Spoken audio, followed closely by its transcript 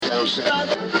This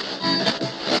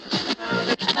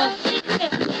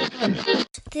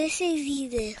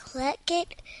is the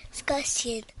Eclectic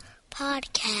Discussion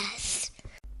Podcast.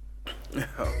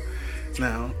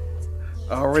 Now,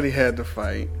 I already had the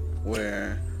fight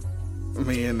where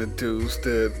me and the dude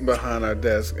stood behind our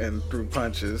desk and threw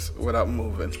punches without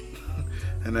moving.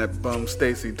 And that bum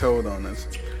Stacy told on us.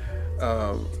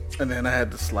 And then I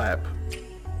had to slap,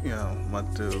 my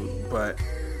dude. But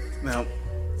now,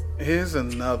 here's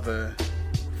another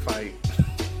fight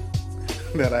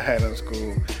that I had in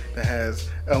school that has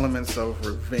elements of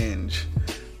revenge.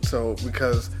 So,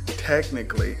 because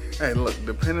technically, hey, look,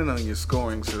 depending on your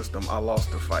scoring system, I lost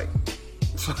the fight.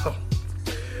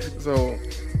 So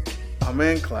I'm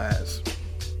in class,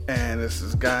 and it's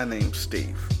this guy named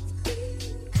Steve.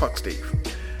 Fuck Steve.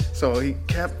 So he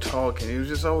kept talking. He was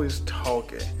just always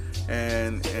talking.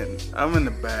 And I'm in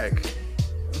the back.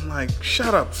 I'm like,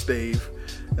 shut up, Steve.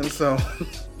 And so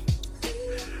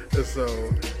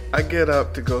I get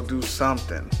up to go do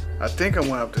something. I think I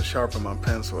went up to sharpen my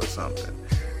pencil or something.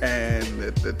 And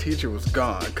the teacher was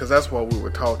gone, because that's while we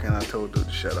were talking. I told dude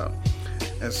to shut up.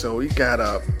 And so he got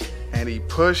up and he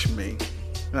pushed me.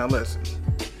 Now listen,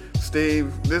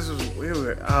 Steve,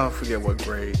 I forget what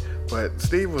grade, but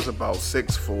Steve was about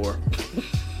 6'4",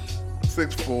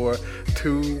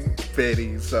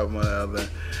 250, something or other.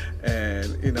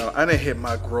 And, I didn't hit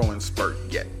my growing spurt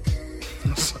yet.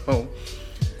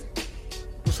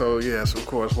 So yes, of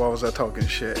course, why was I talking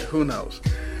shit? Who knows?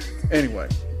 Anyway,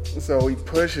 so he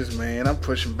pushes me and I'm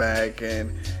pushing back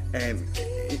and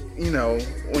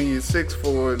when you're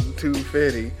 6'4",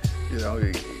 250, you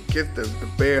get the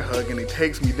bear hug and he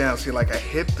takes me down. See, like I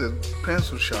hit the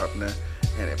pencil sharpener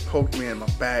and it poked me in my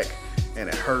back and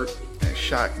it hurt and it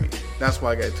shocked me. That's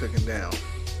why I got taken down.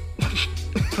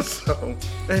 So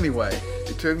anyway,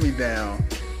 he took me down.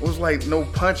 It was like no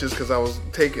punches because I was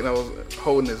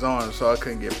holding his arm, so I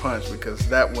couldn't get punched because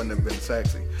that wouldn't have been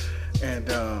sexy. And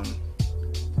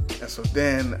so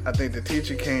then I think the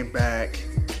teacher came back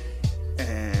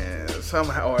and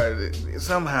somehow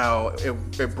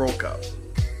it broke up.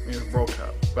 It broke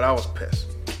up, but I was pissed.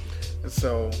 And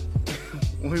so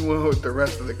we went with the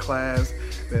rest of the class.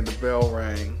 Then the bell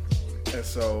rang, and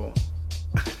so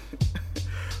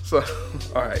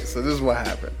all right. So this is what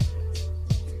happened.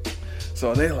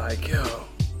 So they like, yo,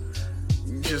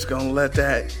 you just gonna let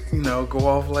that, go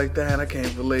off like that? I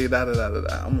can't believe da da da da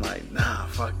da. I'm like, nah,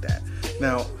 fuck that.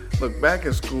 Now, look, back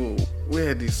at school, we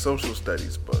had these social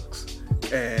studies books,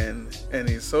 and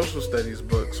these social studies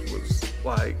books was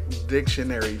like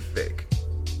dictionary thick,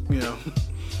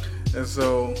 And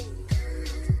so,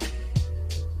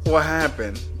 what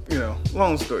happened?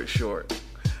 Long story short,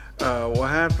 what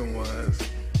happened was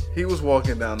he was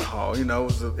walking down the hall. It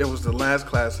was the last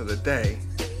class of the day,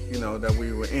 that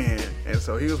we were in, and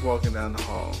so he was walking down the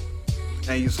hall,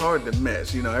 and it's hard to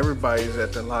miss. Everybody's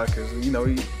at the lockers.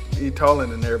 He taller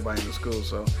than everybody in the school,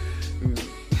 so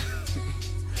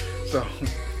so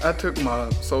I took my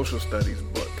social studies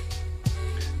book,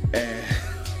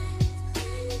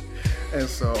 and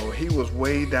so he was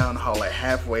way down the hall, like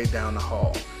halfway down the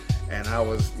hall, and I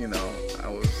was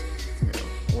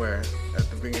where at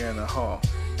the beginning of the hall,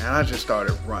 and I just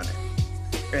started running.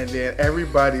 And then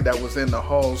everybody that was in the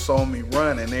hall saw me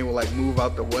run, and they would like move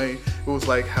out the way. It was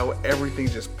like how everything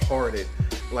just parted,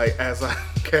 like as I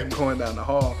kept going down the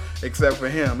hall, except for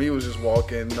him. He was just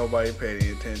walking, nobody paid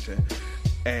any attention.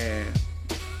 And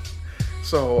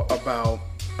so about,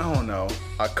 I don't know,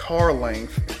 a car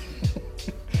length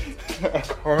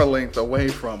away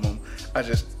from him, I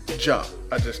just jumped.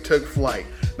 I just took flight.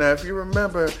 Now, if you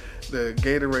remember the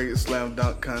Gatorade Slam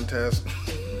Dunk contest,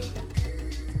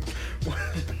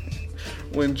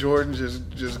 when Jordan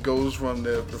just goes from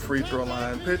the free throw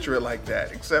line, picture it like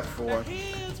that, except for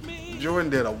Jordan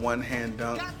did a one-hand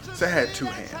dunk, so I had two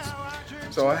hands.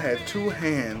 So I had two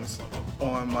hands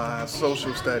on my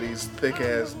social studies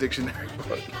thick-ass dictionary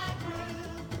book.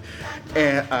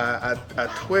 And I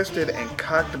twisted and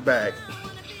cocked back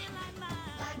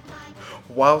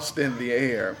whilst in the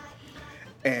air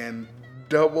and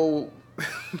double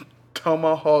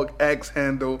tomahawk axe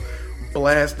handle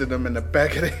blasted him in the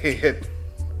back of the head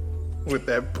with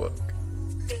that book.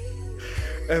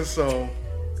 And so,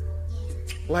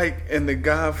 like in The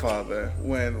Godfather,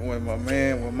 when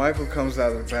Michael comes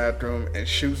out of the bathroom and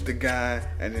shoots the guy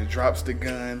and then drops the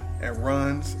gun and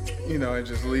runs, and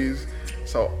just leaves.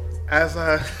 So as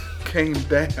I came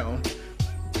down,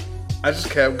 I just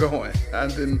kept going. I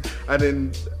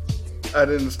didn't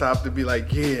stop to be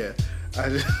like, yeah. I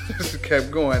just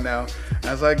kept going. Now,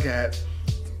 as I got,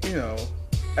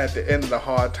 at the end of the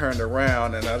hall, I turned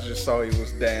around and I just saw he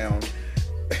was down.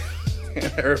 and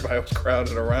everybody was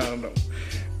crowded around him.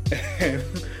 And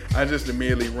I just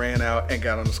immediately ran out and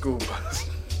got on the school bus.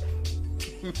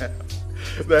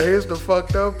 Now here's the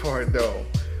fucked up part though.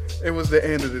 It was the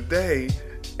end of the day,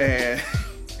 and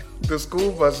the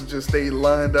school buses just stayed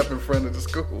lined up in front of the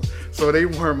school, so they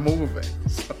weren't moving.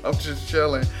 So I'm just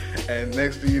chilling, and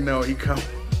next thing you know, he comes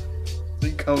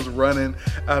running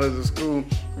out of the school.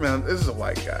 Man, this is a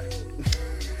white guy.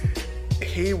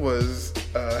 He was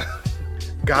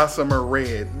gossamer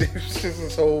red. It was just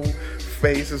his whole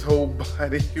face, his whole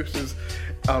body. He was just,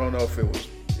 I don't know if he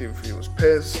was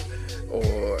pissed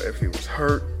or if he was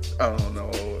hurt. I don't know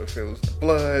if it was the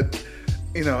blood.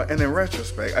 You know, and in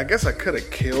retrospect, I guess I could have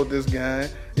killed this guy.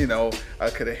 You know, I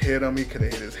could have hit him. He could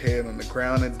have hit his head on the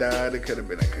ground and died. It could have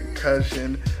been a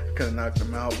concussion. I could have knocked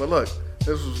him out. But look,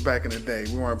 this was back in the day.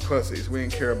 We weren't pussies. We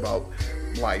didn't care about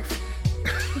life.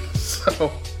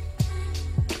 So,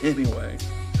 anyway.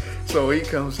 So he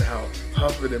comes out,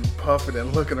 huffing and puffing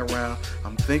and looking around.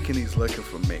 I'm thinking he's looking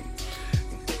for me.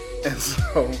 And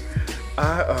so,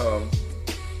 I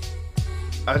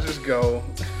just go...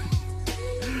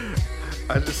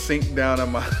 I just sink down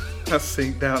on my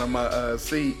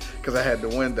seat because I had the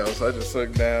window. So I just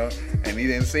looked down, and he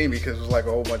didn't see me because it was like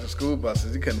a whole bunch of school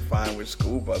buses. He couldn't find which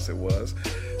school bus it was.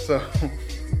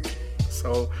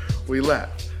 So we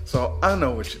left. So I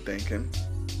know what you're thinking.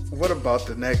 What about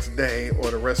the next day or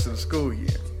the rest of the school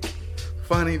year?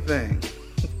 Funny thing.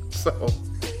 So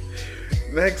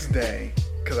next day,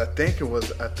 because I think it was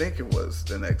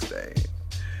the next day.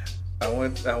 I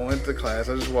went to class.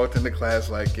 I just walked into class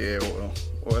like, yeah, well,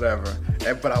 whatever.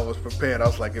 But I was prepared. I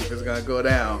was like, if it's gonna go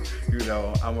down,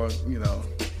 I'm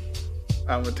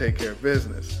gonna take care of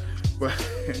business. But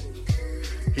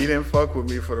he didn't fuck with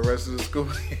me for the rest of the school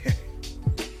year.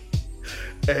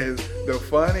 And the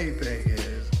funny thing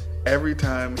is, every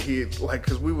time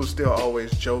because we would still always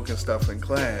joke and stuff in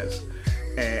class,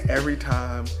 and every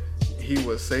time he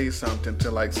would say something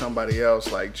to like somebody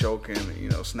else, like joking,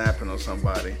 snapping on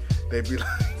somebody, they'd be like,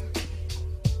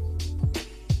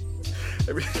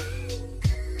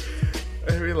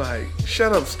 they'd be like,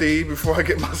 shut up, Steve, before I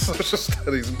get my social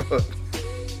studies book.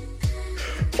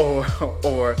 Or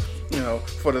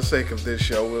for the sake of this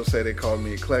show, we'll say they call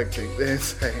me eclectik. They'd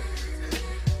say,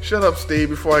 shut up, Steve,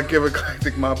 before I give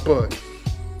eclectik my book.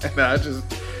 And I just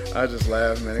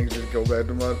laugh, man. He just go back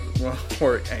to my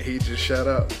work, and he just shut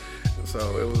up.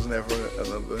 So it was never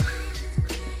another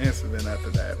incident after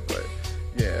that. But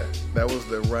yeah, that was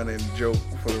the running joke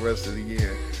for the rest of the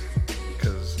year.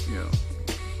 Because,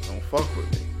 don't fuck with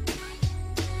me.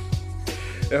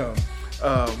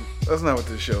 That's not what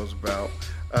this show's about.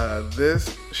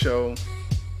 This show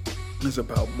is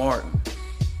about Martin.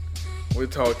 We're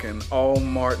talking all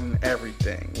Martin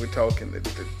everything. We're talking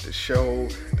the show,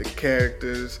 the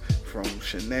characters, from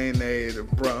Shanae to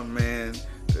Brumman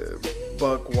to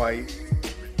Buckwhite,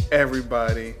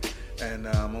 everybody. And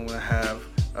I'm going to have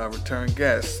a return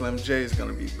guest. Slim J is going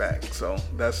to be back. So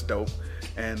that's dope.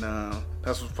 And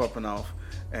that's what's popping off.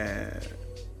 And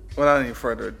without any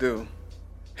further ado,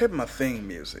 hit my theme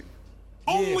music.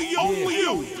 Only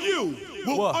you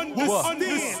will understand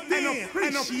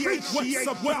and appreciate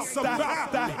what's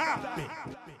about to happen.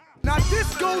 Now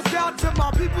this goes out to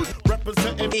my people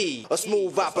representing E, a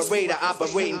smooth operator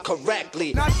operating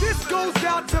correctly. Now this goes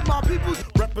out to my people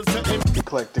representing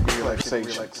Eclectic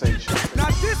relaxation. Now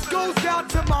this goes out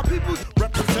to my people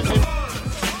representing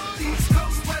East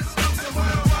Coast, West Coast, and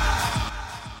worldwide.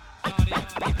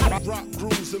 rock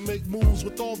grooves and make moves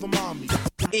with all the mommies.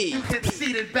 E, You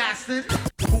conceited bastard.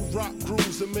 Who rock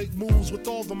grooves and make moves with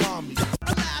all the mommies.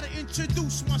 Allow to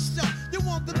introduce myself. You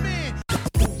want the man.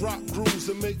 Who rock grooves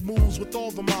and make moves with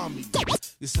all the mommies.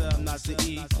 You said I'm not to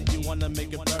eat. You wanna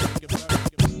make it burn.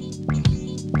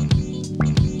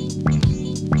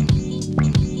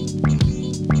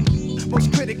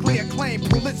 Most critically acclaimed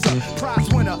Pulitzer Prize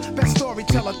winner, best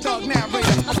storyteller, thug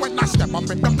narrator. When I step up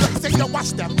in the place, say yo, I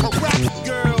step correct.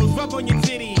 Girls, rub on your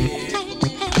titties.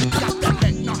 Got that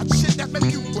head nod shit that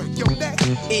make you break your neck.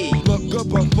 E, Look good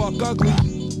but fuck ugly.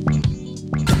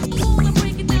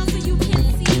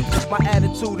 My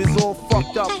attitude is all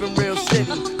fucked up and real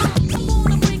shitty.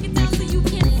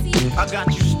 I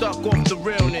got you stuck off the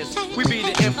realness. We be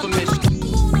the infamous.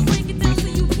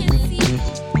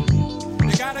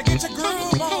 You gotta get your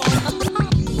groove on.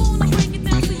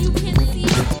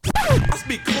 I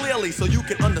speak clearly so you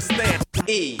can understand.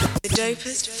 E, The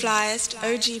dopest, flyest,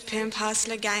 OG pimp,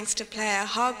 hustler, gangster player,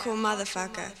 hardcore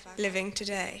motherfucker living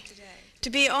today. To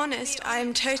be honest, I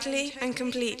am totally and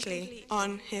completely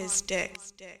on his dick.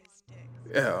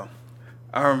 Yeah,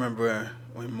 I remember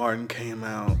when Martin came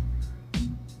out,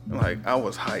 like, I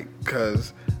was hyped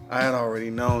because I had already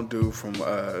known dude from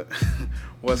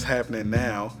What's Happening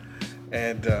Now,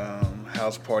 and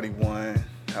House Party 1,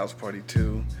 House Party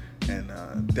 2,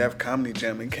 and Def Comedy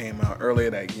Jam came out earlier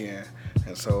that year.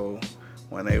 And so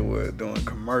when they were doing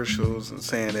commercials and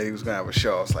saying that he was going to have a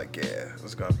show, I was like, yeah,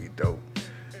 it's going to be dope.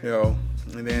 You know,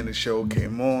 and then the show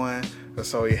came on.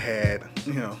 So he had,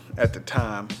 you know, at the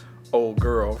time, old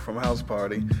girl from House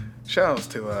Party. Shout outs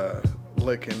to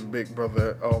licking Big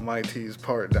Brother Almighty's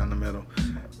part down the middle.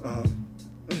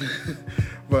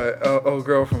 But old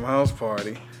girl from House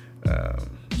Party,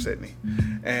 Sydney,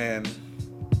 and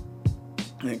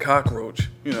Cockroach,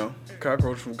 you know,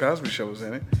 Cockroach from Cosby Show was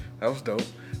in it. That was dope.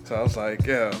 So I was like,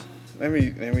 yeah, let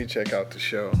me check out the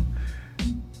show.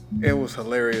 It was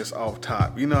hilarious off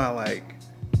top. You know how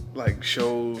like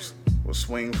shows will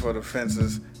swing for the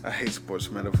fences. I hate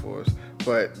sports metaphors,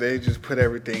 but they just put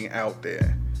everything out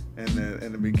there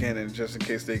in the beginning just in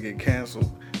case they get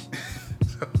canceled.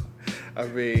 So, I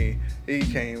mean, he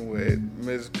came with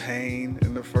Miss Payne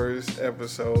in the first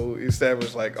episode. He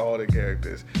established like all the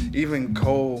characters. Even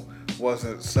Cole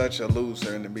wasn't such a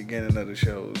loser in the beginning of the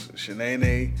shows.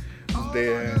 Shanae was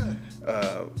there.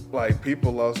 Like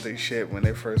people lost their shit when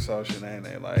they first saw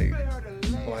Shanae.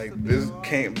 Like this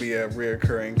can't be a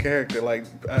reoccurring character. Like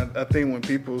I think when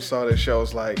people saw the show,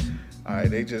 it's like, all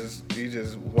right, he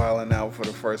just wilding out for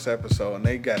the first episode, and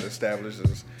they got established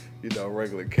as, you know,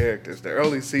 regular characters. The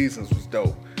early seasons was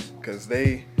dope because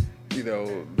they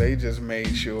just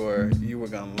made sure you were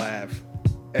gonna laugh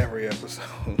every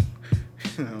episode.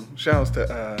 You know, shouts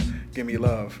to Give Me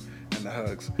Love and the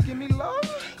hugs. Give me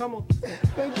love? Come on.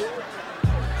 Thank you.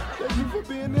 Thank you for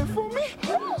being there for me.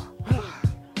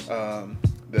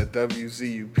 The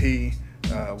WZUP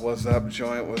What's Up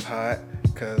joint was hot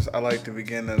because I like the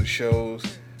beginning of the shows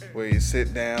where you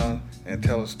sit down and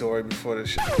tell a story before the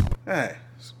show. Hey,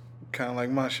 it's kind of like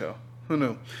my show. Who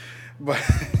knew? But,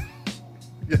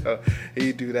 you know,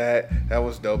 he'd do that. That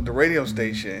was dope. The radio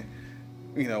station,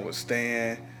 you know, was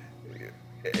staying.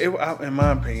 In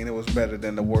my opinion, it was better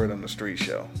than the Word on the Street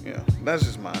show. You know, that's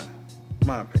just my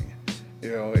opinion.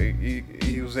 You know,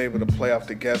 he was able to play off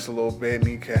the guests a little bit, and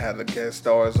he could have the guest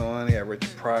stars on. He had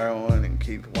Richard Pryor on and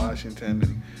Keith Washington,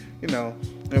 and you know,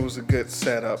 it was a good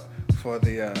setup for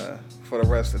the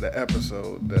rest of the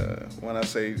episode. When I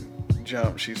say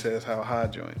jump, she says how high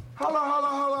joint.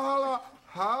 Holla.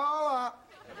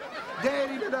 They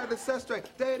ain't even done the set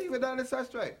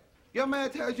straight. Your man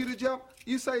tells you to jump,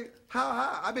 you say, how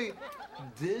high? I mean,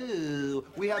 dude,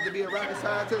 we have to be around the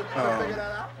side to figure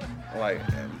that out. Like,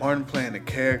 Martin playing the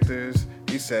characters,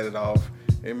 he set it off.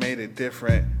 It made it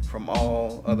different from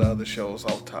all of the other shows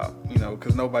off top, you know,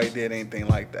 because nobody did anything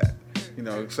like that, you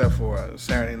know, except for a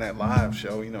Saturday Night Live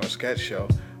show, you know, a sketch show,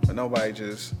 but nobody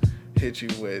just hit you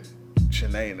with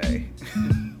Shanae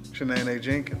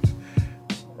Jenkins,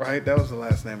 right? That was the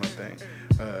last name, I think.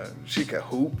 She could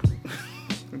hoop,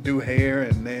 do hair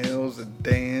and nails and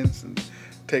dance and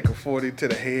take a 40 to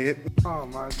the head. Oh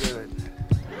my goodness.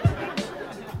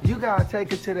 You gotta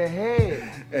take it to the head.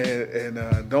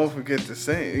 And don't forget to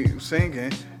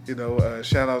singing. You know,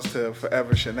 shout outs to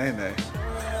Forever Shanae.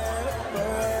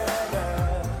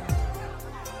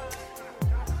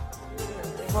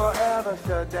 Forever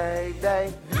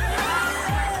Shanae.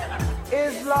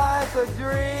 It's like a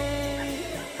dream.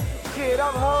 Kid,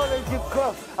 I'm holding you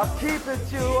close. I'm keeping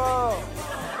you on.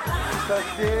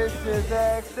 Cause this is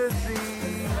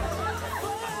ecstasy.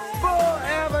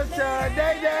 Forever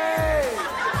Shanae.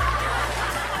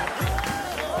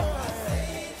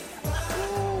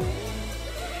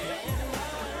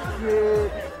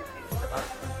 Kid.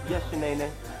 Yes, Shanae.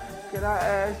 Can I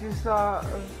ask you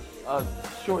something?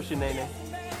 Sure, Shanae.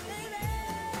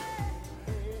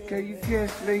 Can you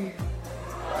kiss me?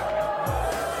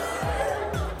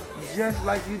 Just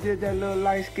like you did that little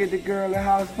light-skinned girl at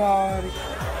house party.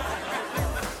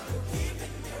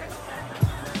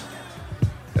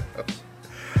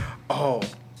 Oh,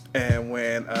 and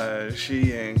when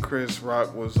she and Chris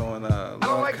Rock was on I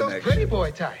don't like those pretty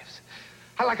boy types.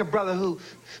 I like a brother who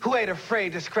ain't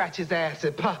afraid to scratch his ass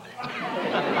in public.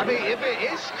 I mean, if it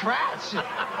is scratch,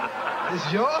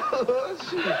 it's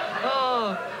yours.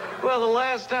 Oh, well, the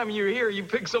last time you were here, you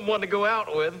picked someone to go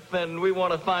out with, and we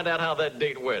want to find out how that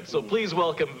date went. So please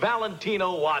welcome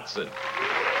Valentino Watson.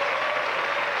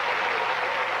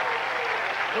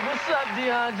 Hey, what's up,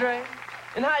 DeAndre?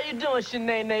 And how you doing,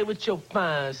 Shanae, with your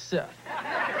fine self?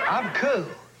 I'm cool.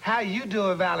 How you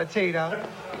doing, Valentino?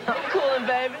 I'm coolin',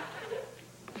 baby.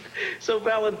 So,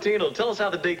 Valentino, tell us how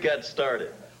the date got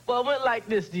started. Well, it went like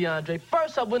this, DeAndre.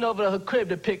 First, I went over to her crib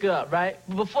to pick her up, right?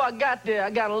 But before I got there, I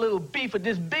got a little beef with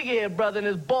this big-head brother and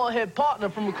his bald-head partner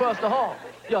from across the hall.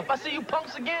 Yo, if I see you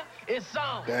punks again, it's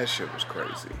on. That shit was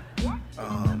crazy.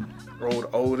 Old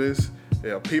Otis.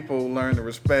 Yeah, people learned to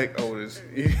respect Otis.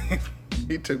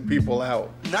 He took people out.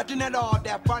 Nothing at all,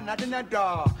 that fun, nothing at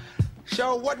all.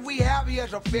 So what we have here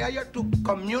is a failure to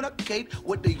communicate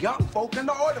with the young folk and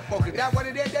the older folk. Is that what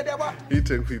it is? He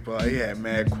took people out. He had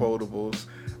mad quotables.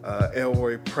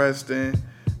 Elroy Preston.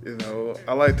 You know,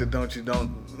 I like the Don't You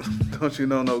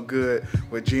Know No Good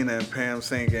with Gina and Pam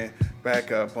singing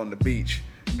back up on the beach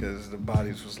because the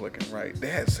bodies was looking right. They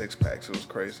had six packs. It was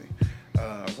crazy.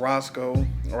 Roscoe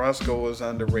was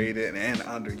underrated and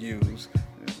underused.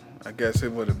 I guess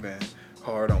it would have been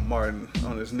hard on Martin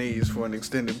on his knees for an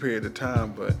extended period of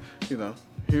time, but you know,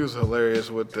 he was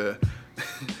hilarious with the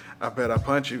I bet I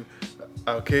punch you,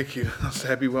 I'll kick you, I'll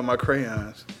stab you with my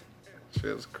crayons.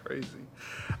 Shit was crazy.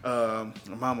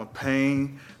 Mama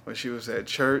Payne, when she was at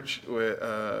church with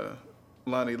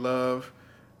Lonnie Love,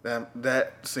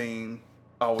 that scene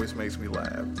always makes me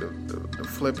laugh. The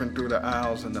flipping through the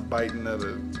aisles and the biting of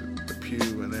the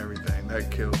pew and everything,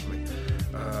 that kills me.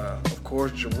 Of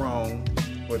course, Jerome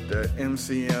with the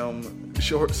MCM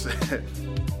short set.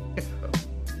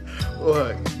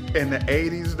 Look, in the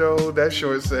 80s though, that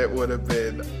short set would have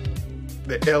been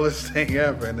the illest thing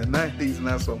ever. In the 90s,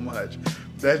 not so much.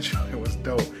 That joint was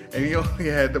dope. And he only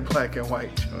had the black and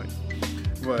white joint.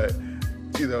 But,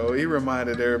 you know, he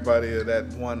reminded everybody of that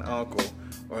one uncle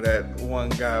or that one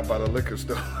guy by the liquor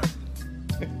store.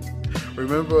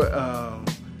 Remember,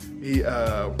 he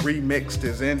remixed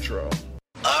his intro.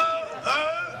 Stop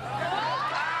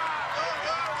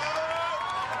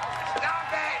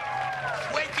it!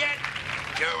 Switch it!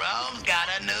 Jerome's got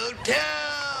a new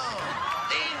tune.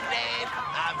 These days,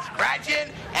 I'm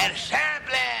scratching and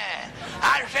sampling.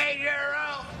 I say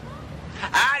Jerome.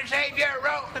 I say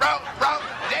Jerome, rope.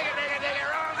 Digga,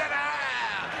 Jerome's in the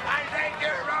house. I say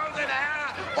Jerome's in the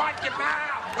house. Watch your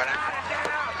mouth without a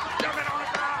doubt. Jumping on the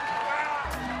ground.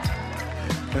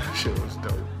 That shit was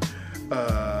dope.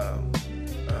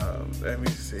 Let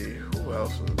me see, who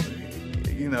else was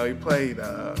he? You know, he played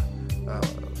a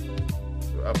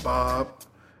Bob.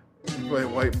 He played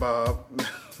White Bob.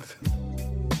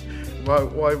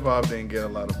 White Bob didn't get a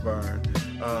lot of burn.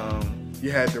 You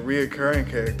had the reoccurring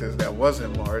characters that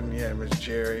wasn't Martin. You had Miss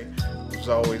Jerry, who was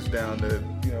always down to,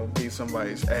 you know, beat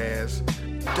somebody's ass.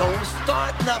 Don't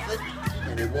start nothing,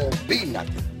 and it won't be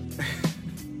nothing.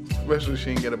 Especially if she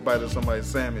didn't get a bite of somebody's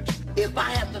sandwich. If I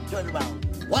have to turn around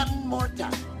one more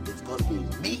time, it's gonna be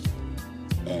me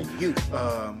and you.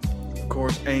 Of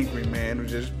course, Angry Man, who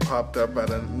just popped up out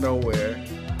of nowhere.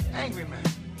 Angry Man,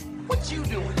 what you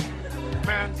doing?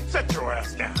 Man, set your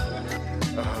ass down.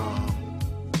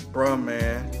 Bruh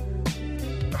Man,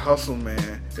 Hustle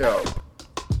Man. Yo,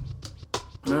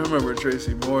 I remember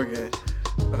Tracy Morgan,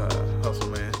 Hustle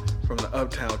Man, from the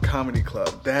Uptown Comedy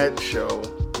Club. That show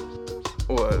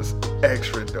was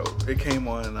extra dope. It came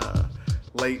on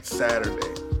late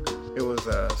Saturday. It was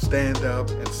stand-up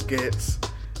and skits,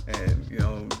 and you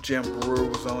know, Jim Brewer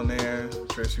was on there,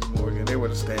 Tracy Morgan. They were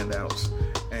the standouts,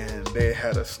 and they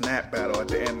had a snap battle at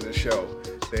the end of the show.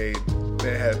 They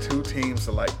had two teams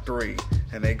of like three,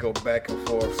 and they go back and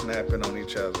forth snapping on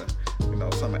each other. You know,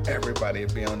 everybody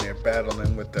would be on there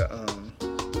battling with the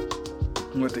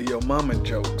Yo Mama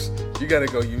jokes. You gotta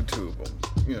go YouTube them.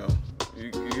 You know,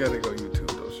 you gotta go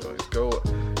YouTube those joints. Go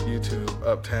YouTube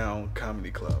Uptown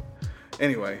Comedy Club.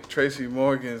 Anyway, Tracy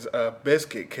Morgan's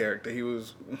Biscuit character, he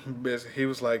was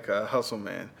like a Hustle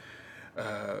Man.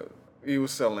 He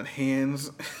was selling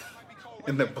hens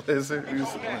in the blizzard. He was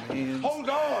selling hens. Hold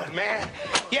on, man.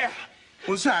 Yeah.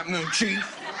 What's happening, Chief?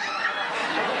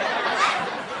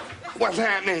 What's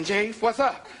happening, Chief? What's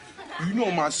up? You know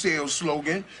my sales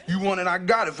slogan. You want it, I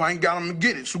got it. If I ain't got 'em, to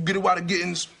get it. So get it while the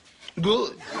getting's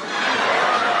good.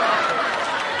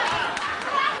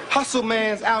 Hustle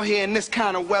Man's out here in this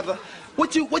kind of weather.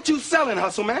 What you selling,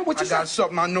 Hustle Man? What you I got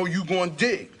something I know you gonna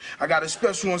dig. I got a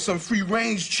special on some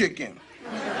free-range chicken.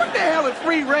 What the hell is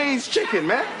free-range chicken,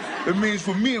 man? It means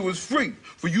for me it was free.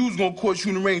 For you it's gonna cost you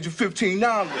in the range of $15.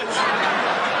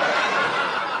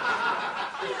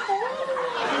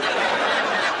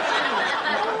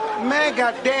 Man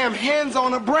got damn hens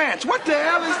on a branch. What the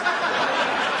hell is...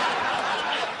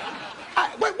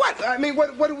 What? I mean,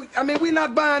 what do we... I mean, we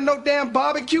not buying no damn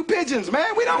barbecue pigeons,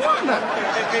 man. We don't want none.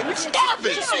 Stop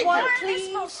it! Just one, please. It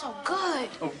smells so good.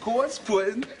 Of course,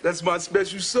 pudding. That's my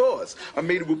special sauce. I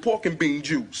made it with pork and bean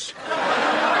juice. See,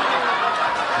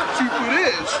 for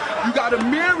this, you gotta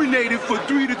marinate it for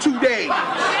 3 to 2 days. Really?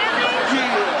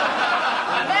 Yeah.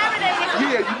 Marinate it?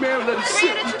 Yeah, you marinate it.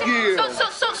 Yeah.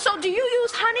 So do you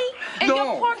use honey in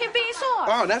your pork fucking bean sauce?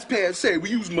 Oh, that's passe. We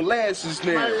use molasses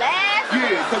now. Molasses?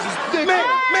 Yeah, because it's thick.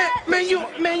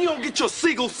 Man, you don't get your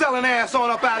seagull selling ass on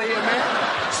up out of here,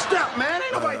 man. Stop, man.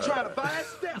 Ain't nobody trying to buy it.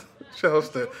 Stop. Shows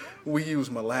that we use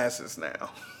molasses now.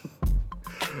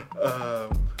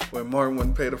 When Martin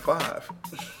wouldn't pay the $5.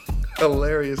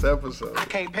 Hilarious episode. I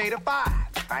can't pay the $5.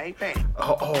 I ain't paying.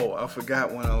 Oh, I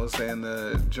forgot when I was saying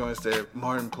the joints that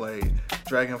Martin played.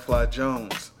 Dragonfly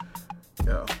Jones.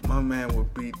 Yo, my man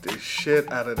would beat the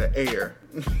shit out of the air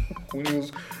when he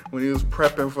was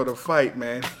prepping for the fight,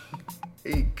 man.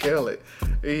 He'd kill it.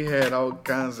 He had all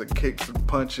kinds of kicks and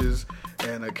punches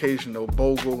and occasional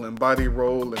bogle and body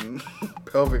roll and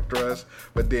pelvic thrust,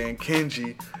 but then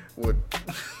Kenji would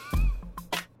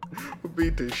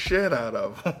beat the shit out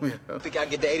of him. You know? Think I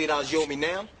get the $80 you owe me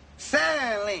now?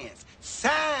 Silence.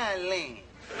 Silence.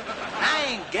 I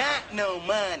ain't got no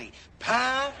money,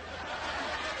 Pop.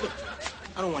 Look,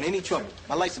 I don't want any trouble.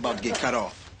 My light's about to get cut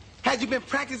off. Had you been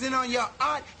practicing on your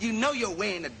art, you know your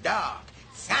way in the dark.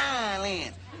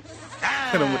 Silence.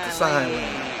 Silence. Hit him with the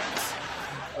silence.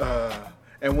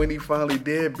 And when he finally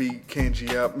did beat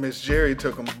Kenji up, Miss Jerry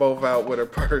took them both out with her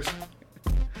purse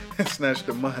and snatched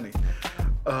the money.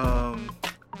 Of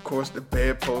course, the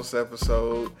bedpost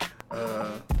episode,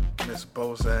 Miss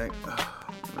Bozack.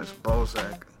 Miss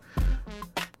Bozack.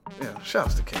 Yeah,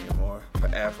 shouts to King Moore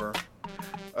forever.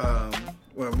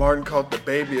 When Martin caught the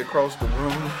baby across the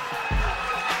room.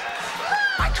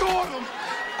 I caught him.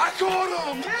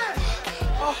 Yeah.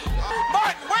 Oh.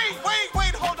 Martin,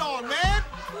 wait, hold on, man.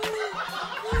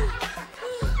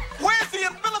 Where's the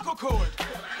umbilical cord?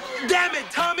 Damn it,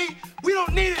 Tommy. We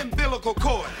don't need an umbilical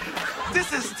cord.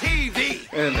 This is TV.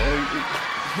 And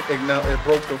it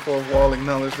broke the fourth wall,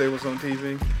 acknowledged they was on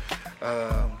TV.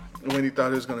 When he thought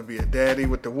he was going to be a daddy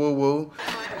with the woo-woo.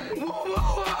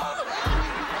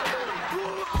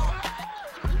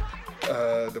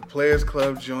 The Players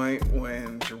Club joint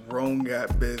when Jerome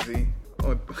got busy.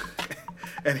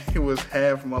 And he was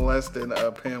half molesting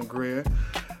Pam Grier.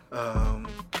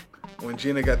 When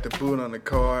Gina got the boot on the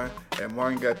car and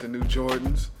Martin got the new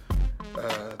Jordans.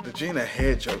 The Gina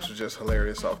head jokes were just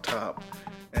hilarious off top.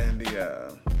 And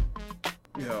the,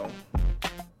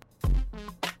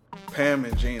 Pam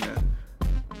and Gina,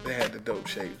 they had the dope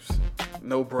shapes.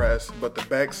 No breasts, but the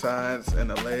back sides and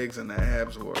the legs and the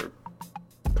abs were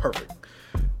perfect.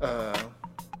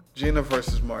 Gina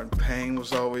versus Martin Payne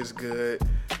was always good.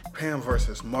 Pam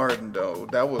versus Martin, though,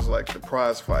 that was like the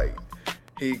prize fight.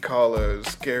 He'd call her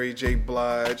Scary J.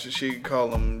 Blige. She'd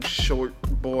call him Short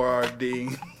Boy RD.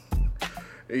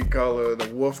 He'd call her the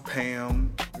Wolf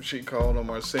Pam. She'd call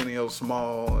him Arsenio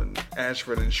Small and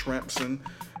Ashford and Shrimpson.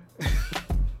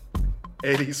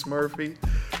 Eddie Smurfy.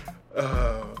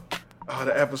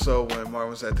 The episode when Martin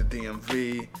was at the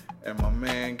DMV and my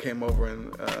man came over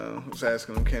and was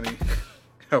asking him, can he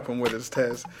help him with his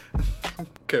test?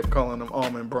 Kept calling him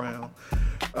Almond Brown.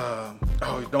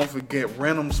 Don't forget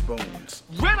Renum Spoons.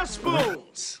 Renum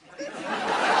Spoons!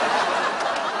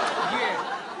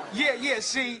 Yeah,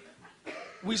 see,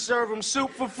 we serve them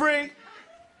soup for free.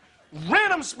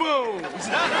 Renum Spoons!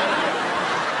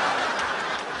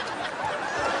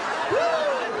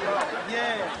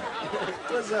 Yeah.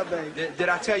 What's up, baby? Did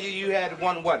I tell you had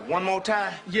one more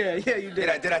time? Yeah, you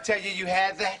did. Did I tell you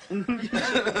had that?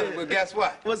 Well, guess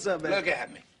what? What's up, baby? Look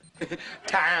at me.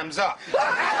 Time's up. Keep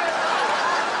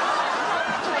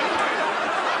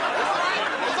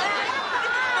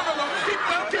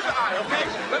the eye, okay?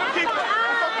 Let him keep it.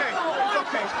 It's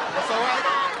okay. It's all right.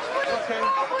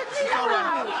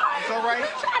 It's all right.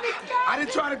 I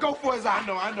didn't try to go for his eye. I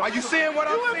know. Are you seeing what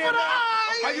I'm seeing now?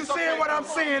 Are you seeing what I'm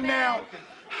seeing now?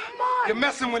 You're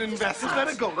messing with investments. Let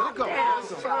it go.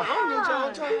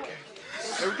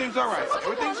 Everything's all right.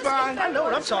 Everything's fine. I know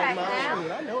what I'm talking about.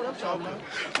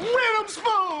 Rhythm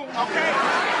Spoon, okay?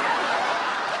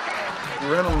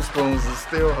 Rhythm Spoons is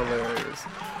still hilarious.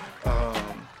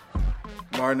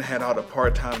 Martin had all the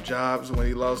part-time jobs when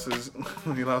he lost his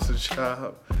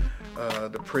job.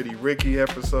 The Pretty Ricky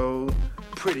episode.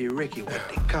 Pretty Ricky, what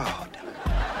they called him.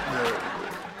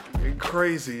 The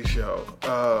crazy show.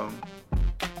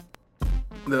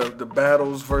 The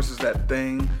battles versus that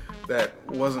thing that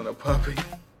wasn't a puppy.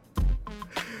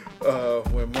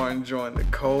 When Martin joined the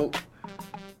cult.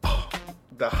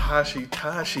 The Hashi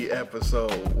Tashi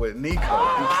episode with Nico.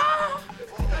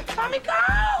 Tommy, go!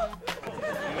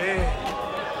 Man.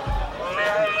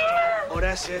 Oh,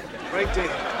 that's it. Right there.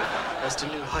 That's the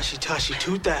new Hashitashi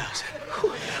 2000.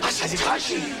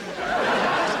 Hashitashi!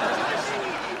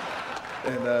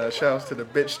 And shouts to the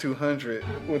Bitch 200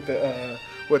 with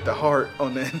the heart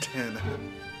on the antenna.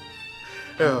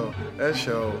 Yo, that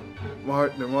show,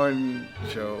 the Martin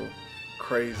show,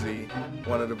 crazy,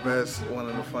 one of the best, one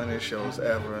of the funniest shows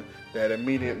ever that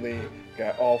immediately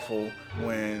got awful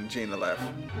when Gina left.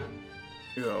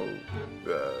 You know,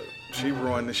 she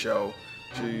ruined the show.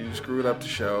 She screwed up the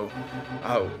show.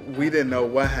 We didn't know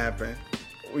what happened.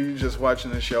 We were just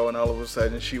watching the show, and all of a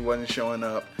sudden she wasn't showing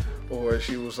up, or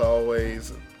she was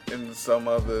always in some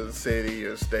other city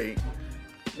or state,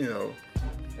 you know.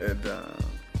 And,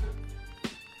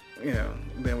 you know,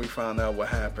 then we found out what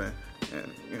happened, and,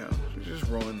 you know, she just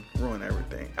ruined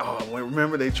everything. Oh,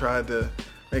 remember they tried to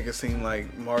make it seem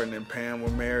like Martin and Pam were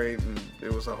married, and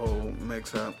it was a whole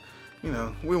mix-up. You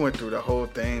know, we went through the whole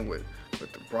thing with the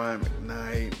Brian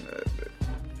McKnight, the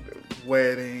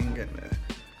wedding,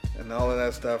 and all of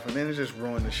that stuff, and then it just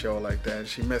ruined the show like that.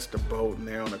 She missed the boat, and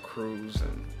they're on a cruise,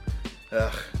 and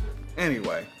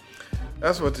anyway,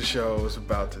 that's what the show is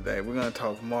about today. We're gonna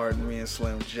talk Martin, me and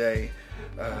Slim J.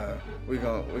 We're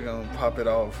gonna pop it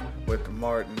off with the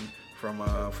Martin from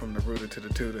the Rooter to the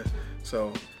Tutor.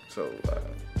 So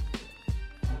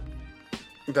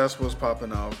that's what's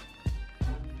popping off.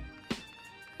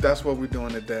 That's what we're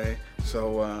doing today.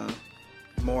 So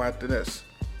more after this.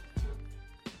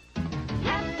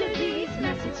 After these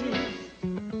messages,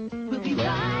 we'll be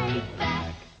right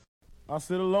back. I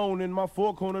sit alone in my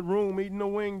four-cornered room eating a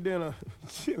wing dinner.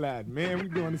 Chill out, man. We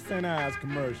doing the St. Ives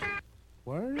commercial.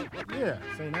 Word? Yeah,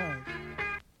 St. Ives.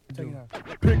 Check it out.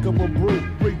 Pick up a brew,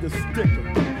 read the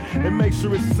sticker, and make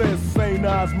sure it says St.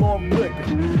 Ives Malt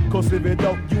Liquor. Cause if it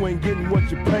don't, you ain't getting what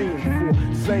you're paying for.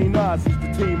 St. Ives is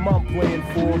the team I'm playing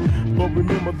for. But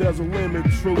remember, there's a limit,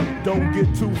 true. Don't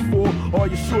get too full, or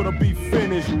you're sure to be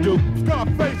finished, dude.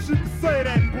 Scarface, you can say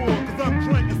that, boy, cause I'm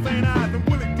drinking St. Ives and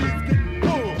Willie D's getting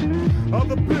full of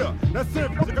the beer. That's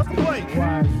it, that's the place.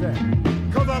 Why is that?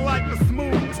 Cause I like the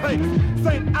smooth taste.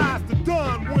 St. Ives the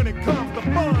done when it comes to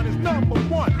fun is number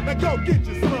one. Now go get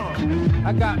your son.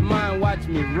 I got mine, watch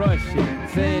me rush it.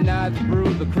 St. Ives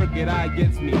brew, the crooked eye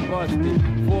gets me busted.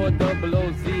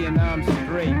 400Z and I'm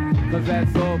straight. Cause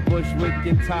that's all Bushwick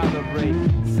can tolerate.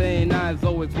 St. Ives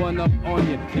always one up on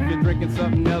you. If you're drinking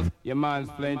something else, your mind's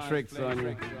playing tricks on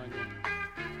you.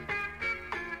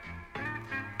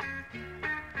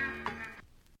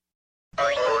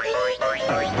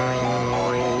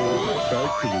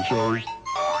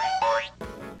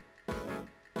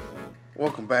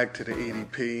 Welcome back to the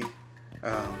EDP.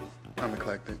 I'm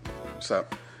eclectic. What's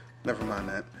up? Never mind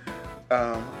that.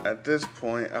 At this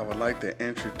point, I would like to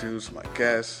introduce my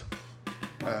guest.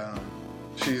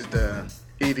 She's the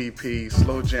EDP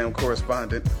Slow Jam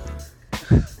correspondent,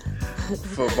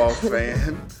 football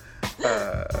fan,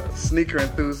 sneaker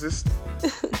enthusiast.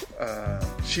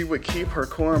 She would keep her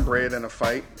cornbread in a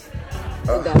fight.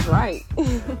 That's right.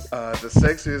 The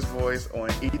sexiest voice on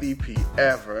EDP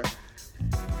ever.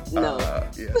 No.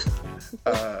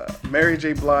 Mary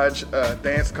J. Blige,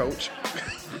 dance coach.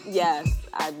 Yes,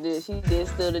 I did. She did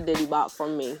steal the Diddy Bop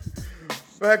from me.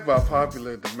 Back by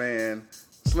popular demand,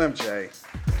 Slim J.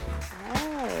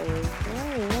 Hey.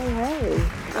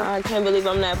 I can't believe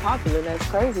I'm that popular. That's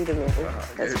crazy to me.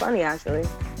 That's funny, actually.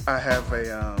 I have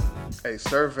a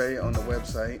survey on the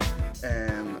website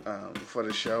and for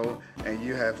the show, and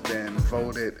you have been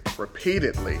voted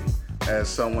repeatedly as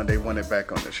someone they wanted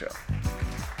back on the show.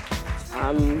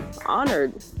 I'm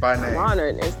honored. By name. I'm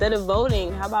honored. Instead of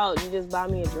voting, how about you just buy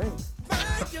me a drink?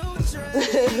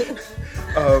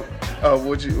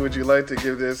 Would you like to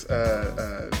give this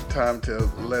time to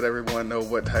let everyone know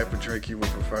what type of drink you would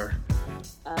prefer?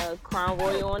 Crown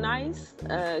Royal on ice,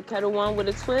 Kettle One with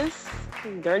a twist,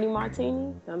 dirty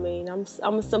martini. I mean, I'm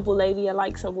a simple lady. I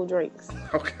like simple drinks.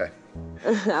 Okay.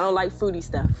 I don't like fruity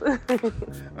stuff. All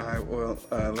right, well,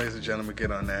 ladies and gentlemen,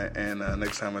 get on that, and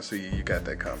next time I see you, you got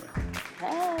that coming.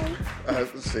 Hey.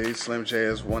 See, Slim J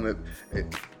is one of...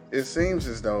 It seems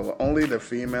as though only the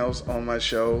females on my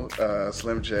show,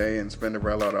 Slim J and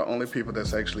Spinderella, are the only people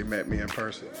that's actually met me in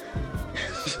person.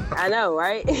 I know,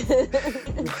 right?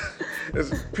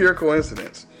 It's pure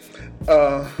coincidence.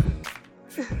 But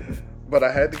I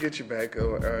had to get you back,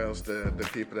 or else the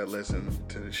people that listen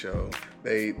to the show,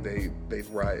 they'd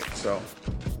riot. So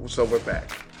we're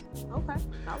back. Okay,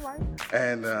 all right.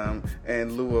 And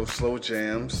in lieu of slow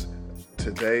jams,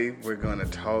 today we're going to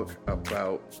talk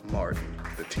about Martin,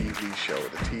 the TV show,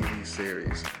 the TV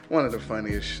series, one of the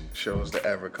funniest shows to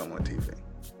ever come on TV.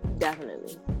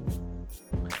 Definitely.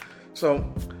 So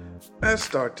let's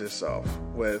start this off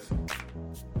with,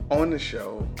 on the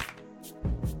show,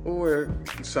 who were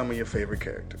some of your favorite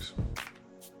characters?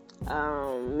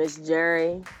 Miss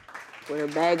Jerry with her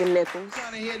bag of nickels.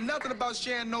 Trying to hear nothing about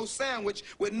sharing no sandwich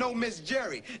with no Miss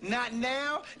Jerry. Not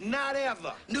now, not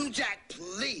ever. New Jack,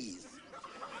 please.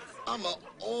 I'm an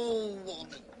old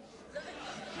woman.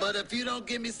 But if you don't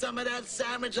give me some of that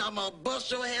sandwich, I'm gonna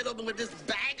bust your head open with this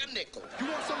bag of nickels. You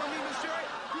want some of me, Miss Sherry?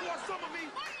 You want some of me?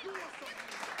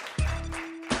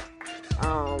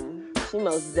 She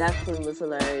most definitely was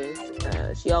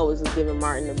hilarious. She always was giving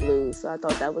Martin the blues, so I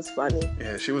thought that was funny.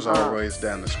 Yeah, she was always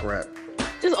down to scrap.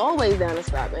 Just always down to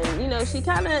scrap. And, you know, she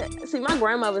kind of... See, my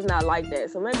grandmother's not like that,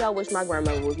 so maybe I wish my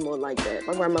grandmother was more like that.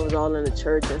 My grandmother was all in the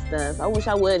church and stuff. I wish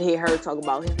I would hear her talk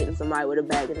about hitting somebody with a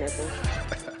bag of nickels.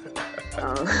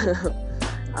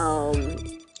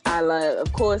 I love,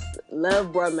 of course,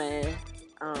 love Bruh Man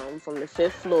from the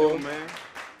 5th floor. Yo, man,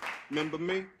 remember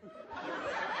me?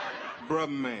 Bruh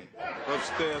Man,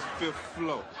 upstairs, 5th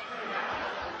floor.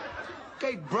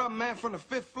 Okay, Bruh Man from the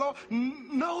 5th floor?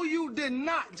 No, you did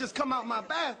not just come out my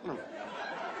bathroom.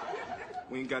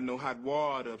 We ain't got no hot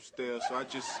water upstairs, so I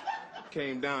just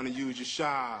came down and used your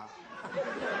shower.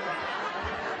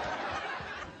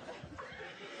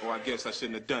 Oh, I guess I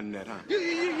shouldn't have done that, huh?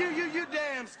 You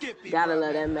damn Skippy. Gotta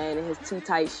love that man in his too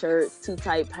tight shirts, too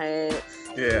tight pants.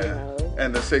 Yeah, you know.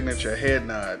 And the signature head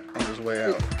nod on his way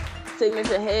out.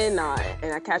 Signature head nod,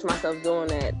 and I catch myself doing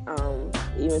that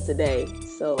even today.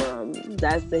 So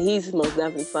he's most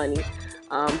definitely funny.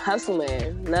 Hustle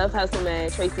Man, love Hustle Man.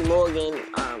 Tracy Morgan.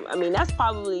 I mean, that's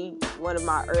probably one of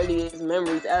my earliest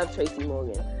memories of Tracy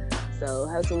Morgan. So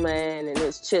Hustle Man and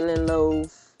his chillin'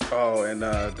 loaf. Oh, and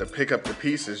the pick up the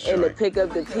pieces joint. And the pick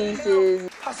up the pieces.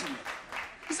 Hustle Man,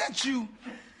 is that you?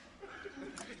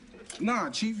 Nah,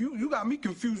 Chief, you got me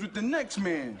confused with the next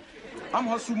man. I'm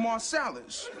Hustle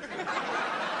Marsalis.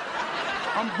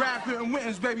 I'm Bradford and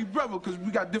Winton's baby brother because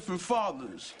we got different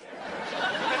fathers.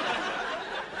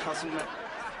 Hustle Man.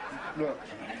 Look.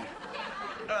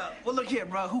 Well, look here,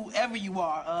 bro. Whoever you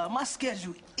are, my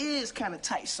schedule is kind of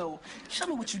tight, so show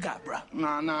me what you got, bro.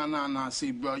 Nah.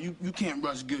 See, bro, you can't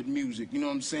rush good music. You know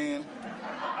what I'm saying?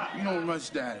 You don't rush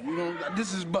that. You don't.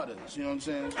 This is Butters. You know what I'm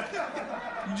saying?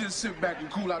 You just sit back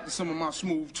and cool out to some of my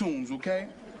smooth tunes, okay?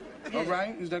 Yeah. All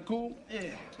right? Is that cool?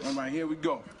 Yeah. All right, here we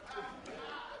go.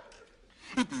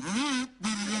 Pick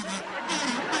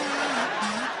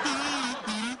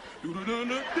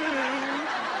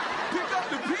up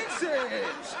the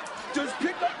pieces. Just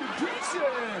pick up the pieces.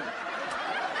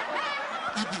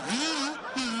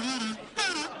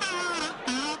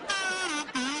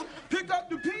 Pick up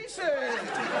the pieces.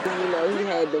 You know, he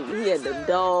had the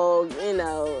dog. You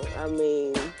know, I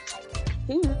mean,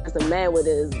 he was just a man with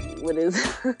his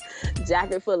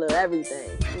jacket full of everything.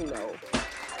 You know.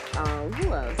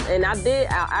 Who else? And I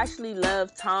actually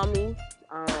love Tommy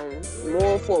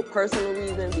more for a personal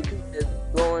reason because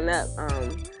growing up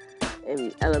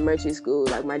in elementary school,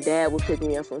 like my dad would pick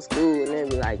me up from school and they'd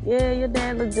be like, yeah, your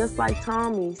dad looks just like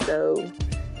Tommy. So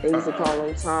they used to call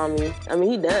him Tommy. I mean,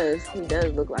 he does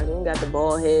look like him. He got the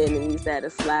bald head and he used to have the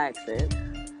slacks. And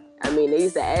I mean, they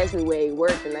used to ask me where he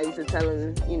worked and I used to tell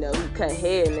them, you know, he cut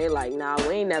hair and they're like, nah,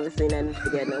 we ain't never seen that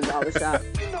nigga get no barbershop.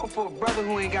 You know, for a brother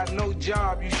who ain't got no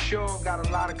job, you sure got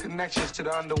a lot of connections to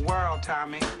the underworld,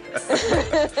 Tommy.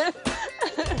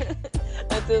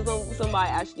 Until somebody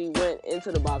actually went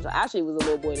into the barbershop. Actually, it was a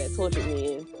little boy that tortured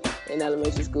me in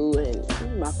elementary school, and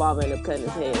my father ended up cutting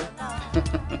his hair.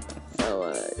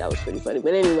 So that was pretty funny.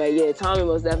 But anyway, yeah, Tommy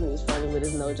most definitely was funny with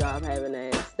his no job having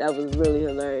ass. That was really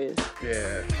hilarious.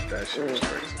 Yeah, that shit was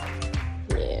crazy.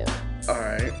 Yeah. All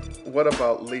right. What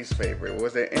about least favorite?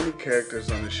 Was there any characters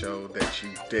on the show that you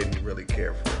didn't really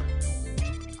care for?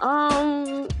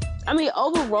 I mean,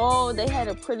 overall, they had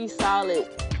a pretty solid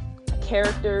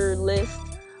character list.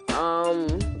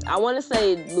 I want to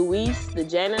say Luis, the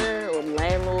janitor or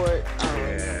landlord.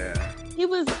 He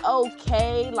was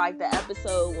okay. Like the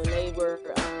episode when they were,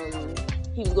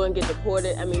 he was going to get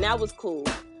deported. I mean, that was cool.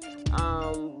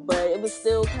 But it was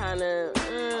still kind of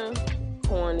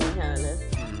corny, kind of.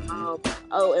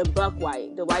 And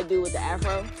Buckwhite, the white dude with the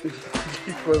afro.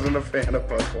 He wasn't a fan of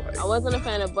Buckwhite. I wasn't a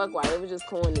fan of Buckwhite. It was just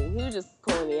corny. He was just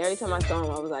corny. Every time I saw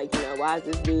him, I was like, you know, why is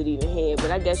this dude even here?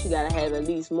 But I guess you gotta have at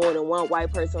least more than one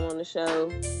white person on the show.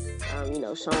 You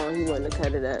know, Shawn, he wouldn't have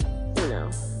cut it up. You know,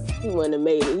 he wouldn't have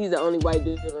made it. He's the only white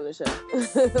dude on the show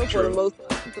for the most part.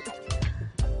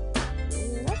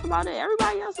 That's about it.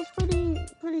 Everybody else was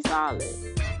pretty solid.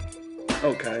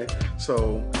 Okay,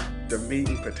 so the meat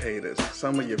and potatoes,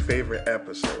 some of your favorite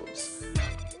episodes.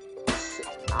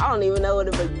 I don't even know where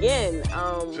to begin.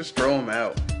 Just throw them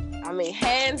out. I mean,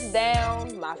 hands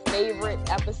down, my favorite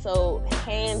episode,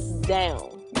 hands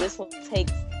down. This one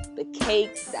takes the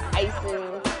cake, the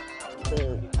icing,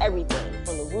 the everything,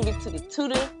 from the rooty to the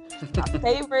tooter. My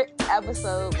favorite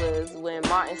episode was when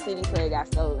Martin's CD player got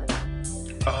stolen.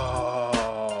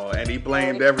 Oh, and he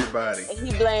blamed everybody. And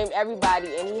he blamed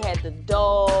everybody, and he had the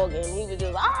dog, and he was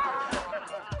just,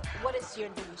 What is your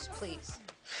news, please?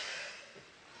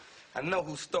 I know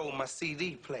who stole my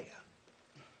CD player.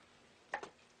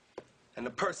 And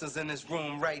the person's in this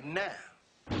room right now.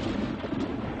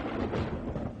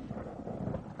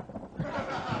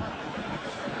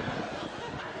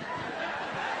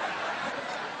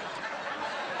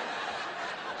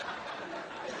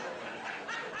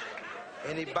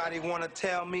 Anybody want to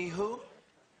tell me who?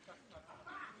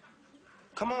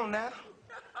 Come on now.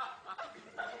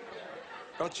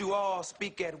 Don't you all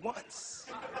speak at once.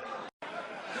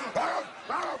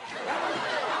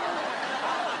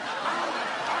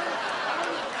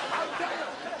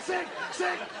 Sick.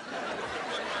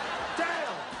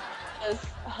 Down. It's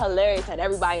hilarious. Had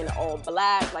everybody in all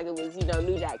black, like it was,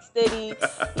 New Jack City.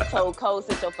 He told Cole,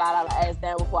 sit your $5 ass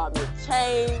down before I make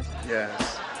change.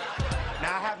 Yes.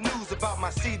 Now I have news about my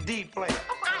CD player.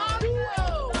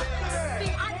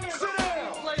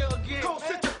 Go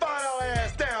sit your $5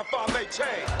 ass down before I make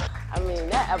change. I mean,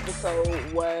 that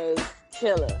episode was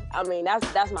killer. I mean,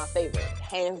 that's my favorite,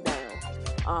 hands down.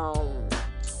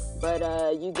 But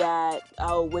you got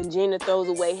when Gina throws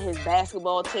away his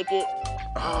basketball ticket,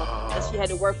 and she had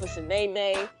to work for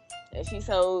Shanae, and she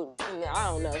told, I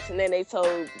don't know, Shanae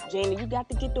told Gina, you got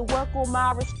to get to work on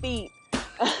Myra's feet.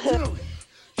 Dude,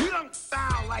 you don't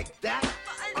sound like that.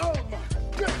 Oh my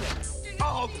goodness.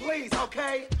 Oh, please,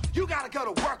 okay? You gotta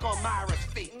go to work on Myra's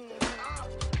feet.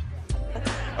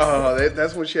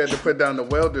 That's when she had to put down the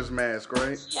welder's mask,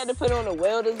 right? She had to put on a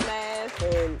welder's mask,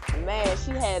 and man,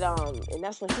 she had and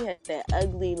that's when she had that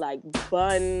ugly like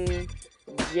bun,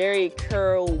 Jerry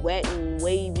curl, wet and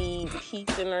wavy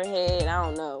piece in her head. I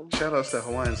don't know. Shout outs to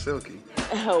Hawaiian Silky.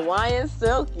 Hawaiian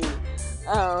Silky.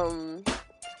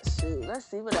 Shoot, let's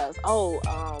see what else.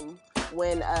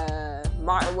 When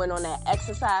Martin went on that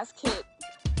exercise kick.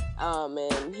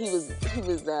 And he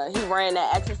ran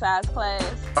that exercise class.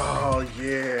 Oh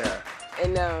yeah.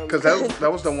 And because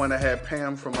that was the one that had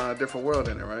Pam from a Different World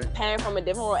in it, right? Pam from a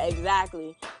Different World,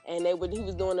 exactly. And he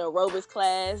was doing the aerobics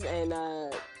class, and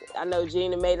I know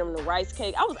Gina made him the rice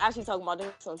cake. I was actually talking about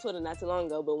this on Twitter not too long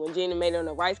ago, but when Gina made him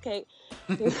the rice cake,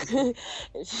 and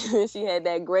she had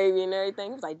that gravy and everything,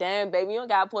 he was like, "Damn, baby, you don't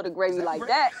gotta pour the gravy like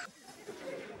that."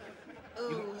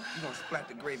 You gonna splat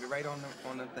the gravy right on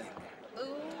the thing.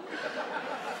 Ooh.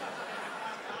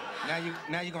 Now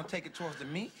you gonna take it towards the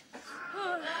meat?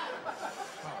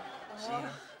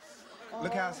 Gina.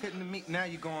 Look how it's hitting the meat. Now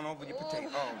you're going over your potato.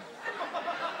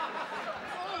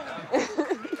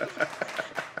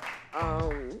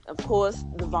 Of course,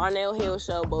 the Varnell Hill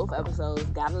Show, both episodes,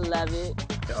 gotta love it.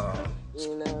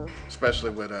 Especially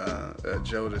with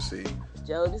Jodeci.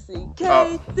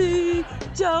 Casey,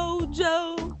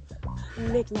 JoJo,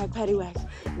 Knick-Knack, Paddywhack,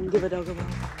 and give a dog a bone.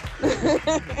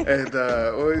 And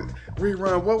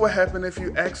rerun. What would happen if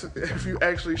you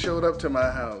actually showed up to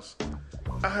my house?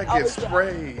 I get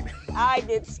sprayed.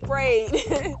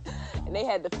 And they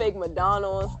had the fake Madonna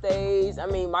on stage. I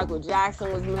mean, Michael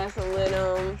Jackson was messing with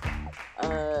them.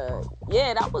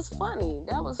 That was funny.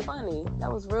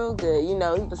 That was real good. He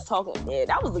was talking. Yeah,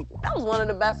 that was one of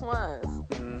the best ones.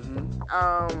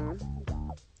 Mm-hmm.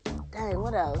 Dang,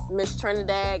 what else? Miss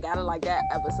Trinidad, gotta like that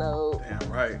episode. Damn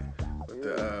right.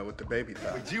 With the baby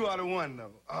thigh. But you are the one,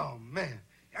 though. Oh, man.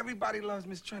 Everybody loves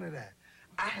Miss Trinidad.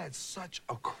 I had such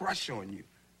a crush on you.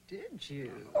 Did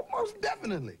you? Oh, most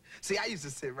definitely. See, I used to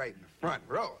sit right in the front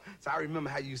row. So I remember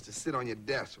how you used to sit on your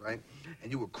desk, right?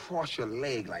 And you would cross your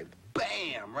leg like,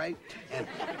 bam, right? And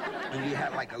you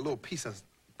had like a little piece of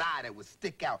thigh that would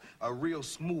stick out, a real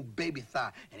smooth baby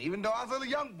thigh. And even though I was a little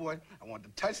young boy, I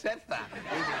wanted to touch that thigh.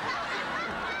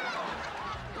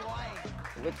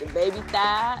 With the baby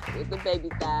thigh.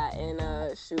 And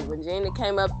shoot, when Gina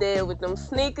came up there with them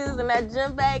sneakers and that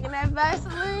gym bag and that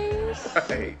Vaseline,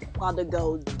 about to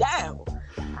go down.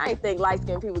 I ain't think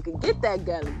light-skinned people could get that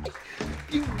gully.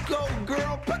 You go,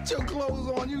 girl. Put your clothes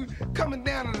on. You coming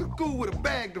down to the school with a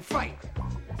bag to fight.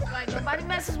 Like, nobody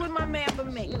messes with my man but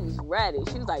me. She was ready.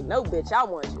 She was like, no, bitch, I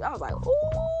want you. I was like,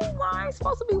 ooh, I ain't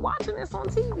supposed to be watching this on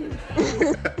TV.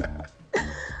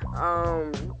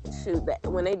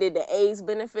 When they did the AIDS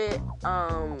benefit,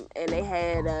 and they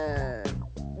had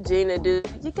Gina do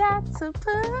 "You Got to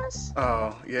Push."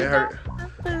 Oh yeah,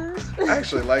 I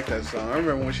actually like that song. I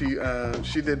remember when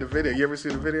she did the video. You ever see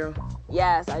the video?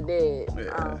 Yes, I did.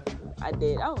 Yeah. I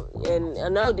did. Oh, and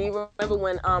no, do you remember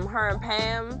when her and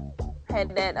Pam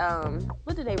had that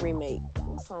what did they remake?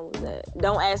 What song was that?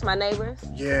 Don't Ask My Neighbors?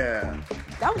 Yeah.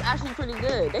 That was actually pretty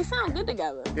good. They sound good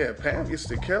together. Yeah, Pam used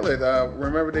to kill it.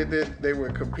 Remember they were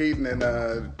competing and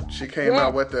she came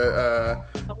out with the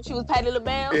she was Patti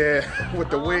LaBelle? Yeah, with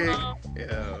the wig.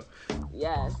 Yeah.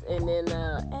 Yes, and then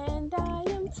and I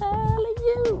am telling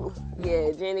you.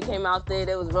 Yeah, Gina came out there.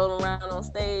 They was rolling around on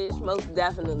stage. Most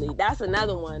definitely. That's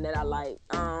another one that I like.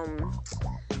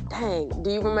 Dang, do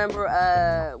you remember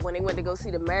when they went to go see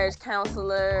the marriage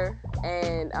counselor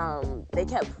and they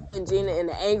kept putting Gina in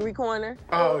the angry corner?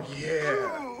 Oh,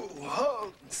 yeah. Ooh,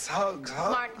 hugs.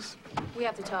 Martin, we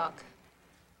have to talk.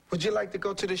 Would you like to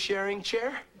go to the sharing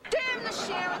chair? Damn the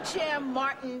sharing chair,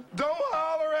 Martin. Don't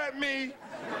holler at me.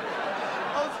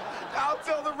 I'll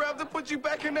tell the rep to put you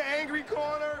back in the angry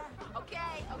corner. Okay.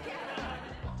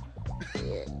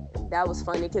 Yeah, that was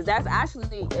funny because that's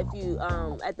actually, if you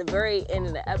at the very end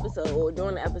of the episode or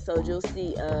during the episode, you'll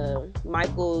see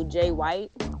Michael J.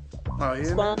 White. Oh, yeah.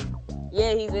 Spawn.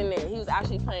 Yeah, he's in there. He was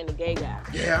actually playing the gay guy.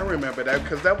 Yeah, I remember that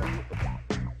because that was.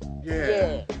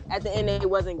 Yeah. At the end, it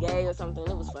wasn't gay or something.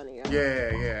 It was funny.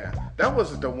 Yeah. That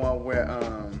was the one where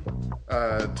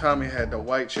Tommy had the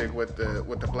white chick with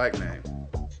the black name.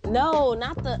 No,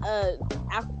 not the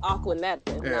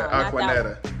Aquanetta. Yeah, no,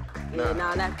 Aquanetta. Yeah,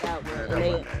 no, not that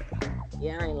one.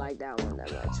 I ain't like that one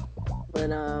that much. But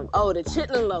the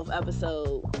Chitlin Loaf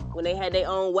episode when they had their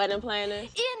own wedding planners.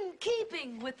 In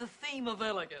keeping with the theme of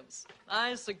elegance,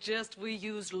 I suggest we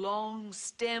use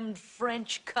long-stemmed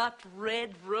French-cut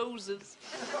red roses.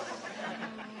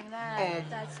 That's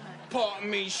nice. Pardon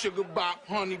me, sugar bop,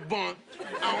 honey bun.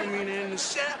 I don't mean to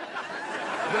intercept,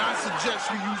 but I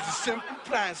suggest we use the simple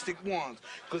plastic ones.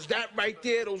 Because that right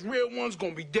there, those real ones,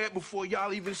 gonna be dead before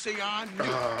y'all even say I do.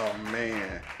 Oh,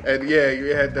 man. And yeah,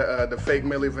 you had the fake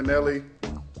Milli Vanilli.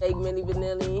 Fake Milli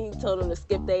Vanilli. He told them to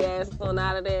skip their ass on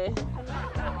out of there.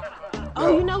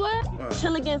 Oh, you know what?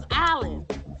 Chill Against Allen.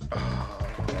 Oh,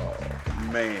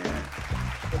 man.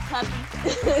 The puppy.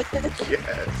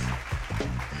 Yes.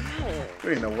 We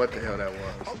didn't know what the hell that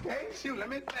was. Okay, shoot, let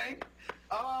me think.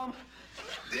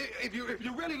 If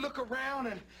you really look around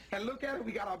and look at it,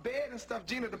 we got our bed and stuff.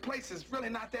 Gina, the place is really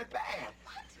not that bad.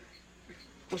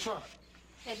 What's wrong?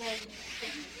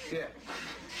 Yeah.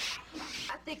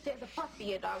 I think there's a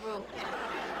puppy in our room.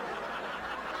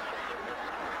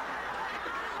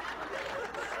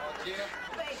 Yeah.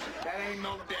 That ain't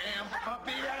no damn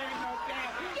puppy. That ain't no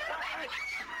damn puppy.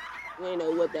 We ain't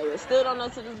know what they were. Still don't know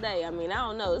to this day. I mean, I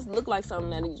don't know. It looked like something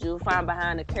that you'll find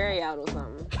behind a carryout or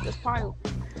something. That's probably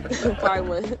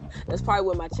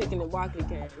where my chicken and broccoli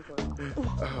came from.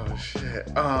 Oh, shit.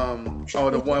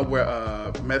 The one where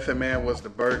Method Man was the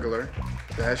burglar.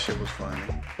 That shit was funny.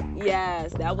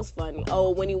 Yes, that was funny.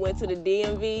 Oh, when he went to the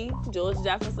DMV, George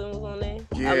Jefferson was on there.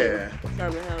 Yeah.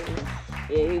 Sherman Helen.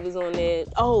 Yeah, he was on there.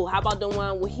 Oh, how about the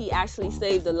one where he actually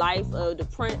saved the life of the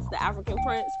prince, the African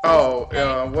prince?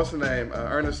 What's the name?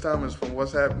 Ernest Thomas from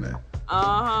What's Happening?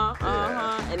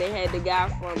 Yeah. And they had the guy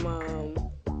from,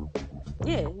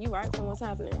 you right, from What's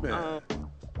Happening. Yeah.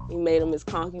 He made him his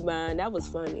concubine. That was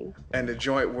funny. And the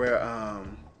joint where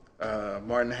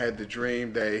Martin had the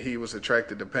dream that he was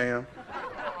attracted to Pam.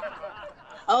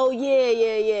 Oh,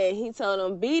 yeah. He told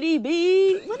him,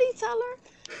 BDB. What did he tell her?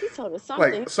 He told her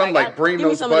something. Like bring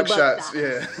those buckshots.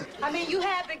 Yeah. I mean, you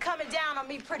have been coming down on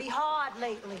me pretty hard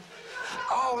lately.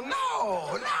 Oh,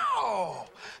 no,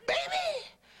 baby.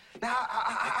 Now,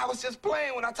 I was just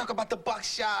playing when I talk about the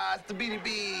buckshots, the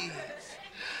BDBs.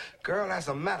 Girl, as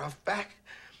a matter of fact,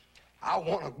 I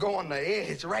want to go on the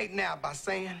edge right now by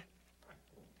saying,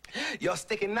 your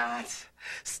sticky knots,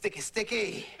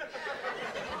 sticky.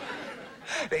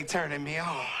 They turning me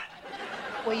on.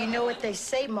 Well, you know what they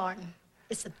say, Martin.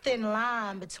 It's a thin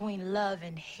line between love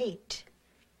and hate.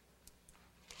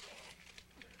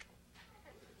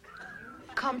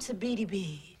 Come to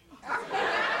BDB. Come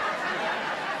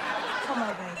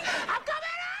on, baby. I'm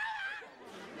coming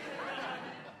out!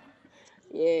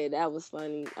 Yeah, that was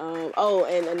funny.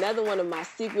 And another one of my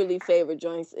secretly favorite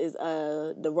joints is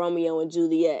the Romeo and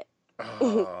Juliet.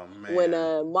 Oh, man. When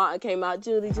Martin came out,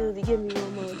 Julie, give me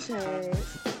one more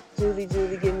chance. Julie,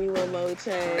 give me one more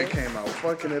chance. It came out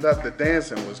fucking it up. The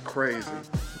dancing was crazy.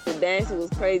 The dancing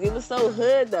was crazy. It was so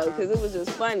hood, though, because it was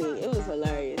just funny. It was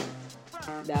hilarious.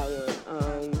 That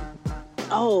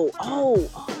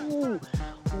one.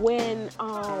 When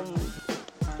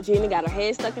Gina got her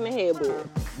head stuck in the headboard.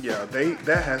 Yeah,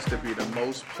 that has to be the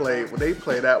most played. Well, they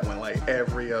play that one like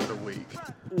every other week.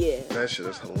 Yeah. That shit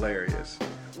is hilarious.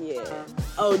 Yeah.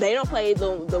 Oh, they don't play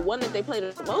the one that they play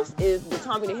the most is the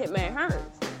Tommy the Hitman Hearns.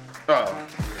 Oh,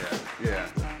 yeah.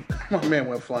 My man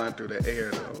went flying through the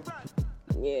air though.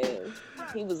 Yeah,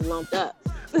 he was lumped up.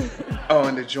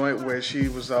 And the joint where she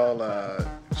was all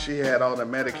she had all the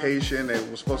medication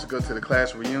and was supposed to go to the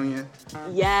class reunion.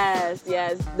 Yes,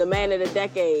 the man of the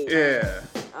decade. Yeah.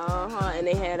 And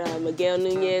they had Miguel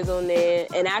Nunez on there,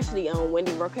 and actually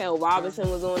Wendy Raquel Robinson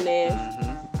was on there.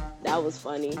 Mm-hmm. That was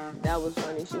funny.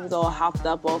 She was all hopped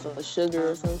up off of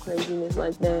sugar or some craziness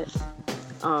like that.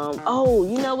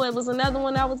 You know what was another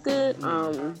one that was good?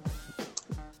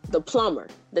 The plumber,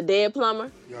 the dead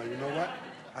plumber. Yo, you know what?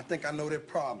 I think I know their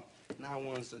problem. Now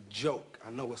one's a joke.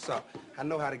 I know what's up. I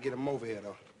know how to get them over here,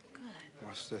 though. Good.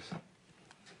 Watch this.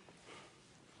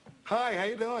 Hi, how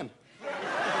you doing?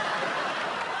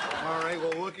 All right,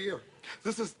 well, look here.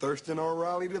 This is Thurston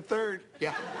O'Reilly III.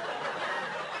 Yeah.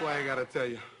 Boy, I gotta tell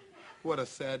you, what a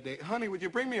sad day. Honey, would you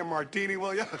bring me a martini,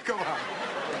 will you? Come on.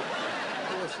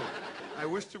 Listen, I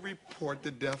wish to report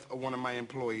the death of one of my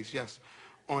employees, yes,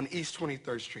 on East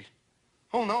 23rd Street.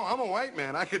 Oh, no, I'm a white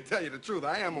man. I can tell you the truth.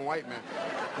 I am a white man.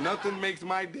 Nothing makes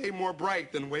my day more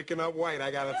bright than waking up white,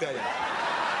 I gotta tell you.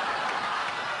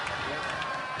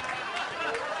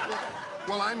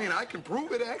 Well, I mean, I can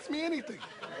prove it. Ask me anything.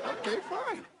 Okay,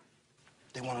 fine.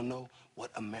 They want to know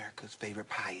what America's favorite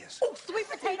pie is. Oh, sweet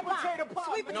potato pie.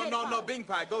 Sweet potato pie. No, Bing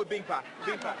pie. Go with Bing pie.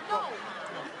 Bing pie.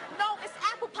 No, it's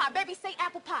apple pie. Baby, say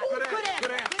apple pie. Good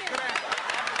answer.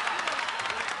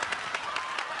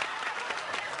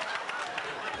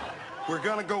 We're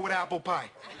gonna go with apple pie.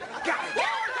 Got it.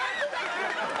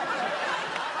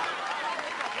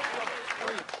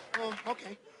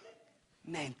 Okay.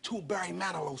 Name 2 Barry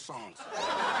Manilow songs.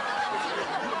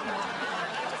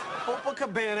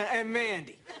 Copacabana and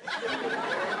Mandy.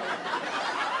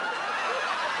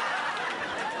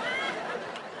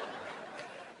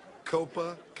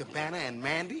 Copacabana and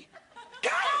Mandy?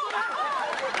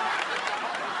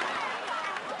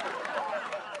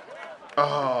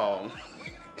 Oh.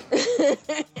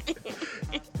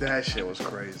 That shit was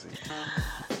crazy.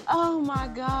 Oh my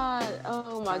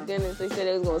goodness. They said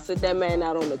they was gonna sit that man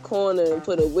out on the corner and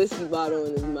put a whiskey bottle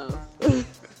in his mouth.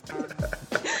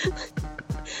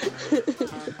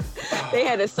 They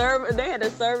had a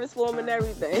service for him and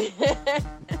everything.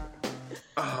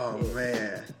 Oh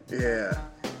man. Yeah.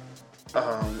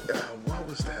 What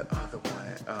was that other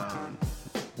one?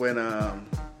 When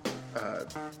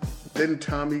didn't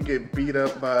Tommy get beat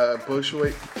up by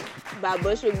Bushwick? By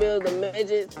Bushwick Bill the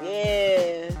midgets,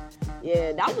 yeah.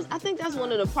 I think that's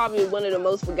probably one of the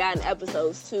most forgotten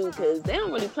episodes too, because they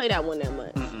don't really play that one that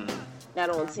much. Not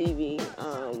on TV.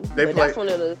 That's one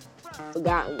of the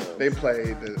forgotten ones. They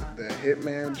played the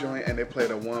Hitman joint, and they played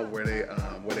the one where they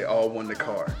all won the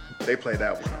car. They played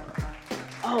that one.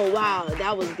 Oh wow,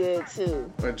 that was good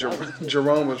too. When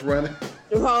Jerome was running.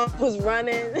 Jerome was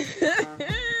running.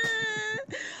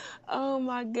 Oh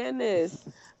my goodness.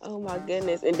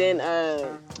 And then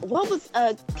what was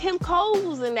Kim Cole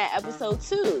was in that episode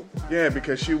too. Yeah,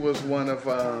 because she was one of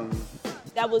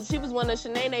she was one of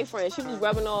Shanae's friends. She was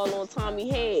rubbing all on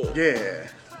Tommy's head. Yeah.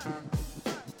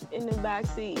 In the back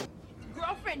seat.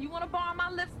 Girlfriend, you want to borrow my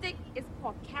lipstick? It's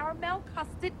called Caramel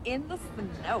Custard in the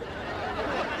Snow.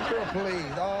 Girl,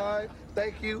 please, all right?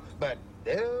 Thank you, but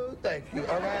no thank you,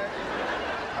 all right?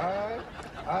 All right?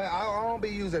 I won't be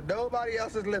using nobody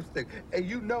else's lipstick. And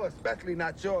you know, especially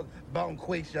not yours,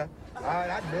 Bonquisha. All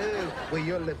right, I knew where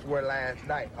your lips were last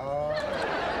night.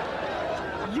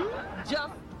 You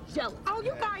just jealous. Oh,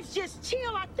 you guys just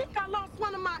chill. I think I lost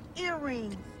one of my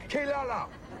earrings. Kilala.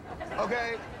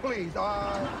 Okay, please.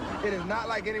 It is not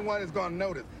like anyone is gonna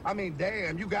notice. I mean,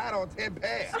 damn, you got on 10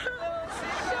 pairs.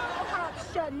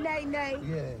 Nay.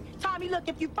 Yeah. Tommy, look,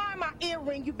 if you find my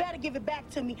earring, you better give it back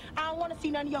to me. I don't want to see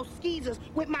none of your skeezers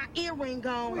with my earring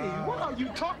on. Wait, what are you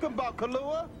talking about,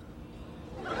 Kalua?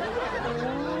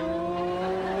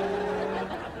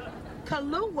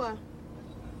 Kalua?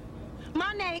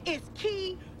 My name is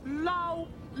Key-Lo.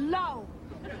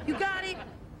 You got it?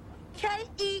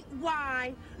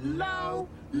 K-E-Y, Lo.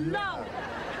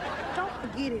 Don't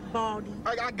forget it, Baldy.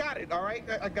 I got it, all right?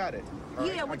 I got it.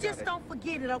 Yeah, well, just don't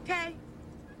forget it, okay?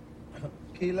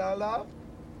 Kilala,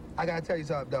 I gotta tell you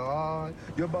something, though.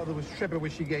 Your mother was tripping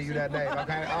when she gave you that name,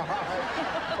 okay? Oh,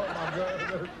 my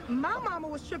God. My mama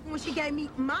was tripping when she gave me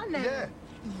my name. Yeah.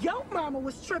 Your mama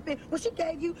was tripping when she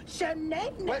gave you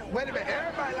Shanae. Wait a minute.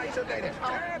 Everybody likes Shanae.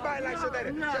 Everybody likes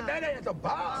Shanae. No. Shanae is a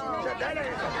bomb. Shanae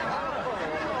is a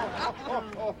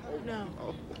bomb. No.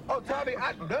 Oh, Tommy,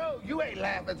 I know you ain't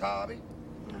laughing, Tommy.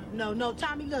 No,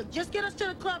 Tommy, look, just get us to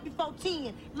the club before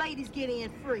 10. Ladies get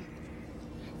in free.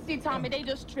 See, Tommy, they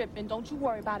just tripping. Don't you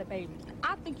worry about it, baby.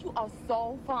 I think you are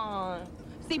so fine.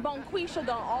 See, Bonquisha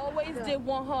done always did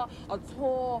want her a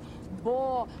tall,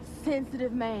 bald,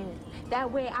 sensitive man.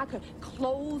 That way I could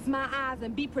close my eyes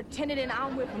and be pretending that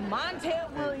I'm with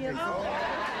Montel Williams. Yeah,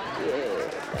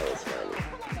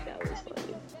 that was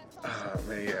funny.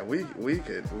 Man, yeah, we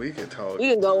could talk. We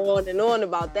can go on and on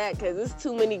about that because there's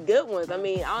too many good ones. I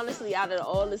mean, honestly, out of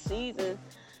all the seasons,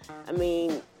 I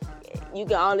mean, you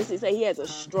can honestly say he has a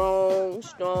strong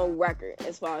record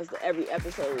as far as every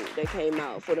episode that came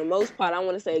out. For the most part, I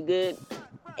want to say a good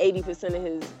 80% of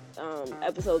his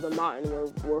episodes of Martin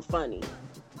were funny.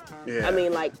 Yeah. I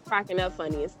mean, like, cracking up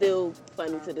funny and still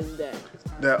funny to this day.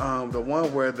 The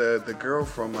one where the girl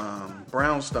from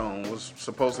Brownstone was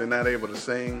supposedly not able to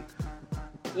sing.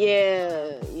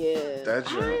 Yeah. That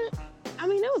joke. I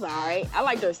mean, it was alright. I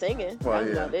liked her singing. Well, that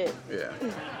was about it. Yeah,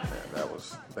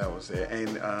 that was it. And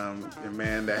the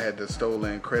man that had the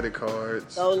stolen credit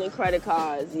cards.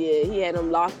 Yeah, he had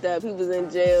them locked up. He was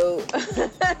in jail.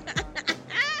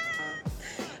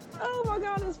 Oh my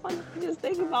God, it's funny just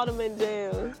thinking about him in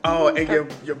jail. Oh, and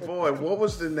your boy, what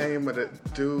was the name of the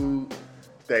dude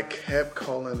that kept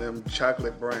calling him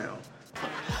Chocolate Brown?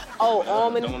 Oh,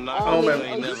 almond. Almond.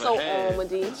 Oh, he's so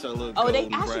almondy. Oh,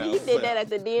 he did that at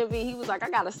the DMV. He was like, I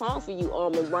got a song for you,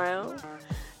 Almond Brown.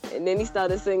 And then he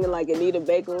started singing like Anita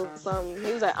Baker or something.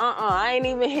 He was like, I ain't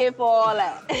even here for all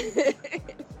that.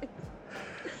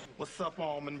 What's up,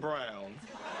 Almond Brown?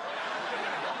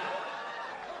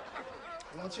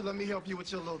 Why don't you let me help you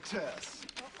with your little test?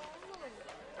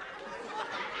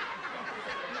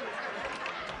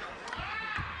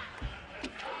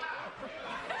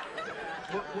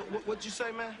 What'd you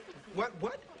say, man? What?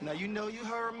 Now, you know you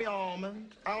heard me,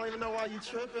 Almond. I don't even know why you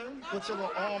tripping with your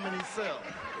little almondy self.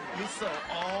 You so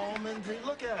almondy.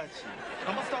 Look at you.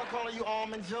 I'm gonna start calling you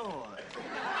Almond Joy.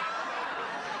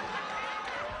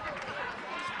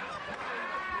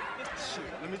 Shoot,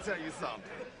 let me tell you something.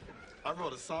 I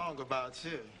wrote a song about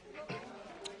you.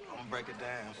 I'm gonna break it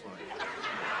down for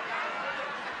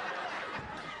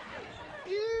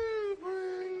you. You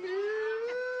bring me.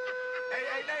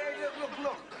 Hey,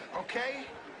 look, okay?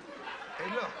 Hey,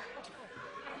 look.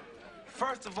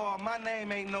 First of all, my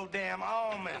name ain't no damn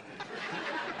almond.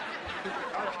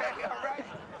 Okay, all right?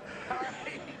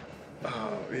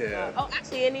 Oh, yeah.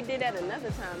 Actually, and he did that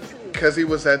another time, too. Because he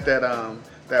was at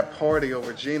that party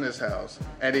over Gina's house,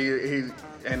 and he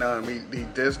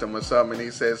dissed him or something, and he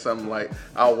said something like,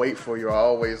 I'll wait for you, I'll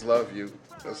always love you,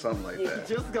 or something like that.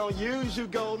 Just gonna use you,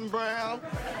 Golden Brown.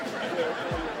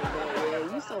 Yeah,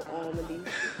 you so almondy.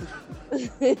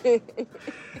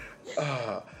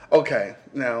 Okay,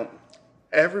 now,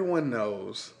 everyone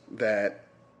knows that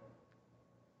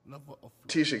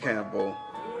Tisha Campbell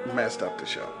messed up the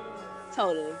show.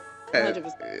 Totally.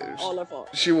 100%. All her fault.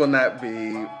 She will not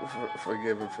be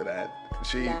forgiven for that.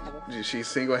 She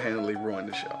single-handedly ruined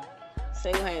the show.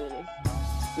 Single-handedly.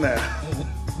 Now,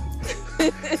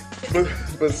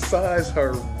 besides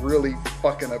her really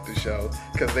fucking up the show,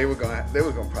 because they were gonna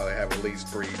probably have at least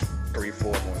three,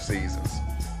 4 more seasons.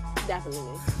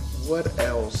 Definitely. What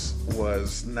else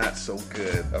was not so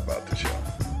good about the show?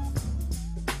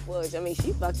 Well, I mean,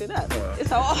 she fucked it up.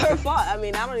 It's all her fault. I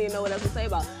mean, I don't even know what else to say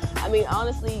about it. I mean,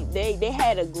 honestly, they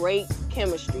had a great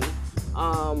chemistry.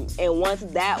 And once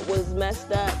that was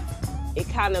messed up, it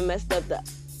kind of messed up the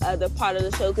other part of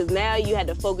the show, because now you had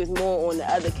to focus more on the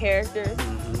other characters.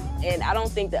 Mm-hmm. And I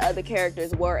don't think the other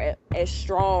characters were as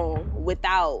strong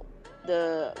without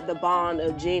the bond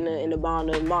of Gina and the bond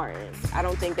of Martin. I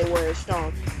don't think they were as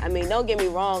strong. I mean, don't get me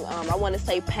wrong. I want to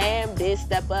say Pam did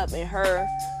step up in her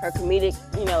comedic,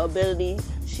 ability.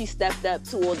 She stepped up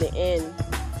toward the end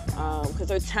because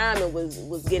her timing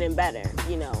was getting better,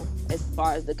 as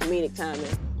far as the comedic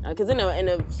timing. Because in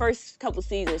the first couple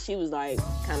seasons, she was like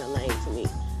kind of lame to me.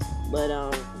 But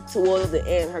towards the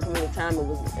end, her comedic timing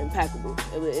was impeccable.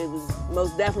 It was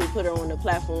most definitely put her on the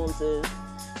platform to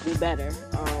be better.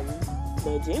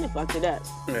 But Gina fucked it up.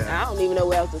 Yeah. I don't even know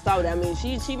where else to start with that. I mean,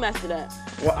 she messed it up.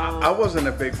 Well, I wasn't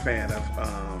a big fan of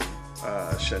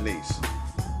Shanice.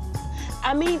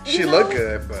 I mean, she looked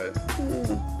good, but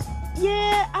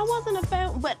yeah, I wasn't a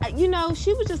fan. But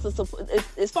she was just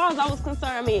as far as I was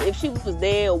concerned. I mean, if she was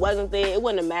there or wasn't there, it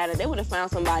wouldn't have mattered. They would have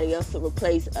found somebody else to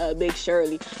replace Big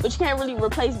Shirley. But you can't really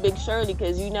replace Big Shirley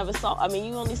because you never saw. I mean,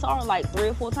 you only saw her like 3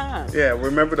 or 4 times. Yeah,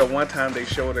 remember the one time they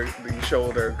showed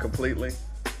her completely?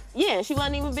 Yeah, she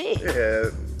wasn't even big. Yeah.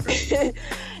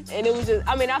 And it was just,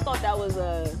 I mean, I thought that was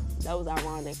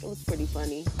ironic. It was pretty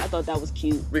funny. I thought that was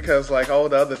cute. Because like all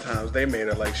the other times, they made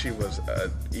her like she was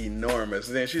enormous.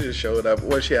 And then she just showed up.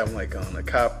 What she having like on a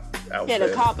cop outfit? Yeah,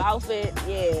 the cop outfit.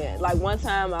 Yeah. Like one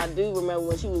time I do remember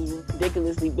when she was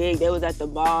ridiculously big. They was at the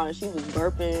bar and she was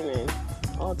burping and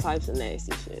all types of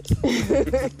nasty shit.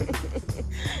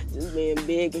 Just being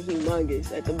big and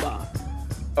humongous at the bar.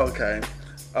 Okay.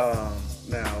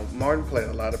 Now, Martin played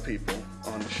a lot of people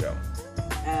on the show.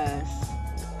 Yes.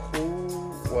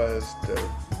 Who was the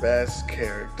best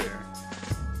character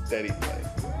that he played?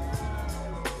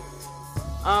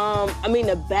 I mean,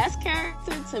 the best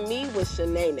character to me was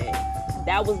Shanae.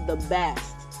 That was the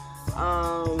best.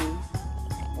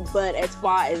 But as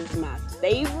far as my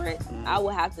favorite, I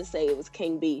would have to say it was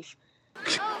King Beef.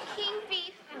 Oh, King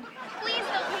Beef, please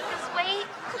don't make us wait.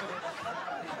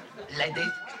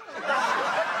 Ladies,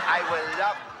 I would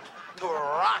love to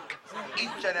rock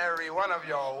each and every one of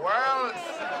your worlds.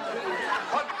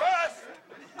 But first,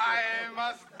 I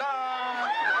must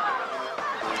dance.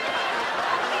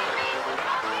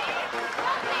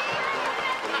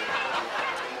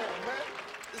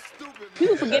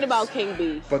 People forget about King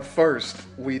Beef. But first,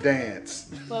 we dance.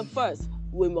 But first,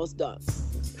 we must dance.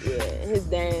 Yeah, his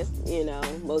dance,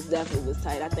 most definitely was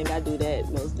tight. I think I do that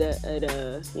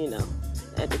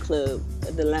at the club,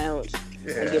 at the lounge.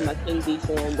 Yeah. I get my King Beef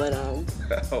on, but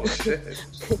oh shit.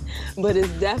 But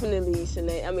it's definitely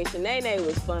Shanae. I mean, Shanae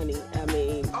was funny. I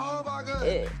mean, oh my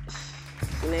God.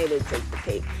 Shanae did take the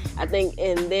cake. I think,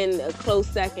 and then a close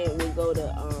second would go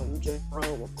to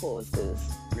Jerome, of course,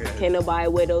 because can't nobody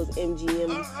wear those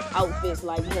MGM outfits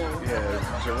like him.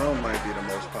 Yeah, Jerome might be the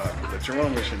most popular.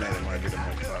 Jerome and Shanae might be the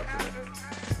most popular.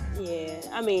 Yeah,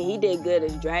 I mean, he did good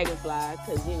as Dragonfly,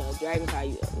 because,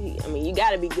 Dragonfly, you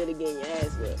got to be good at getting your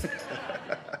ass whipped.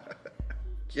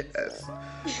 Yes.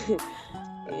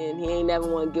 And he ain't never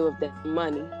want to give up that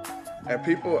money. And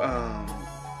people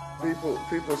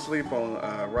sleep on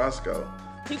Roscoe.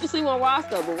 People sleep on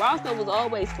Roscoe, but Roscoe was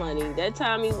always funny. That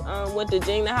time he went to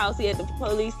Gina house, he had the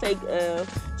police take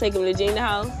him to Gina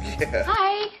house. Yeah.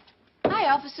 Hi,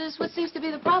 officers. What seems to be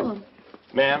the problem?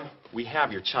 Ma'am, we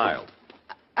have your child.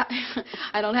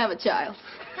 I don't have a child.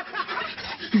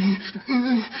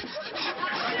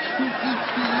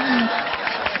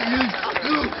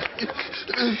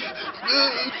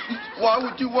 Why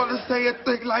would you want to say a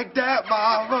thing like that,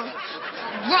 Mama?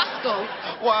 Roscoe!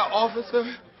 Why,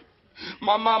 officer?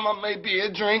 My mama may be a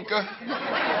drinker,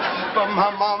 but my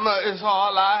mama is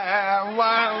all I have.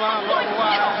 Why, Mama?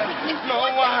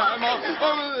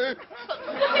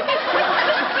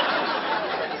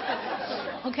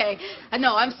 Okay,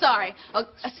 no, I'm sorry.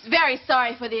 Very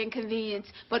sorry for the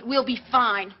inconvenience, but we'll be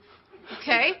fine.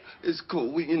 Okay? It's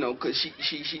cool, because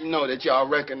she know that y'all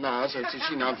recognize her, so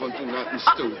she not gonna do nothing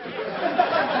stupid.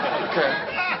 Okay?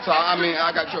 So,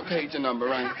 I got your page and number,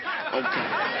 right? Okay.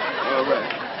 All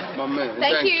right. My man.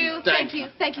 Thank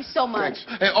you so much.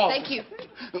 Hey, thank you.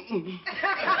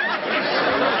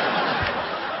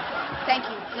 Thank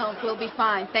you. No, we'll be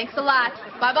fine. Thanks a lot.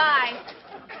 Bye-bye.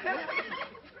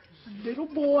 Little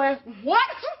boy,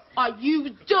 what are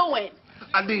you doing?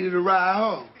 I needed a ride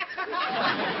home.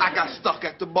 I got stuck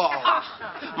at the bar.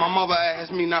 My mother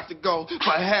asked me not to go,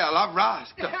 but hell, I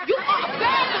rised up. You are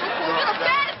bad. You're the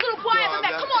baddest little boy ever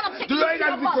met. Come on, I'm taking you to your mother. You ain't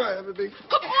got to be quiet, baby.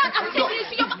 Come on, I'm taking you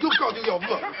to your mother. You go to your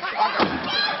mother.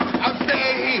 I'm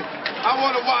staying here. I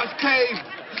want to watch Cave.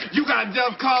 You got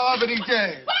Jeff Cobb and he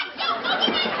jazz.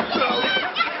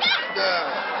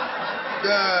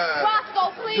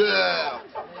 Roscoe, please.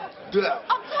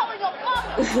 I'm calling your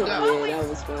mother. Yeah, that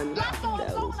was funny.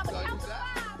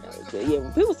 Yeah,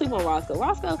 when people sleep on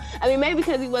Roscoe, maybe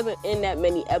because he wasn't in that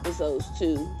many episodes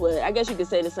too, but I guess you could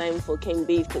say the same for King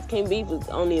Beef, because King Beef was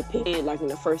only appeared like in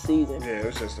the first season. Yeah, it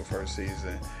was just the first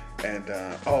season. And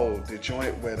the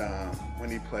joint with when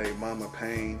he played Mama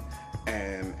Payne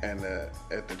and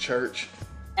at the church.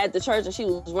 At the church, and she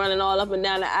was running all up and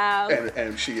down the aisle.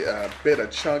 And she bit a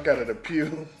chunk out of the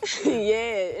pew.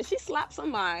 Yeah, and she slapped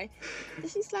somebody. Did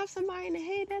she slap somebody in the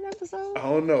head that episode? I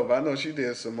don't know, but I know she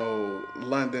did some old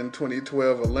London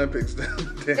 2012 Olympics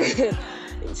down there.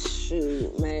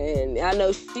 Shoot, man. I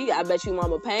bet you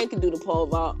Mama Payne could do the pole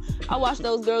vault. I watched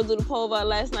those girls do the pole vault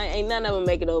last night. Ain't none of them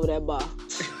make it over that bar.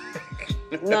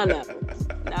 None of them.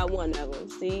 Not one of them.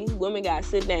 See, women gotta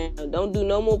sit down. Don't do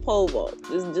no more pole vault.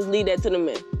 Just leave that to the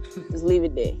men. Just leave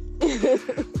it there.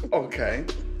 Okay.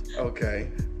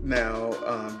 Now,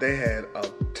 they had a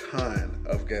ton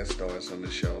of guest stars on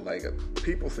the show. Like,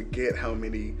 people forget how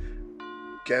many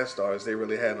guest stars they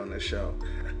really had on the show.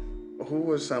 Who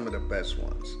were some of the best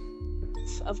ones?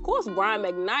 Of course, Brian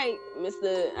McKnight,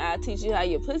 Mr. I Teach You How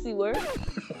Your Pussy Works.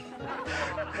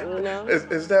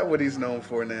 Is that what he's known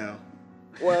for now?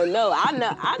 Well, no,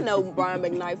 I know Brian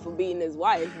McKnight for beating his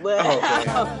wife, but okay.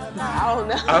 I don't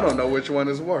know. I don't know which one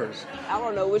is worse. I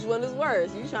don't know which one is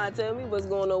worse. You trying to tell me what's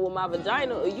going on with my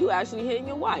vagina, or you actually hitting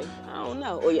your wife? I don't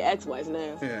know, or your ex-wife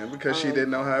now. Yeah, because she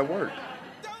didn't know how it worked.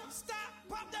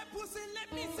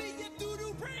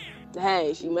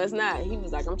 Hey, she must not. He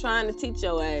was like, I'm trying to teach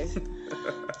your ass.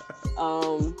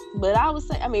 But I would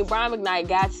say, Brian McKnight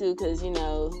got to, because,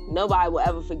 nobody will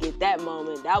ever forget that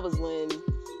moment. That was when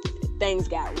things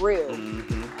got real.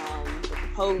 Mm-hmm.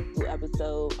 With the Hustle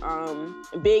episode.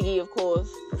 Biggie, of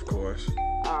course. Of course.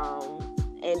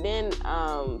 And then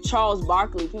Charles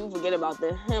Barkley. People forget about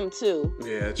him too.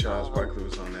 Yeah, Charles Barkley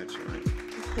was on that joint.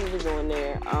 He was on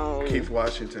there. Keith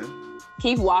Washington,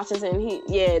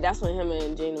 that's when him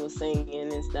and Gina was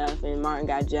singing and stuff, and Martin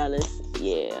got jealous.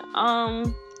 Yeah.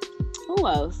 Who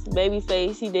else?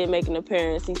 Babyface, he did make an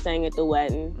appearance. He sang at the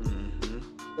wedding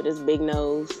with his big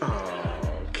nose. Oh,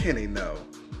 Kenny, no.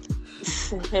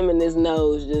 Him and his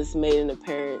nose just made an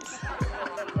appearance.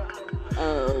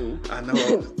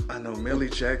 I know Millie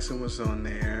Jackson was on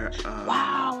there.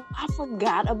 Wow, I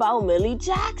forgot about Millie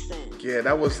Jackson. Yeah,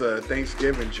 that was a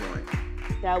Thanksgiving joint.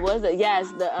 That was it.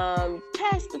 Yes, the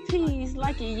pass the peas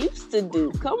like you used to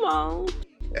do. Come on.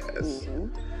 Yes.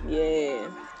 Yeah.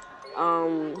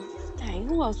 Dang,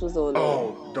 who else was on there?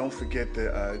 Oh, don't forget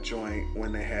the joint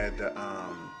when they had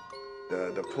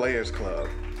the Players Club.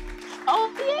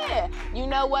 Oh yeah. You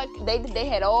know what? They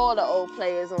had all the old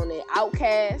players on there.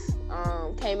 Outkast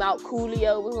came out.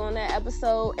 Coolio was on that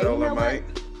episode. And Dolomite.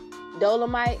 You know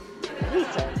Dolomite. He's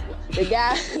terrible. The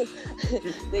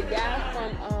guy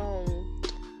from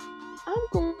I'm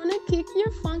gonna kick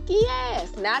your funky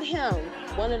ass. Not him.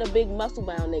 One of the big muscle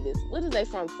bound niggas. What is they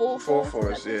from? Full Force? Full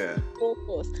Force, yeah. Full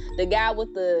Force. The guy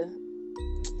with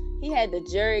he had the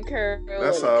Jerry curl.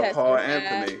 That's Paul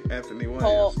Anthony. Anthony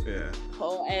Williams. Yeah.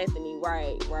 Paul Anthony,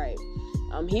 right.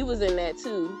 He was in that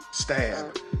too.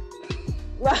 Stab.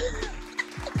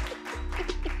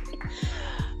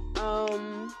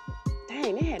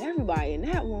 Dang, they had everybody in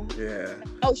that one. Yeah.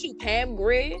 Oh shoot, Pam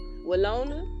Grier,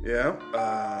 Walona. Yeah.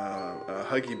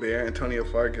 Huggy Bear, Antonio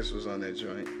Fargas was on that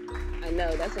joint. I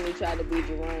know, that's when he tried to be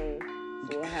Jerome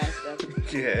for high stuff.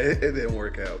 Yeah, it didn't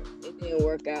work out.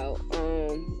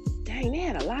 Dang, they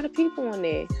had a lot of people on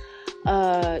there.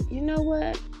 You know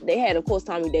what? They had, of course,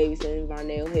 Tommy Davidson,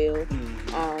 Varnell Hill.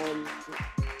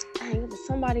 Dang, it was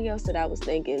somebody else that I was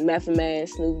thinking. Method Man,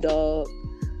 Snoop Dogg.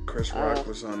 Chris Rock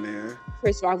was on there.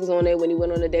 Chris Rock was on there when he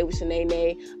went on a date with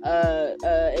Shanae.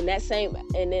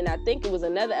 And then I think it was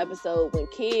another episode when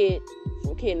Kid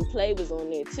from Kid and Play was on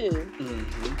there too.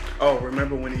 Mm-hmm. Oh,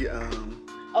 remember when he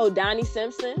Donnie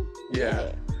Simpson?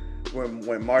 Yeah.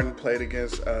 When Martin played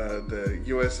against the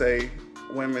USA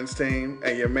women's team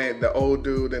and your man, the old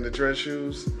dude in the dress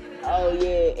shoes. Oh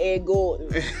yeah, Ed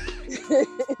Gordon.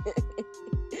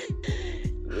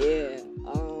 Yeah.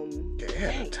 They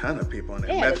had a ton of people on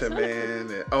there. Method Man.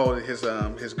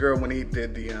 And, his girl when he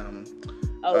did the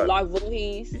Lark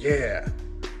Voorhees. Yeah.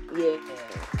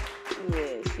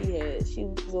 She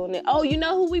was on there. Oh, you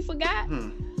know who we forgot?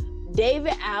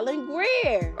 David Allen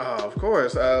Greer. Oh, of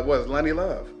course. Was Lonnie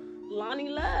Love. Lonnie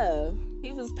Love.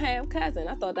 He was Pam's cousin.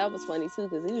 I thought that was funny too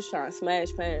because he was trying to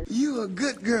smash Pam. You a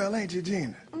good girl, ain't you,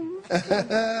 Gina?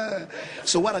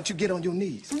 So why don't you get on your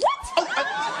knees? What? Oh,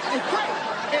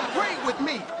 and pray with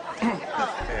me.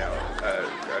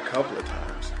 A couple of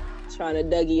times. Trying to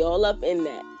Dougie all up in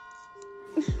that.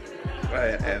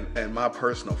 and my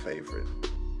personal favorite.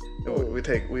 We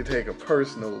take a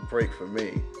personal break for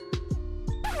me.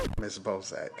 Miss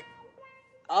Bozack.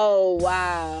 Oh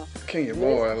wow. King of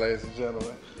Boy, ladies and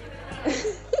gentlemen.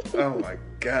 Oh my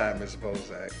God, Miss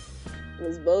Bozack.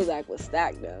 Miss Bozack was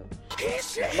stacked though.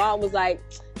 Mom was like,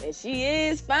 and she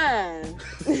is fine.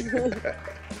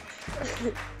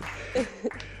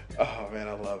 Oh man,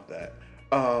 I love that.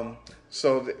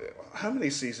 So how many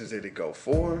seasons did it go?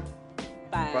 4?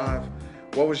 5?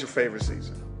 What was your favorite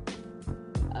season?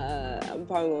 I'm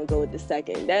probably gonna go with the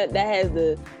second. That has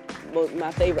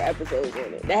my favorite episodes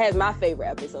on it. That has my favorite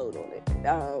episode on it.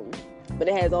 But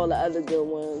it has all the other good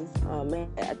ones.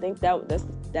 I think that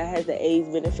has the AIDS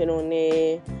benefit on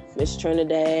there. Miss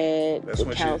Trinidad. That's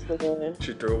when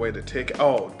she threw away the ticket.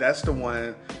 Oh, that's the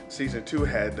one. Season 2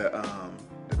 had the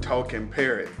talking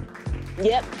parrot.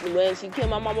 Yep, when she killed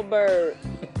my mama bird.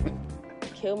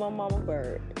 Killed my mama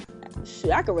bird.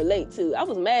 Shoot, I can relate too. I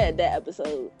was mad at that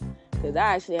episode because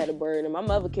I actually had a bird and my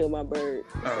mother killed my bird.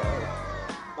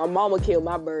 My mama killed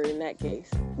my bird in that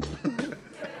case.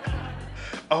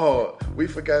 Oh, we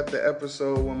forgot the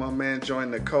episode when my man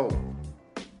joined the cult.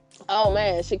 Oh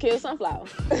man, she killed Sunflower.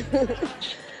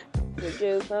 She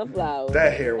killed Sunflower.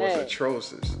 That hair was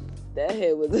atrocious. That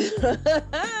hair was.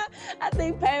 I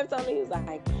think Pam told me, he was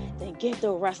like, then get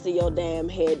the rest of your damn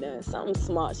hair done. Something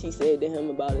smart she said to him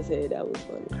about his hair. That was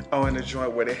funny. Oh, and the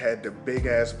joint where they had the big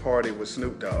ass party with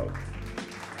Snoop Dogg.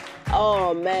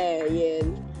 Oh man, yeah,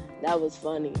 that was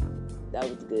funny. That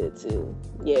was good too.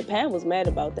 Yeah, Pam was mad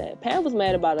about that. Pam was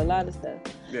mad about a lot of stuff.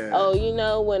 Yeah. Oh, you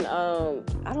know when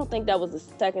I don't think that was the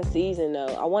second season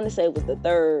though. I want to say it was the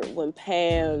third when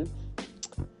Pam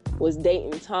was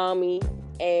dating Tommy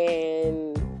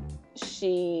and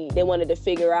they wanted to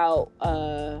figure out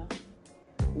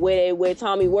where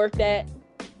Tommy worked at.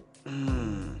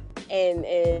 And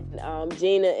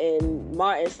Gina and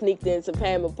Martin sneaked into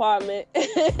Pam's apartment,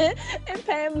 and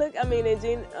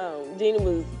Gina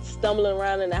was stumbling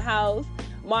around in the house.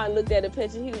 Martin looked at the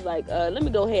picture. He was like, "Let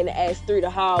me go ahead and ask through the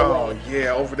hallway." Oh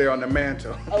yeah, over there on the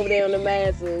mantle. Over there on the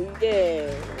mantle,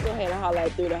 yeah. Go ahead and holler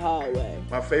through the hallway.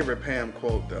 My favorite Pam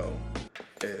quote though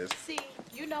is, See,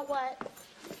 you know what?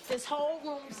 This whole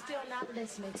room's still not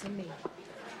listening to me.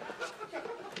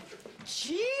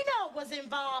 Gina was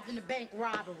involved in the bank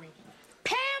robbery.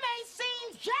 Pam ain't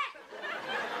seen Jack.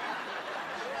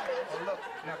 Oh, look,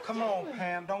 now come on,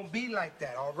 Pam. Don't be like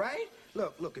that, all right?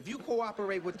 Look, if you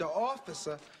cooperate with the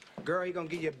officer, girl, he gonna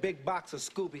give you a big box of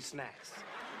Scooby snacks.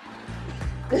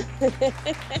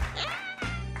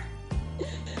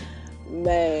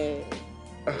 Man.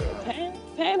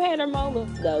 Pam had her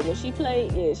moments though. When she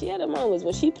played, she had her moments.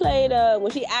 When she played,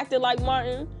 when she acted like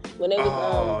Martin, when they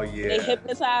was they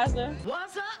hypnotized her.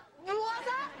 What's up? What's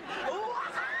up?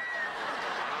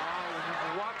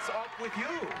 What's up with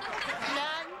you?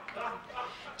 Nothing.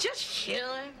 Just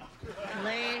chilling.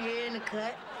 Laying here in the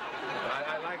cut.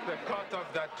 I like the cut of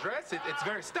that dress. It's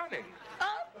very stunning.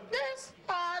 This?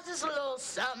 Just a little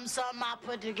something I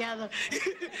put together.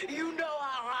 You know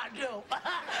how I do. Black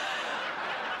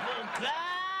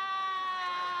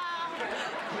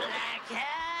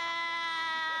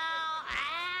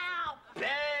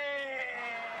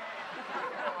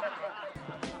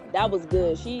That was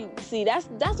good.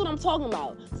 That's what I'm talking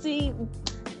about. See,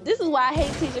 this is why I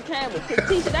hate Tisha Campbell. Because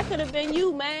Tisha, that could have been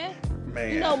you, man.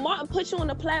 You know, Martin put you on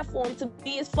the platform to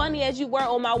be as funny as you were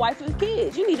on My Wife and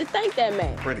Kids. You need to thank that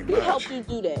man. Pretty much. He helped you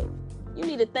do that. You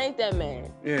need to thank that man.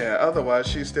 Yeah, otherwise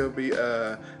she'd still be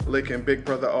licking Big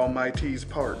Brother Almighty's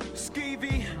part.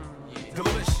 Skeevy,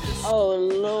 delicious. Oh,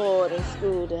 Lord, in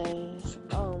school days.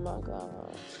 Oh, my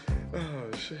God.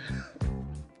 Oh, shit.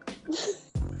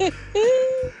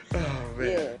 Oh, man.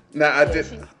 Yeah. Now, I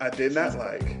did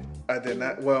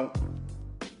not, well,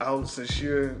 since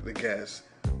you're the guest,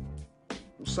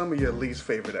 some of your least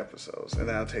favorite episodes, and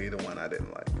then I'll tell you the one I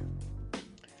didn't like.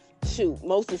 Shoot,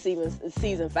 most of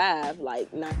season 5,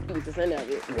 like 90% of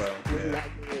it. Well, yeah,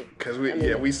 because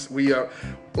we are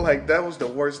like, that was the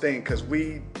worst thing because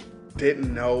we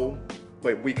didn't know,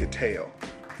 but we could tell.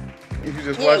 You could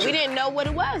just watch we didn't know what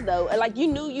it was though. Like you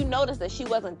noticed that she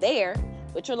wasn't there,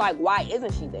 but you're like, why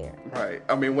isn't she there? Right.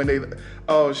 I mean, when the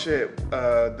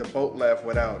boat left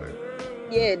without her.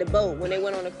 Yeah, the boat, when they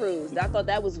went on a cruise. I thought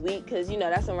that was weak because,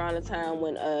 that's around the time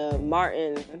when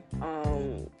Martin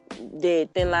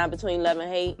did Thin Line Between Love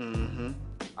and Hate. Mm-hmm.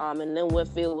 And then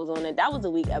Whitfield was on it. That was a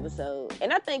weak episode.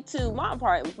 And I think, too,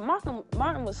 Martin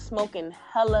was smoking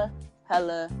hella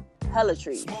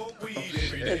trees.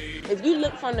 If you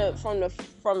look from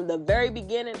the very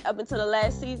beginning up until the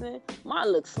last season,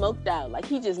 Martin looked smoked out. Like,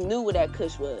 he just knew what that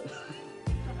kush was.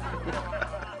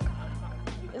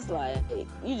 It's like,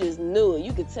 you just knew it.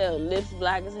 You could tell lips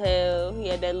black as hell. He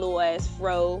had that little ass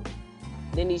fro.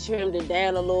 Then he trimmed it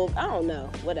down a little. I don't know,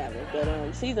 whatever.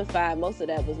 But season 5, most of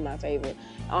that was my favorite.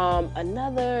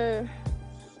 Another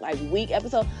weak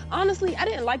episode. Honestly, I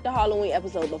didn't like the Halloween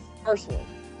episode, the first one.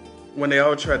 When they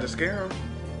all tried to scare him?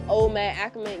 Old man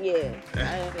Ackerman, yeah.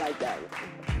 I didn't like that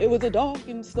one. It was a dark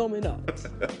and stormy night.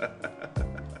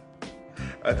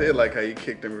 I did like how he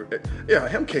kicked him. Yeah,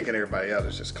 him kicking everybody out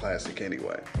is just classic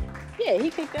anyway. Yeah, he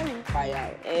kicked everybody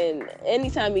out. And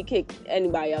anytime he kicked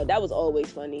anybody out, that was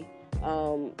always funny.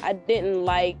 I didn't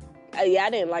like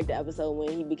the episode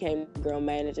when he became the girl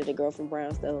manager, the girl from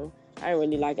Brownstone. I didn't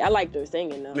really like it. I liked her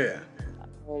singing though. Yeah.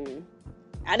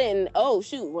 I didn't,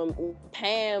 when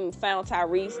Pam found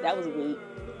Tyrese, that was weak.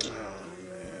 Oh,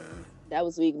 man. That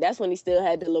was weak. That's when he still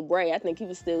had the LeBray. I think he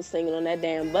was still singing on that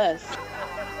damn bus.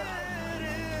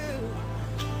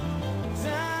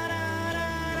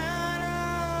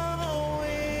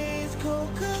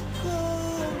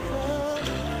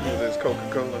 With his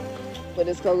Coca-Cola. With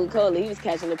his Coca-Cola. He was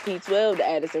catching the P12 to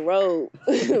Addison Road.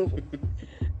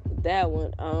 That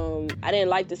one. I didn't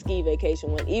like the ski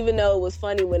vacation one, even though it was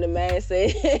funny when the man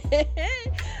said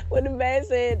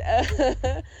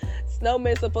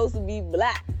snowman's supposed to be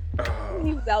black.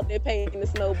 He was out there painting the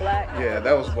snow black. Yeah,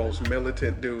 that was the most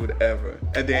militant dude ever.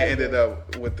 And then ended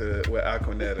up with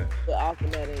Aquanetta. With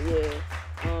Aquanetta,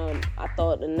 yeah. I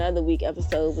thought another weak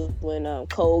episode was when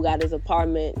Cole got his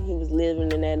apartment. He was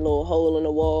living in that little hole in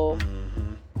the wall.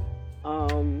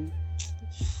 Mm-hmm.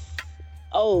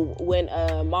 When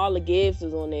Marla Gibbs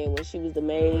was on there when she was the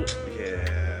maid.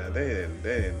 Yeah, they didn't.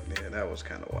 Yeah, that was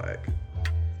kind of whack.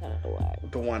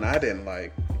 The one I didn't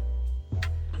like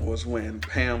was when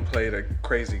Pam played a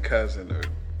crazy cousin or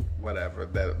whatever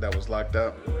that was locked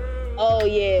up. Oh,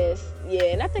 yes. Yeah,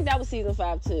 and I think that was season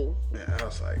 5, too. Yeah, I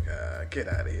was like, get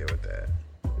out of here with that.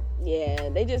 Yeah,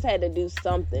 they just had to do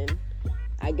something,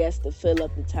 I guess, to fill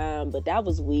up the time, but that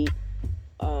was weak.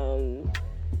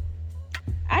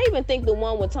 I even think the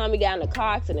one when Tommy got in a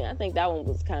car accident, I think that one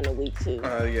was kind of weak, too.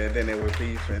 Yeah, then they were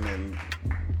beefing and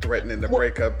threatening to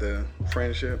break up the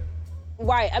friendship.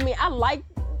 Right. I mean, I like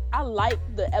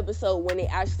the episode when they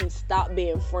actually stopped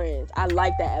being friends. I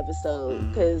like that episode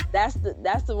because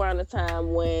that's around the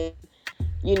time when,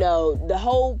 you know, the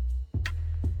whole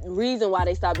reason why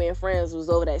they stopped being friends was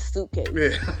over that suitcase.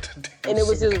 Yeah, and it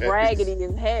was just raggedy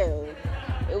as hell.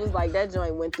 It was like that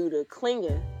joint went through the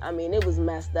clinger. I mean, it was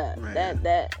messed up. Man.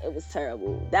 That it was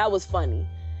terrible. That was funny.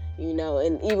 You know,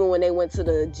 and even when they went to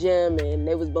the gym and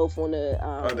they was both on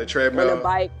the treadmill, on the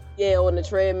bike, on the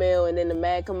treadmill, and then the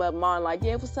man come up, Martin like,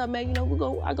 yeah, what's up, man? You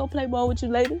know, I go play ball with you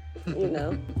later. You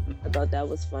know, I thought that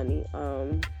was funny.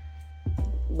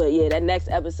 But yeah, that next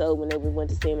episode when they went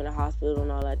to see him in the hospital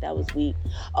and all that was weak.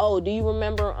 Oh, do you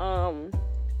remember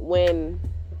when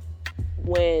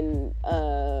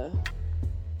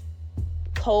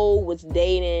Cole was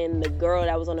dating the girl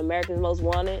that was on America's Most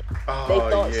Wanted? Oh, they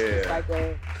thought she was like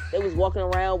they was walking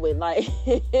around with like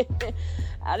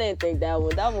I didn't think that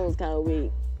one was kind of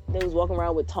weak. They was walking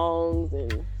around with tongs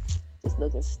and just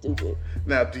looking stupid.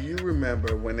 Now, do you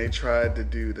remember when they tried to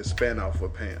do the spinoff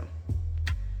with Pam?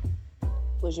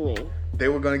 What you mean? They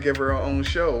were going to give her her own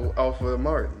show off of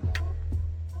Martin.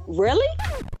 Really?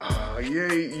 Oh,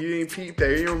 you ain't peeped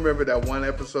that. You remember that one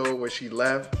episode where she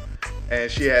left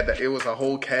and she had it was a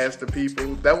whole cast of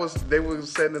people? They were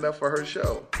setting it up for her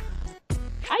show.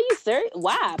 Are you serious?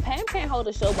 Why? Pam can't hold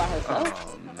a show by herself.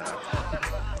 Oh, no.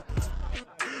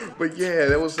 But yeah,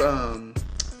 there was I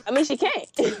mean, she can't.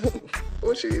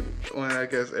 Well, I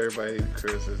guess everybody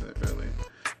Chris isn't really.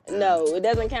 No, it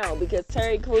doesn't count because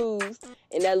Terry Crews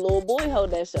and that little boy hold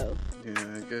that show. Yeah,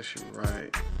 I guess you're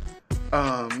right.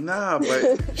 Nah,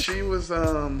 but she was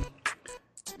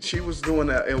doing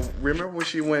that. Remember when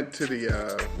she went to the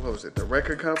what was it? The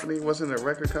record company? Wasn't it a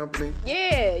record company?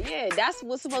 Yeah. That's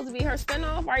what's supposed to be her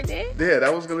spinoff right there. Yeah,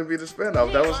 that was gonna be the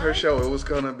spinoff. That was her show. It was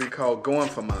gonna be called Going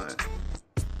for Mine.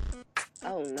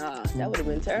 Oh, nah. That would have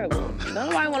been terrible. Don't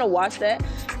nobody want to watch that.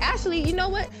 Actually, you know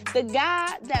what? The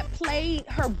guy that played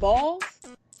her boss,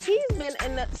 he's been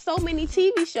in so many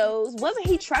TV shows. Wasn't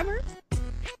he Trevor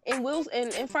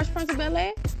in Fresh Prince of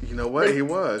Bel-Air? You know what? He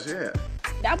was, yeah.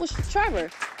 That was Trevor.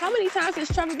 How many times has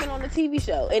Trevor been on the TV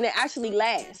show? And it actually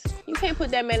lasts. You can't put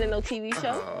that man in no TV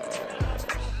show.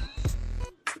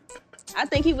 I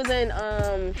think he was in...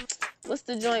 what's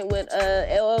the joint with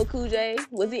LL Cool J?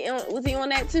 Was he on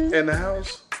that too? In the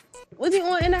House? Was he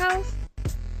on In the House?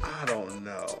 I don't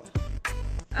know.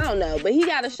 But he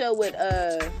got a show with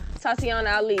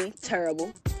Tatiana Ali,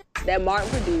 terrible. That Martin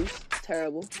produced,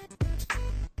 terrible.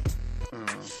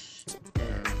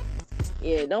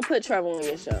 Yeah, don't put Trevor on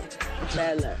your show.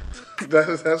 Bad luck.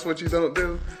 That's what you don't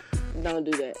do? Don't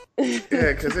do that.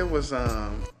 Yeah, because it was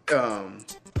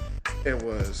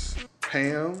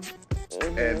Pam.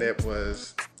 Mm-hmm. And it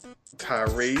was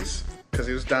Tyrese, because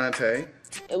it was Dante.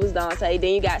 It was Dante.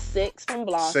 Then you got Six from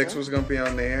Blossom. Six was going to be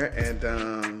on there. And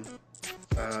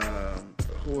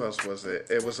who else was it?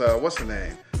 It was, what's the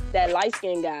name? That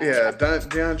light-skinned guy. Yeah,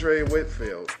 DeAndre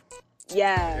Whitfield.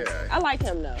 Yeah. I like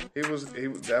him, though. That was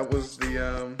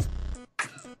the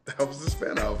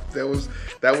spinoff.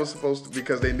 That was supposed to,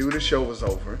 because they knew the show was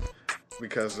over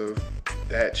because of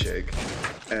that chick.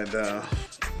 And,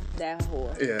 that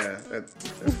whore. Yeah, that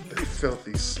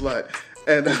filthy slut.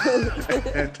 And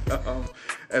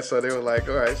so they were like,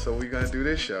 all right, so we're gonna do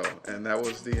this show. And that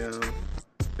was they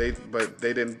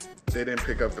didn't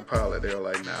pick up the pilot. They were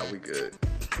like, nah, we good.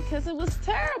 Because it was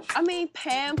terrible. I mean,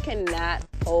 Pam cannot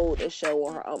hold a show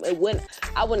on her own.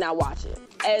 I would not watch it.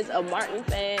 As a Martin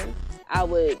fan, I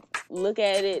would look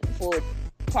at it for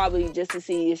probably just to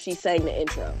see if she sang the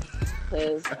intro.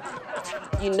 Because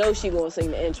you know she gonna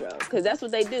sing the intro. Because that's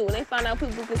what they do. When they find out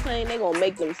people can sing, they gonna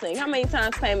make them sing. How many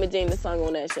times Pam and Gina sung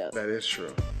on that show? That is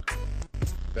true.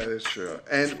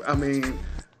 And I mean,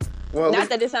 well, not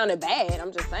that it sounded bad.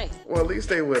 I'm just saying. Well, at least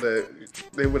they would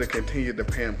have continued the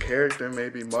Pam character.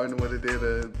 Maybe Martin would have did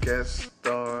a guest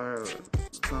star or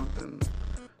something.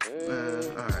 All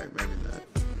right, maybe not.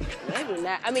 Maybe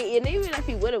not. I mean, and even if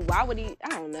he would have, why would he? I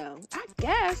don't know. I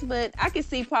guess, but I could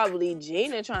see probably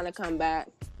Gina trying to come back.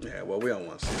 Yeah, well, we don't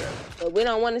want to see that. But we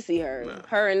don't want to see her. No.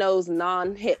 Her and those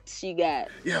non-hits she got.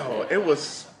 Yo, it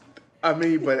was. I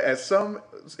mean, but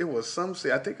it was some.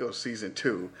 I think it was season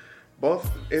 2.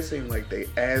 it seemed like they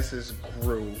asses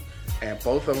grew, and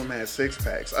both of them had six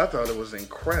packs. I thought it was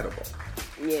incredible.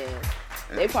 Yeah.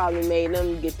 They probably made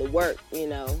them get to work, you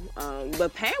know.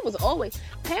 But Pam was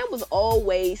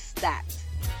always stacked.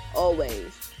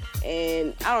 Always.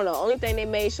 And I don't know, only thing they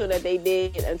made sure that they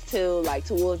did until like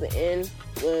towards the end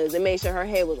was they made sure her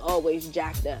head was always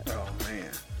jacked up. Oh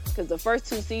man. Because the first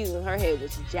 2 seasons her head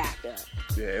was jacked up.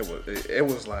 Yeah, it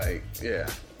was like, yeah.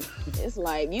 It's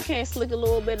like, you can't slick a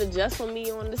little bit of just for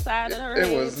me on the side of her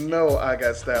head. It was no I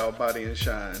got style, body and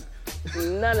shine.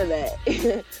 None of that.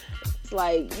 It's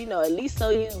like, you know, at least so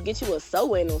you get you a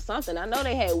sew-in or something. I know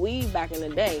they had weave back in the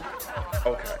day.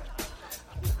 Okay.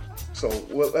 So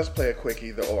let's play a quick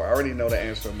either or. I already know the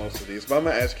answer to most of these, but I'm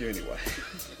gonna ask you anyway.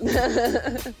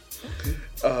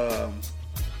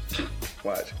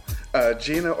 Watch.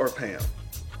 Gina or Pam?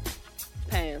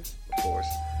 Pam. Of course.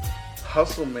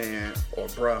 Hustle Man or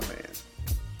Bra Man?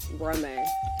 Bra Man.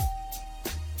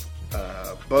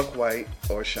 Buckwhite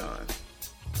or Shawn?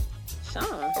 Shawn.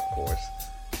 Of course.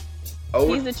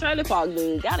 He's the trailer park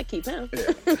dude. Gotta keep him.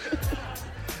 Yeah.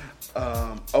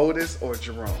 Otis or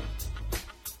Jerome?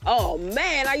 Oh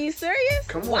man, are you serious?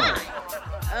 Come on. Why?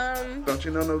 Don't you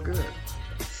know no good?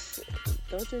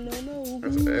 Don't you know no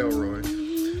good? That's Elroy.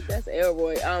 That's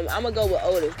Elroy. I'm gonna go with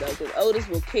Otis though, because Otis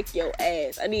will kick your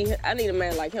ass. I need a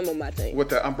man like him on my team. With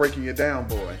the I'm breaking you down,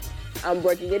 boy. I'm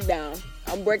breaking it down.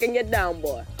 I'm breaking it down,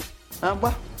 boy.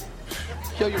 What?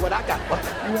 Show you what I got, boy.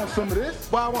 You want some of this?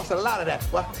 Boy, I want a lot of that,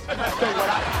 boy. Show you what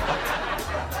I got.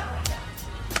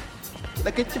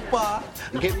 Look at you, boy.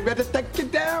 I'm getting ready to take you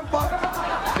down, boy.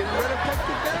 Getting ready to take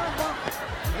you down, boy.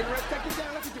 Getting ready to take you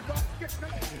down. Look at you, boy.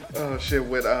 Oh shit!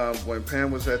 With when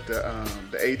Pam was at the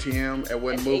ATM and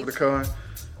wouldn't move the car.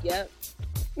 Yep.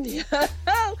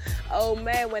 Oh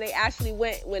man, when they actually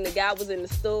went, when the guy was in the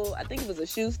store, I think it was a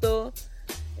shoe store,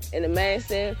 and the man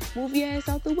said, "Move your ass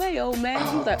out the way, old man."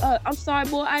 He was like, "I'm sorry,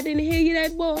 boy. I didn't hear you,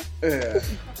 that boy." Yeah,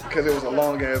 because it was a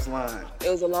long ass line. It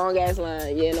was a long ass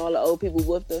line, yeah, and all the old people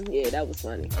whooped him. Yeah, that was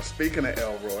funny. Speaking of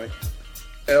Elroy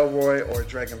or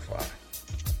Dragonfly?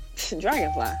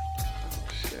 Dragonfly. Oh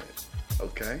shit.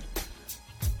 Okay.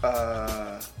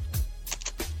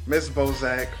 Miss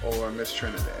Bozack or Miss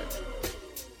Trinidad?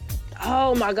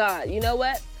 Oh my God! You know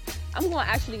what? I'm gonna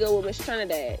actually go with Miss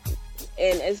Trinidad,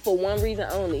 and it's for one reason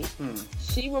only.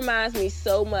 She reminds me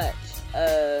so much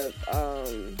of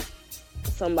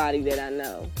somebody that I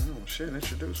know. Oh shit!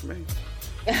 Introduce me.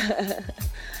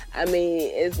 I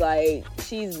mean, it's like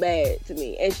she's bad to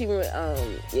me, and she's bad.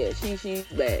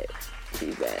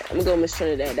 She's bad. I'm gonna go with Miss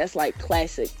Trinidad. That's like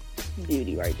classic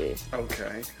beauty right there.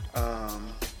 Okay.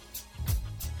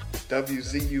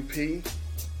 WZUP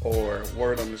or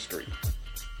Word on the Street?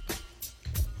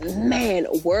 Man,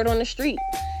 Word on the Street.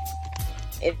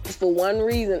 It's for one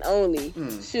reason only.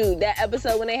 Shoot, that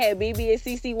episode when they had BB and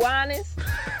CC Winans.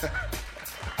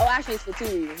 Oh, actually, it's for 2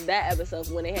 reasons. That episode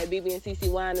when they had BB and CC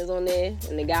Winans on there,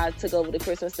 and the guy took over the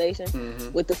Christmas station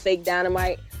with the fake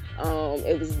dynamite.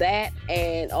 It was that,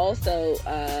 and also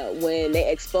when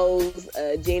they exposed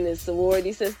Gina's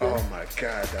sorority sister. Oh my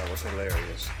God, that was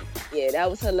hilarious. Yeah, that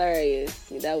was hilarious.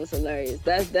 Those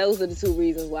are the 2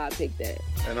 reasons why I picked that.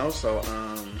 And also,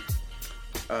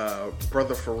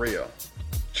 Brother for Real,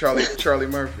 Charlie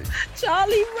Murphy.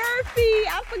 Charlie Murphy,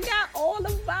 I forgot all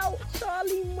about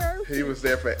Charlie Murphy. He was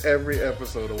there for every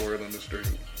episode of Word on the Street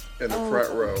in the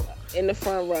front row. In the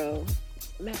front row.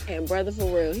 Man, Brother for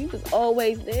Real, he was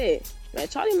always there. Man,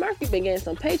 Charlie Murphy been getting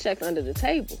some paychecks under the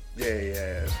table.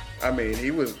 Yeah. I mean, I think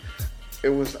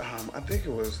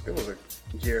it was a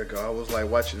year ago. I was like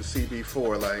watching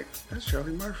CB4, like, that's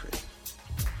Charlie Murphy.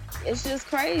 It's just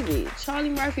crazy. Charlie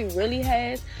Murphy really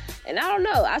has, and I don't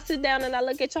know, I sit down and I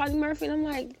look at Charlie Murphy and I'm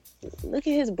like, look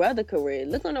at his brother career.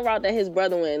 Look on the route that his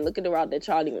brother went. Look at the route that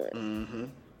Charlie went.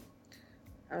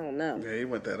 I don't know. Yeah, he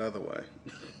went that other way.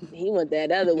 He went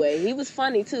that other way. He was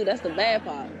funny too. That's the bad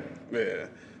part. Yeah.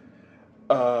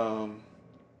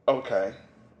 Okay.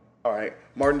 All right.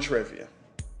 Martin trivia.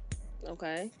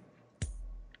 Okay.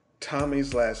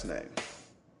 Tommy's last name.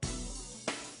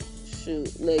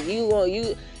 Shoot. Look,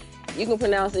 you can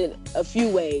pronounce it a few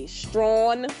ways.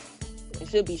 Strawn. It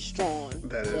should be Strawn.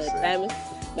 That is it.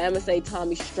 Bama say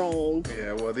Tommy Strong.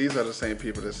 Yeah, well, these are the same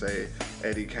people that say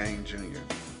Eddie Kane Jr.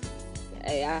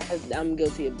 Hey, I'm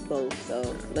guilty of both, so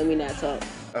let me not talk.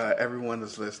 Everyone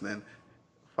that's listening,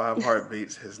 5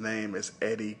 Heartbeats, his name is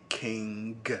Eddie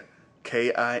King.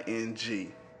 King.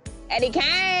 Eddie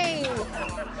Kane!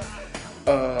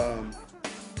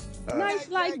 Nights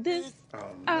like this,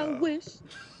 I wish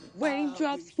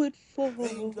raindrops would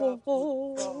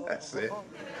fall. That's it.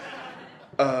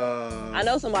 I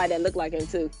know somebody that look like him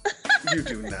too. You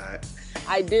do not.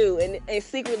 I do, and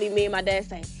secretly me and my dad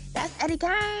say, that's Eddie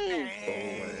Kane.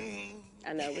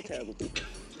 I know, we're terrible people.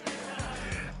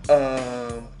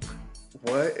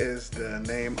 What is the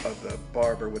name of the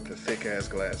barber with the thick ass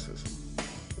glasses?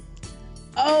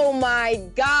 Oh my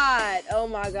God.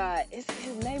 His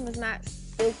name is not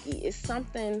Silky. It's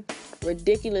something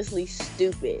ridiculously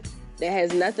stupid that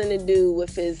has nothing to do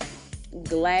with his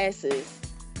glasses.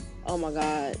 Oh my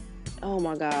God.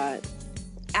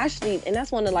 Actually, and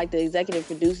that's one of like the executive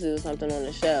producers or something on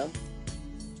the show.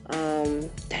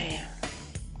 Damn.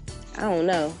 I don't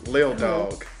know. Lil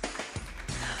Dog.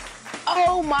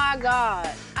 Oh my God.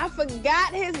 I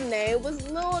forgot his name was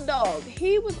Lil Dog.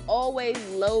 He was always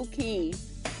low key.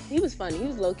 He was funny. He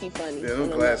was low key funny. Yeah,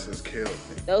 those glasses killed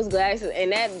me. Those glasses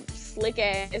and that slick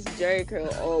ass jerry curl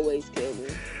always killed me.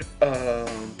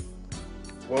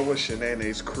 What was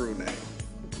Shanae's crew name?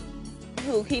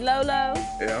 Who? Kilolo?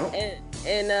 Yeah.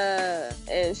 And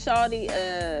Shawty,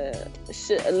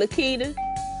 Lakita.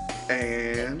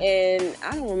 And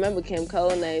I don't remember Kim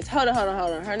Cole's names. Hold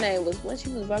on. Her name was, when she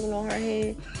was rubbing on her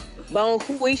head,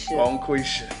 Bonquisha.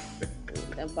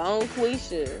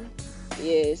 Bonquisha.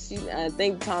 Yeah, I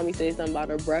think Tommy said something about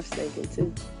her breath stinking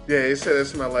too. Yeah, he said it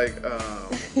smelled like,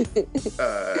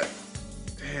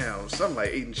 something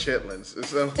like eating chitlins. It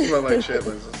smelled like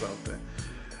chitlins or something.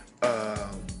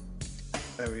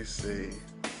 Let me see.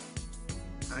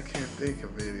 I can't think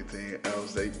of anything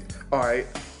else. All right.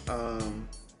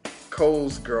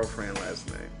 Cole's girlfriend last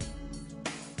name.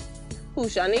 Who,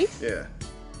 Shanice? Yeah.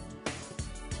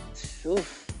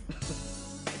 Oof.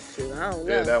 Shoot, I don't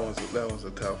know. Yeah, that was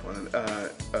a tough one.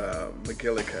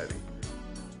 McGillicuddy.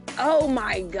 Oh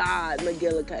my God,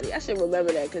 McGillicuddy. I should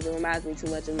remember that because it reminds me too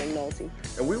much of McNulty.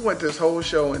 And we went this whole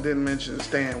show and didn't mention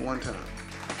Stan one time.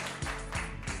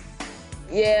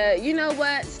 Yeah, you know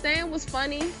what? Stan was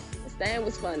funny,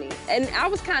 and I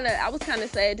was kind of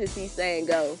sad to see Stan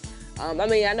go. I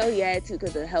mean, I know he had to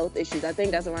because of health issues. I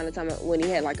think that's around the time when he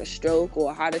had like a stroke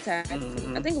or a heart attack.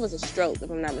 Mm-hmm. I think it was a stroke,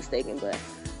 if I'm not mistaken.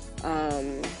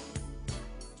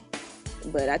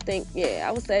 But I think, yeah,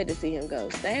 I was sad to see him go.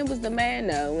 Stan was the man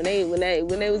though. When they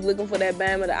was looking for that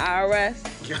Bama, the IRS.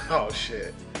 Oh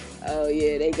shit. Oh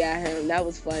yeah, they got him. That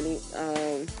was funny.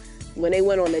 When they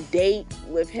went on a date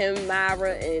with him,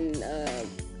 Myra, and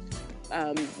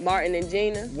Martin and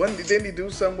Gina. Didn't he do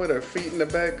something with her feet in the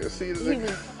back of the seat of the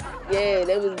car? Yeah,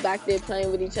 they was back there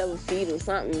playing with each other's feet or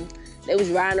something. They was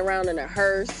riding around in a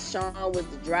hearse. Shawn was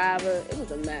the driver. It was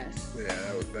a mess. Yeah,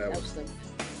 that was.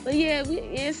 But yeah,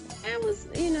 Stan was,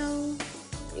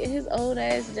 his old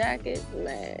ass jacket,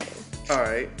 man. All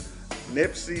right,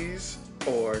 Nipsey's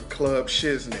or Club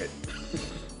Shiznit?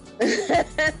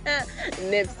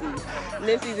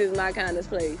 Nipsey's is my kind of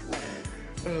place, man.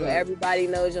 Where everybody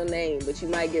knows your name, but you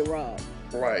might get robbed.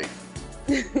 Right.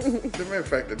 The mere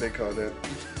fact that they call that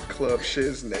Club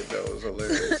Shiznit though is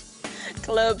hilarious.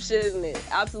 Club Shiznit.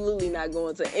 Absolutely not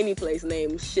going to any place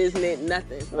named Shiznit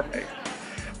nothing. Right.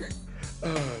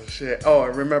 Oh shit. Oh, I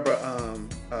remember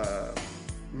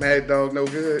Mad Dog No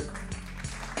Good.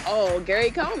 Oh, Gary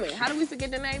Coleman. How do we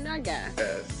forget the name of that guy?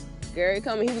 Yes. Gary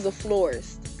Coleman. He was a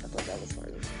florist. I thought that was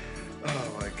funny.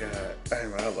 Oh my God. I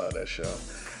love that show.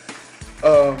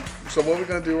 So what we're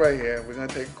gonna do right here, we're gonna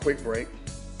take a quick break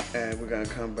and we're gonna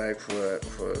come back for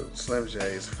Slim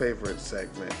J's favorite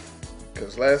segment.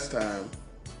 Cause last time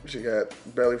she got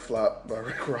belly flopped by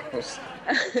Rick Ross.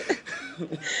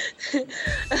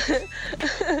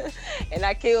 And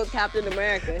I killed Captain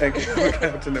America. And killed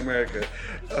Captain America.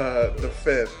 The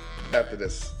 5th after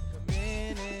this.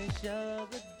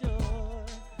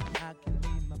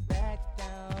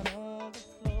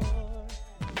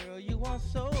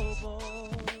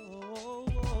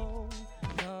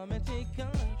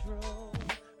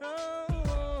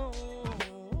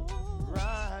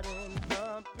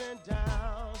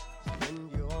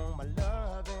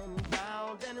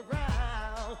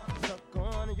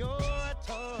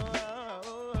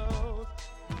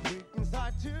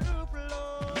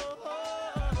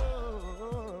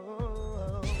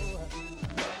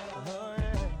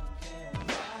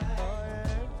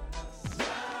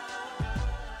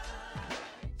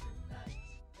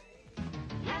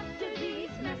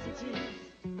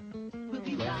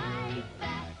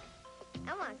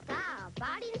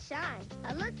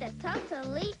 A look that's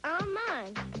totally on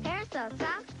mine. Hair so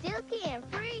soft, silky, and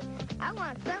free. I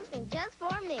want something just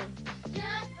for me.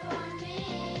 Just for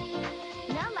me.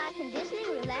 No light conditioning,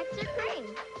 relaxer cream.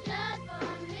 Just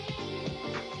for me.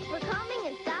 For combing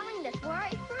and styling that's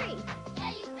worry-free.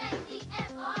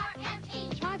 K-U-N-C-F-R-M-E.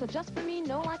 Try the Just For Me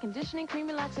No-Lie Conditioning Cream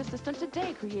Relaxer System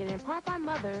today, created in part by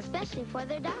mothers, especially for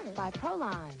their daughters. By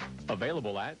Proline.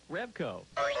 Available at Revco.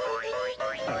 Back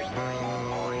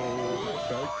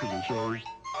to the show.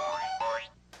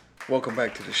 Welcome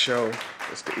back to the show.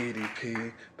 It's the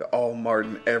EDP, the All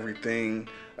Martin Everything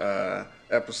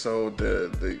episode.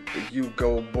 The You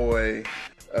Go Boy,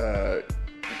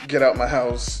 Get Out My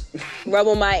House. Rub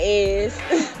on my ears.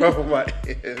 Rub on my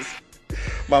ears.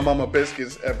 My Mama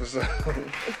Biscuits episode.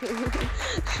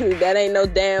 That ain't no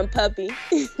damn puppy.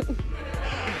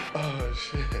 Oh,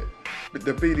 shit.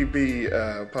 The BDB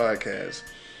podcast.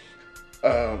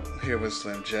 Here with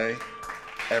Slim J,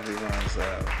 everyone's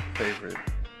favorite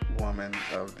woman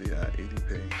of the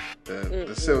EDP.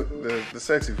 The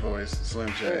sexy voice,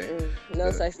 Slim J.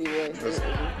 No sexy voice.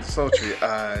 The sultry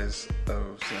eyes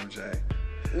of Slim J.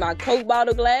 My Coke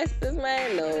bottle glasses,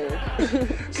 man? No.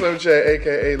 Slim J,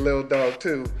 a.k.a. Lil Dog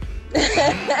 2.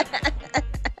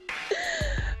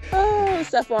 Oh,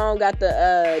 except for I don't got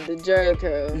the jerry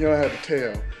curl. You don't have the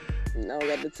tail. No, I don't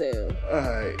got the tail.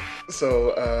 Alright,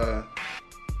 so,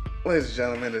 ladies and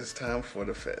gentlemen, it's time for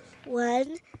the fifth.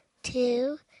 1,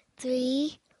 2,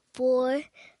 3, 4,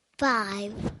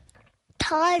 5.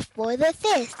 Time for the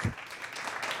fifth.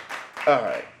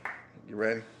 Alright, you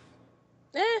ready?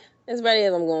 As ready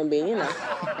as I'm going to be, you know.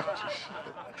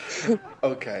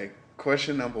 Okay,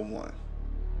 question number 1.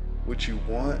 Would you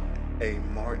want a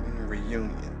Martin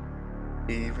reunion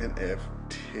even if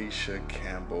Tisha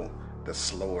Campbell, the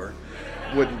slower,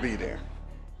 wouldn't be there?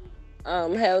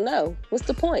 Hell no. What's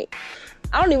the point?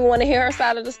 I don't even want to hear her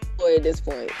side of the story at this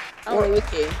point. I don't even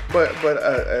care. But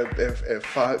if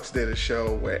Fox did a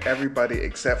show where everybody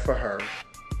except for her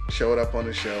showed up on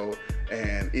the show,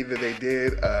 and either they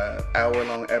did an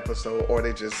hour-long episode or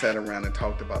they just sat around and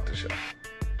talked about the show.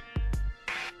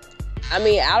 I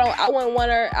mean, I wouldn't want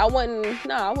her. I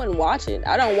wouldn't watch it.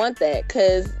 I don't want that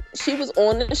because she was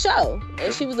on the show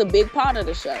and she was a big part of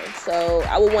the show. So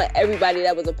I would want everybody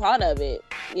that was a part of it,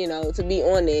 you know, to be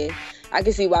on there. I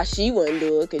can see why she wouldn't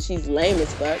do it because she's lame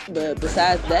as fuck. But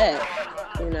besides that,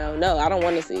 you know, no, I don't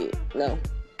want to see it. No.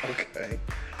 Okay.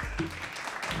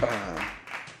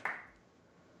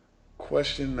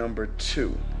 Question number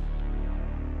 2.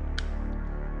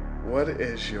 What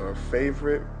is your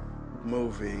favorite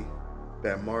movie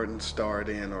that Martin starred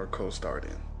in or co-starred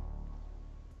in?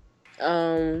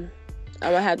 I'm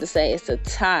gonna have to say it's a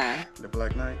tie. The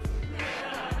Black Knight?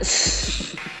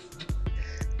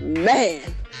 Man.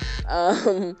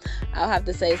 I'll have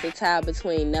to say it's a tie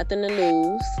between Nothing to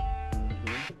Lose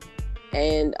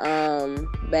and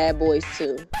Bad Boys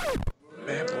 2.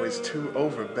 Bad Boys 2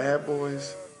 over Bad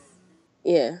Boys?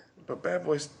 Yeah. But Bad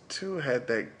Boys 2 had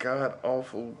that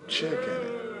god-awful chick in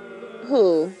it.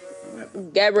 Who?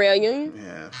 Gabrielle Union?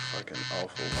 Yeah, fucking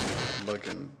awful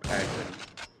looking acting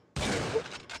chick.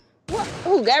 What?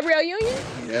 Who, Gabrielle Union?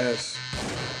 Yes.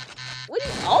 What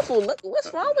is awful? Look,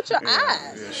 what's wrong with your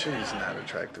eyes? Yeah, she's not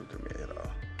attractive to me at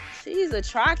all. She's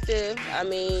attractive. I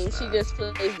mean, she just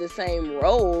plays the same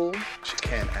role. She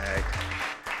can't act.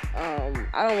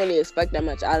 I don't really expect that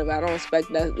much out of it. I don't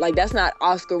expect that. Like, that's not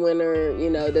Oscar winner, you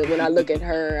know, that when I look at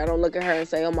her, I don't look at her and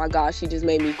say, oh my gosh, she just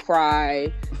made me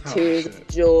cry, tears of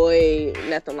joy,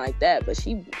 nothing like that. But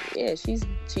she's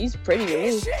pretty to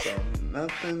me. So,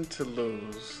 Nothing to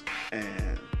Lose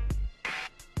and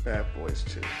Bad Boys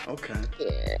 2. Okay.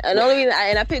 Yeah. And the only reason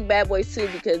I picked Bad Boys 2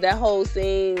 because that whole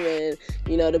scene when,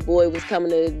 you know, the boy was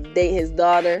coming to date his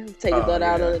daughter, take his daughter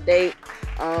out on a date.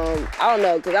 I don't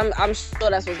know, because I'm sure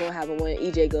that's what's going to happen when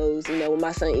EJ goes, you know, when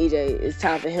my son EJ, it's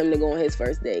time for him to go on his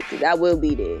first date. Because I will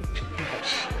be there.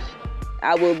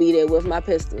 I will be there with my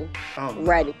pistol.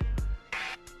 Ready.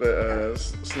 But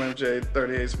Slim J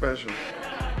 38 Special.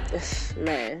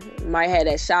 Man, might have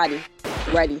that shotty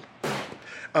ready.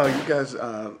 Oh, you guys,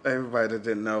 everybody that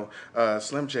didn't know,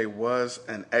 Slim J was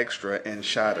an extra in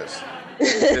Shotters.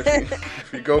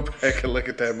 If you go back and look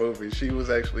at that movie, she was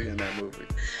actually in that movie.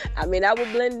 I mean, I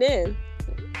would blend in.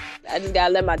 I just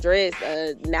gotta let my dreads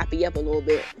nappy up a little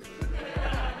bit.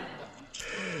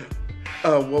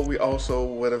 What we also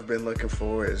would have been looking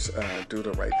for is Do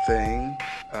the Right Thing,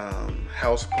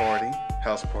 House Party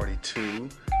 2,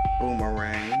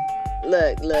 Boomerang.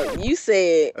 Look, you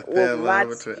said...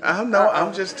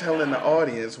 I'm just telling the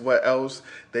audience what else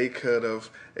they could have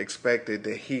expected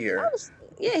to hear.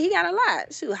 Yeah, he got a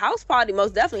lot. Shoot, House Party,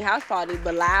 most definitely House Party,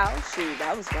 but loud. Shoot,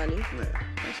 that was funny. Yeah,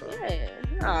 that's all. Yeah.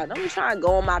 Nah, don't be trying to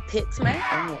go on my picks, man.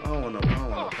 I don't want no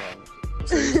problems.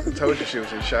 See, I told you she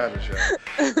was in Shotters, y'all.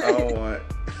 I don't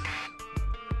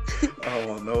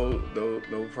want no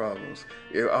problems.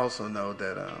 You also know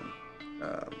that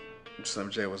Slim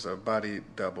J was a body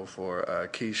double for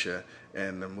Keisha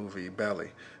in the movie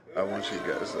Belly. I want you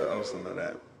guys to also know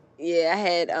that. Yeah, I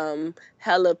had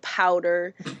hella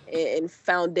powder and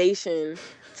foundation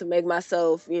to make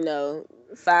myself,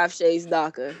 5 shades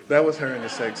darker. That was her in the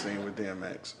sex scene with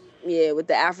DMX. Yeah, with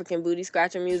the African booty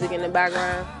scratching music in the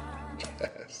background.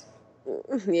 Yes.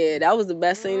 Yeah, that was the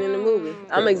best scene in the movie.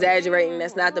 I'm exaggerating.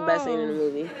 That's not the best scene in the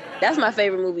movie. That's my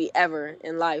favorite movie ever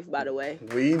in life, by the way.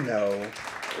 We know.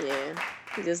 Yeah,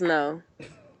 just know.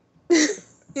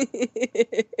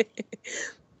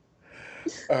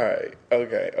 All right.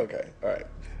 Okay. All right.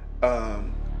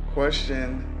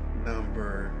 Question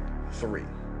number 3.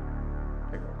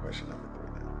 I got question number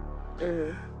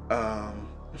 3 now.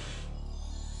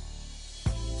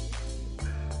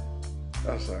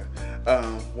 I'm sorry.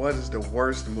 What is the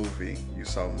worst movie you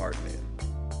saw Martin in?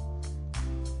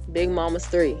 Big Mama's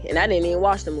 3, and I didn't even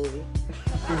watch the movie.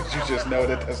 Did you just know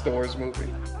that that's the worst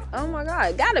movie? Oh my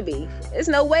God, gotta be. There's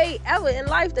no way ever in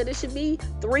life that it should be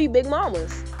 3 Big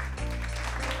Mamas.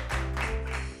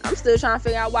 I'm still trying to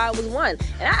figure out why it was 1.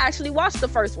 And I actually watched the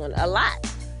first one a lot.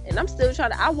 And I'm still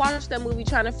I watched that movie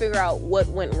trying to figure out what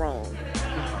went wrong.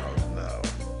 Oh no.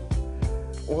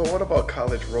 Well, what about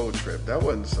College Road Trip? That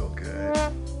wasn't so good.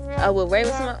 Oh, with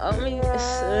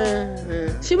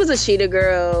Raven-Symoné? She was a cheetah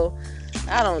girl.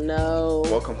 I don't know.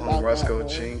 Welcome Home, Roscoe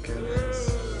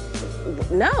Jenkins.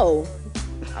 No.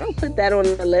 I don't put that on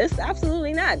the list.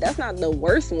 Absolutely not. That's not the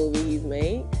worst movie he's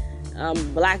made.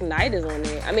 Black Knight is on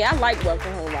there. I mean, I like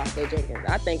Welcome Home, Roscoe Jenkins.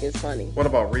 I think it's funny. What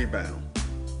about Rebound?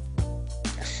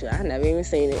 Shit, I never even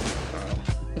seen it.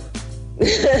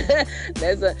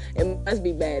 It must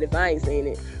be bad if I ain't seen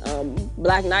it.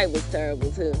 Black Knight was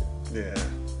terrible too. Yeah.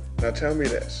 Now tell me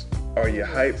this. Are you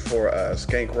hyped for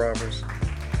Skank Robbers?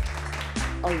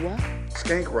 Oh, what?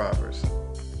 Skank Robbers.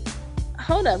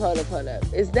 Hold up.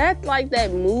 Is that like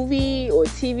that movie or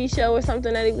TV show or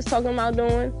something that he was talking about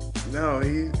doing? No,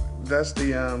 that's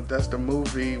the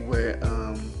movie with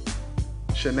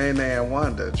Shanae and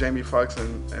Wanda, Jamie Foxx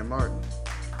and Martin.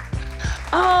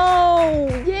 Oh,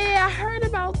 yeah, I heard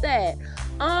about that.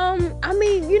 I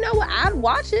mean, you know what? I'd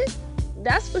watch it.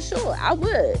 That's for sure. I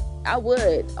would.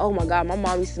 Oh my God, my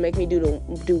mom used to make me do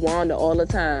Wanda all the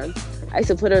time. I used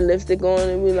to put her lipstick on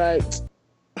and be like,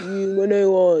 when they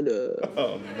Wanda.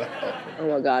 Oh no. Oh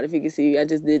my God, if you can see, I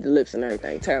just did the lips and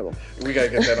everything. Terrible. We gotta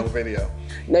get that on video.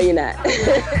 No, you're not.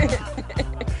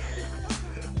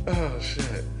 Oh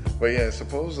shit. But yeah,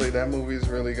 supposedly that movie is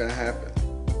really gonna happen.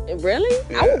 Really?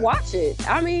 Yeah. I would watch it.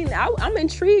 I mean, I'm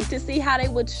intrigued to see how they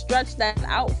would stretch that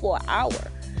out for an hour.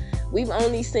 We've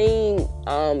only seen,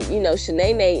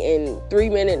 Shanae in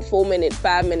 3-minute, 4-minute,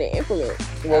 5-minute increments.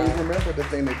 Well, remember the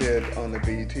thing they did on the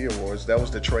BET Awards? That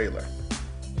was the trailer.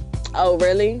 Oh,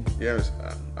 really? Yeah.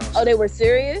 They were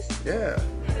serious? Yeah.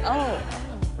 Oh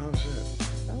shit.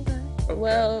 Okay.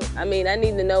 Well, I mean, I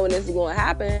need to know when this is going to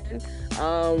happen.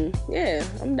 Yeah,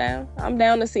 I'm down. I'm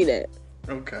down to see that.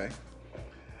 Okay.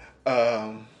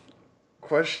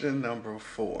 Question number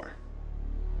 4.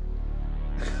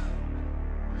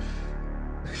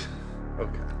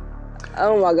 Okay.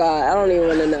 Oh my God, I don't even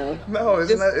want to know. No,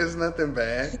 it's nothing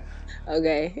bad.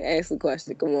 Okay, ask the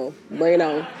question. Come on, bring it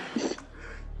on.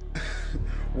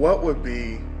 What would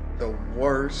be the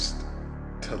worst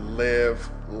to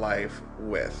live life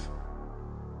with?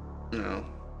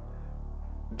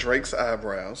 Drake's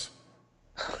eyebrows,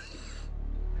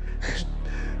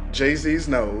 Jay-Z's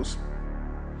nose.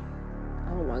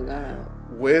 Oh my God.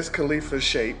 Wiz Khalifa's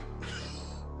shape.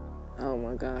 Oh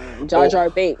my God. Jar Jar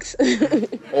Binks.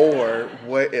 Or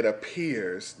what it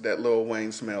appears that Lil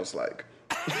Wayne smells like.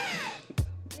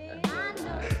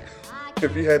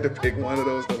 If you had to pick one of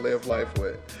those to live life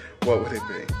with, what would it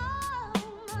be?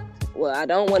 Well, I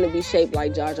don't want to be shaped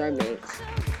like Jar Jar Binks.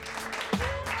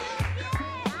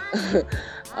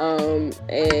 And,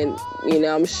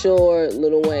 I'm sure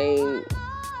Lil Wayne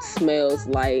smells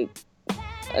like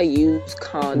a used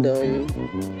condom.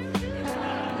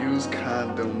 Used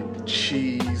condom,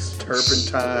 cheese,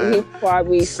 turpentine. He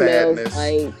probably sadness. Smells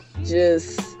like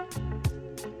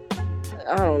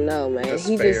I don't know, man.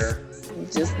 Despair. He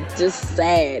just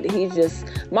sad.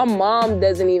 My mom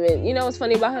doesn't even, what's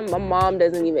funny about him? My mom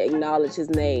doesn't even acknowledge his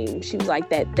name. She was like,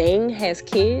 that thing has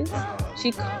kids?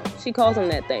 She calls him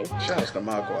that thing. Shout out to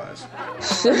Mogwais.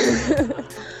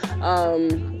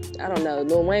 I don't know.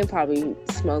 Lil Wayne probably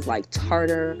smells like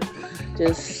tartar.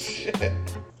 Shit.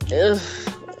 Ugh.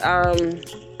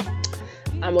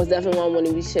 I most definitely want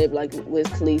to be shaped like Wiz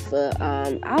Khalifa.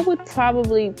 I would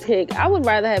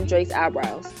rather have Drake's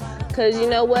eyebrows. Cause you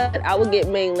know what? I would get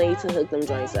Ming Lee to hook them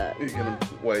joints up. You get them,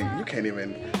 well, you can't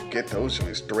even get those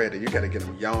joints threaded. You gotta get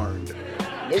them yarned.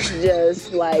 It's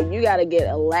just like you gotta get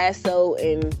a lasso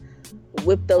and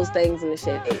whip those things in the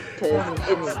shade. Cause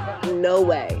it's no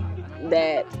way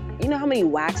that, you know how many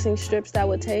waxing strips that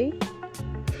would take?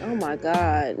 Oh my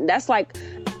God. That's like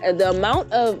the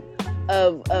amount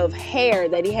of hair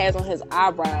that he has on his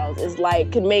eyebrows is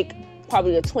like, could make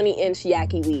probably a 20-inch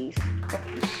yaki weave.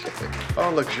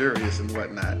 All luxurious and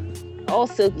whatnot. All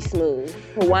silky smooth.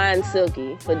 Hawaiian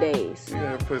silky for days. You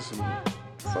gotta put some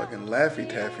fucking Laffy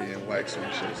Taffy and wax some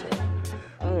shit. So.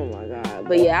 Oh my God.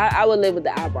 But yeah, I would live with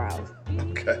the eyebrows.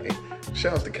 Okay.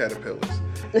 Shout out to caterpillars.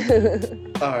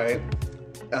 All right.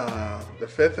 The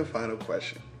fifth and final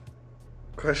question.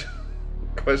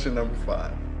 Question number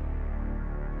 5.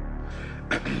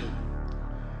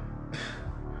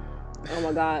 Oh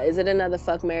my God, is it another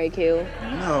fuck, marry, kill?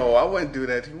 No, I wouldn't do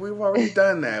that. We've already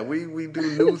done that. We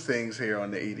do new things here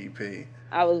on the EDP.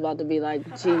 I was about to be like,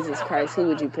 Jesus Christ, who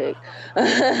would you pick?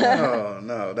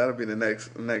 No, that'll be the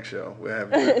next show. We'll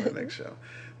have it for the next show.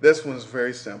 This one's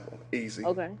very simple, easy,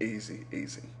 okay. Easy.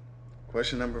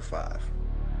 Question number 5.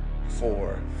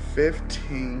 For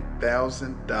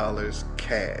 $15,000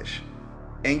 cash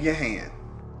in your hand.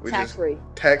 Tax-free.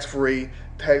 Tax-free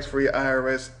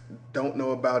IRS don't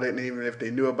know about it, and even if they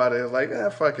knew about it, it's like,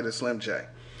 fuck it, it's Slim J.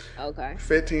 Okay.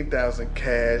 $15,000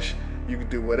 cash. You can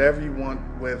do whatever you want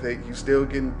with it. You still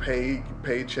getting paid,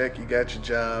 paycheck. You got your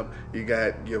job. You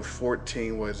got your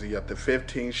 14. What is it? You up to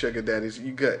 15 sugar daddies.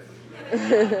 You good?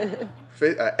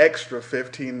 Extra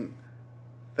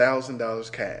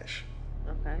 $15,000 cash.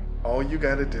 Okay. All you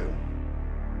got to do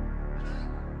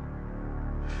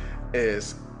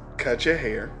is cut your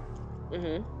hair.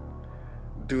 Mm-hmm.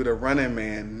 Do the Running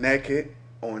Man naked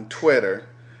on Twitter,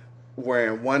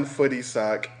 wearing one footy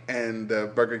sock and the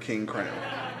Burger King crown.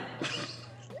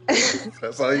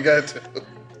 That's all you got to do.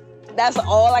 That's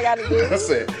all I got to do? That's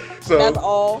it. So that's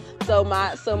all. So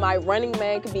my Running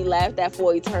Man could be laughed at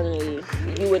for eternity.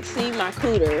 You would see my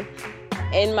cooter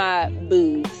and my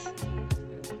boobs.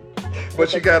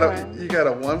 But you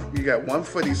got one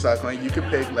footy sock on. You can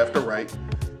pick left or right,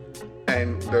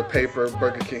 and the paper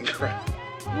Burger King crown.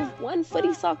 One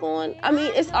footy sock on. I mean,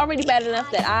 it's already bad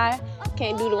enough that I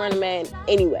can't do the Running Man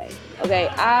anyway. Okay,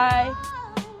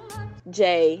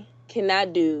 Jay,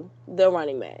 cannot do the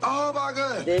Running Man. Oh my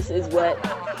God. This is what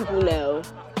people know.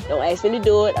 Don't ask me to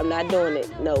do it. I'm not doing it.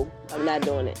 No, I'm not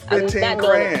doing it. I'm not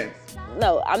doing it.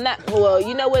 No, I'm not. Well,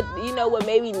 you know what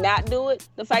made me not do it?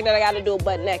 The fact that I got to do it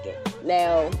butt naked.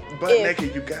 Now,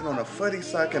 naked, you got on a footy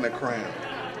sock and a crown.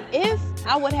 If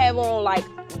I would have on like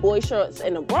boy shorts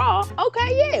and a bra,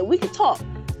 okay, yeah, we could talk.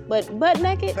 But butt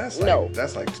naked, no.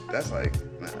 That's like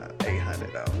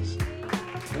 $800.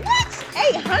 What?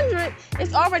 $800?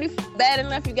 It's already bad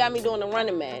enough you got me doing the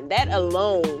Running Man. That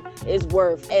alone is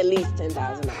worth at least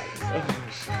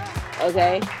 $10,000.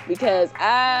 Okay? Because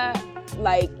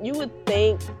you would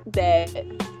think that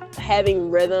having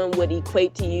rhythm would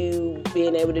equate to you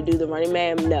being able to do the Running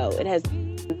Man. No, it has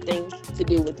things to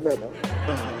do with rhythm.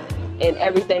 And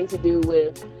everything to do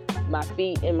with my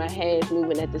feet and my hands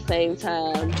moving at the same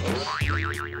time.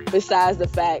 Besides the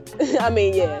fact,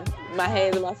 my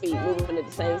hands and my feet moving at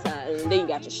the same time. And then you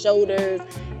got your shoulders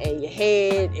and your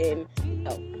head, and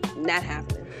no, not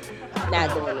happening. Not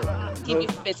doing it. Give me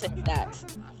fits and stacks.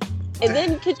 And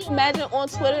then, could you imagine on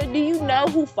Twitter, do you know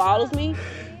who follows me?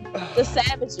 The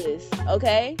savages,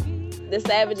 okay? The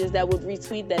savages that would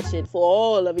retweet that shit for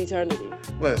all of eternity.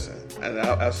 Listen, and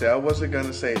I'll say I wasn't going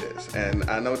to say this, and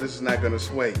I know this is not going to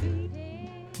sway you,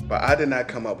 but I did not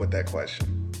come up with that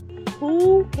question.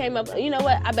 Who came up? You know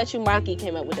what? I bet you Marky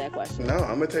came up with that question. No,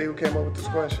 I'm going to tell you who came up with this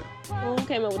question. Who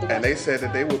came up with the question? And they said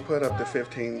that they would put up to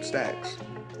 15 stacks.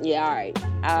 Yeah, all right.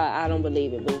 I don't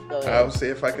believe it, but go ahead. I'll see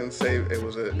if I can say it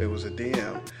was a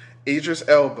DM. Idris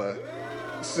Elba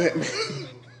sent me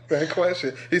that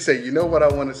question. He said, "You know what I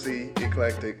want to see,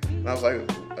 eclectic?" And I was like,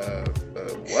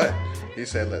 what? He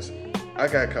said, "Listen, I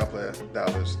got a couple of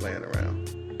dollars laying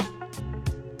around.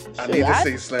 I need to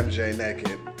see Slim J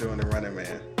naked doing the Running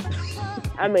Man."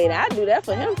 I do that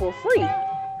for him for free.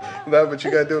 No, but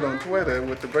you gotta do it on Twitter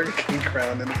with the Burger King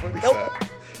crown and the footy sock.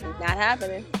 Not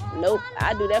happening. Nope.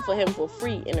 I do that for him for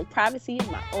free in the privacy of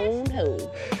my own home.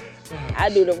 I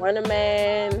do the Running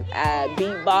Man. I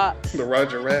beatbox. The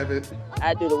Roger Rabbit.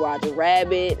 I do the Roger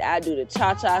Rabbit. I do the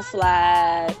cha-cha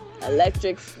slide,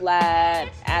 electric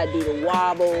slide. I do the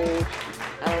wobble.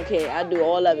 I don't care. I do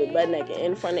all of it butt naked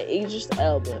in front of Idris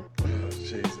Elba. Oh,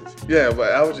 Jesus. Yeah,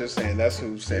 but I was just saying that's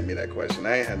who sent me that question.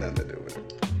 I ain't had nothing to do with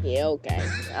it. Yeah, okay.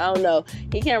 I don't know.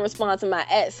 He can't respond to my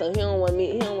ex, so he don't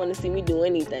want to see me do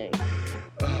anything.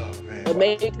 Oh man. But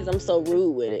maybe because I'm so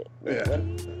rude with it. Yeah.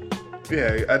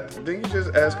 Didn't you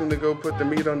just ask him to go put the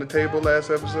meat on the table last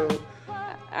episode?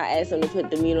 I asked him to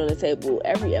put the meat on the table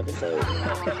every episode.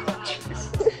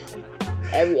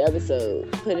 Every episode,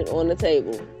 put it on the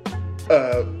table.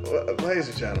 Ladies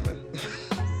and gentlemen,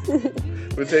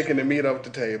 we're taking the meat off the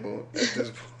table at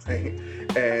this point.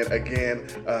 And again,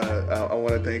 I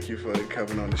want to thank you for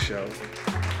coming on the show.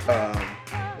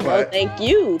 Well, thank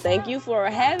you. Thank you for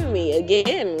having me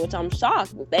again, which I'm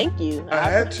shocked. Thank you. I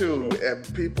had to.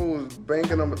 People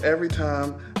banking on every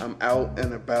time I'm out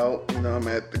and about. I'm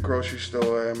at the grocery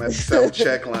store. I'm at the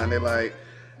self-check line. They're like,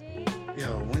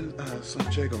 yo, when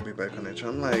Slim J gonna be back on that show?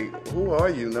 I'm like, who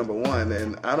are you, number one?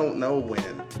 And I don't know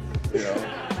when.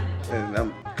 And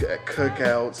I'm at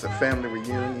cookouts, at family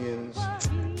reunions.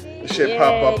 Shit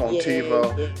pop up on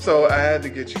TiVo. Yeah. So I had to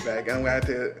get you back.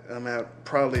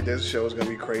 Probably this show is going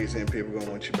to be crazy and people are going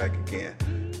to want you back again.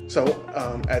 So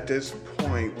at this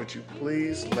point, would you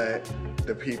please let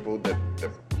the people, the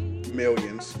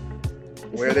millions,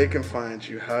 where they can find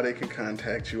you, how they can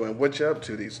contact you, and what you're up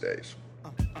to these days?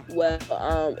 Well,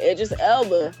 Idris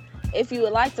Elba. If you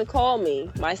would like to call me,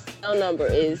 my cell number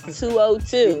is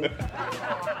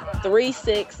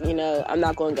 202-36, I'm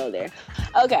not going to go there.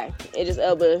 Okay, Idris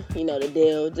Elba, the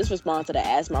deal. Just respond to the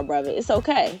Ask My Brother. It's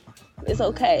okay. It's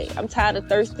okay. I'm tired of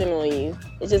thirsting on you.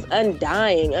 It's just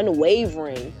undying,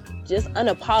 unwavering, just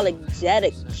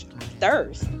unapologetic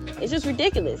thirst. It's just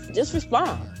ridiculous. Just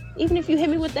respond. Even if you hit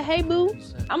me with the hey boo,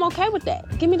 I'm okay with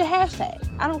that. Give me the hashtag.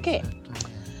 I don't care.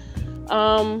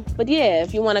 But yeah,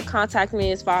 if you want to contact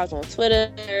me as far as on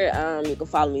Twitter, you can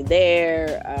follow me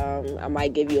there. I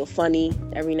might give you a funny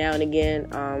every now and again.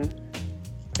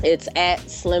 It's at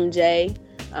Slim J,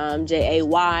 Jay,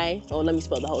 or let me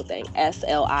spell the whole thing,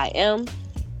 SlimJay,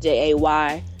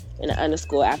 and an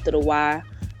underscore after the Y.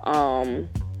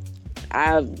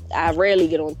 I rarely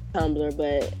get on Tumblr,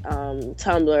 but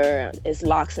Tumblr is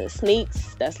Locks and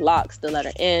Sneaks. That's Locks, the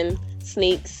letter N,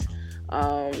 Sneaks.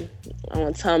 On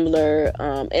Tumblr,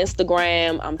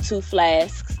 Instagram, I'm 2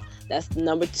 Flasks. That's the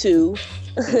number 2.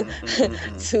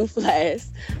 2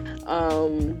 Flasks.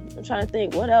 I'm trying to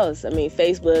think, what else?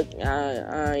 Facebook,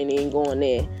 I ain't even going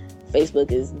there.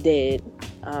 Facebook is dead.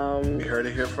 You heard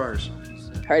it here first.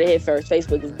 Heard it here first.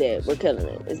 Facebook is dead. We're killing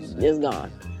it. It's gone.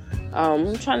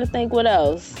 I'm trying to think what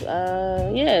else.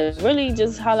 Really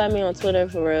just holler at me on Twitter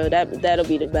for real. That'll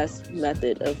be the best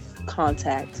method of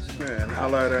contact. Yeah, and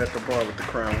holler at her at the bar with the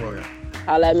Crown Royal.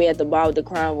 Holler at me at the bar with the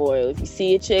Crown Royal. If you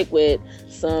see a chick with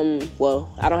some,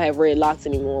 I don't have red locks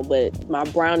anymore, but my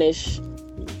brownish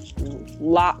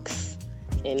locks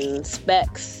and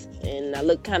specs, and I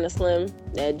look kind of slim,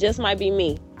 that just might be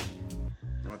me.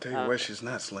 I'll tell you where she's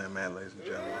not slim, man, ladies and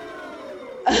gentlemen.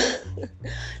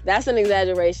 That's an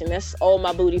exaggeration. That's all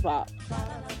my booty pop.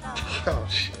 Oh,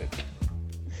 shit.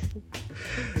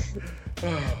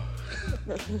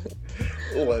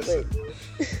 Listen,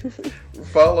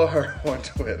 follow her on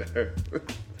Twitter,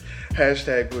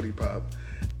 #BootyPop,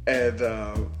 and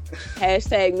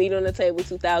 #Meat on the Table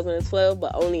 2012,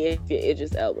 but only if you're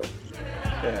Idris Elba.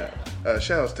 Yeah,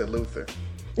 shout outs to Luther.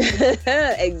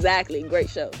 Exactly, great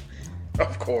show.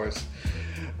 Of course.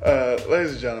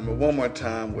 Ladies and gentlemen, one more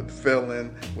time with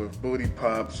Fillin', with Booty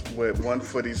Pops, with one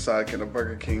footy sock and a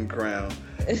Burger King crown,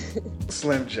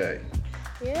 Slim J.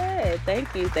 Yeah,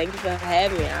 thank you. Thank you for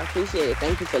having me. I appreciate it.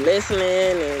 Thank you for listening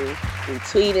and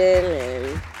retweeting,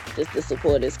 and just the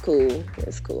support is cool.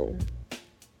 It's cool.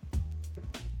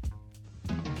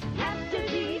 After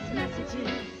these messages,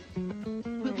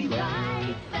 we'll be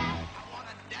right back. I want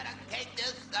to dedicate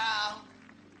this song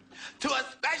to a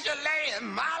special lady in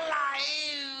my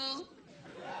life,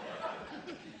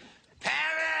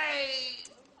 Perry.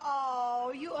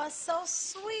 Oh, you are so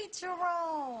sweet,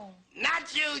 Jerome.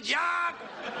 Not you, John.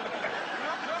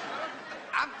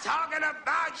 I'm talking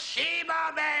about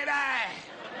Sheba, baby.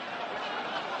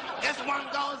 This one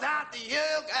goes out to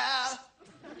you, girl.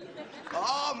 For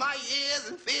all my years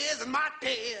and fears and my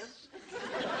tears.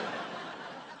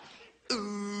 Ooh,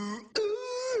 ooh, ooh.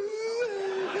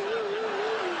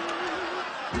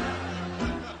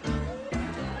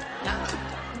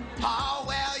 Oh,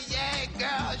 well, yeah,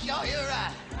 girl, sure you're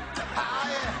right. Oh,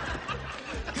 yeah.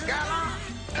 Girl, I'm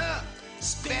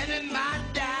spending my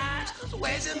dime,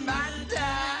 wasting my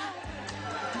time,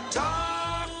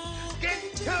 talking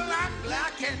to my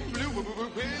black and blue. Oh,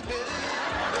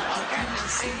 can you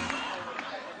see?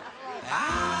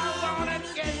 I wanna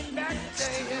get back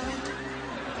to you.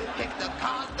 Kick the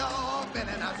car door open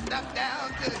and I step down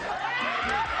to you.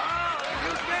 Oh,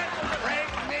 you can break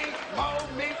me, mold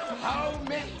me,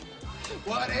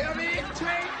 Whatever it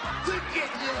takes to get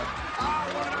you.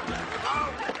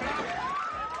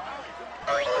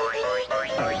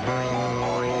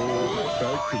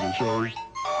 Back to the show.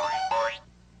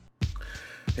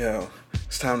 Yo,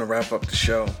 it's time to wrap up the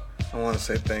show. I want to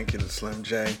say thank you to Slim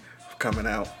J for coming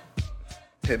out,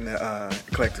 hitting the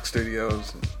Eclectic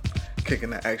Studios, and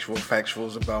kicking the actual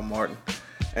factuals about Martin.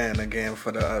 And again,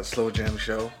 for the Slow Jam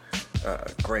show,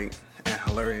 great and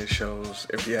hilarious shows.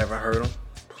 If you haven't heard them,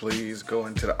 please go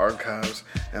into the archives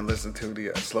and listen to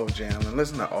the Slow Jam and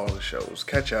listen to all the shows.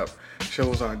 Catch up.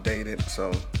 Shows aren't dated,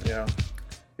 so you're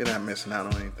not missing out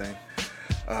on anything.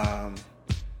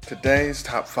 Today's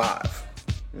top 5.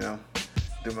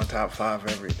 Do my top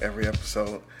 5 every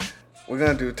episode. We're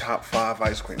gonna do top 5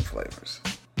 ice cream flavors.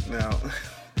 Now,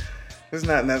 this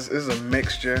is a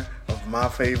mixture of my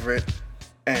favorite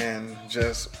and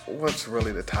just what's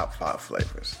really the top 5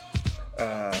 flavors.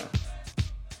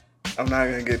 I'm not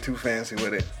gonna get too fancy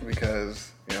with it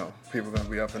because people are gonna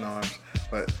be up in arms.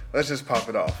 But let's just pop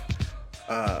it off.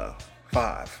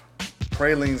 5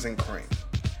 pralines and cream.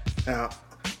 Now,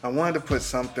 I wanted to put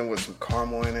something with some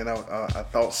caramel in it. I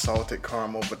thought salted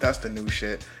caramel, but that's the new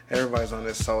shit. Everybody's on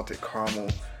this salted caramel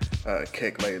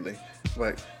kick lately.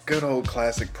 But good old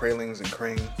classic pralines and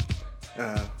cream.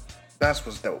 That's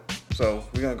what's dope. So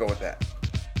we're going to go with that.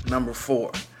 Number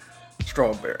 4,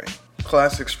 strawberry.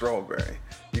 Classic strawberry.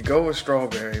 You go with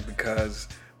strawberry because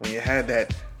when you had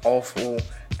that awful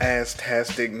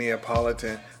ass-tastic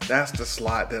Neapolitan, that's the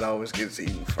slot that always gets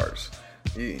eaten first.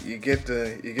 You get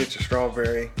your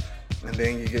strawberry, and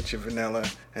then you get your vanilla,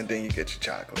 and then you get your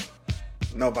chocolate.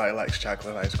 Nobody likes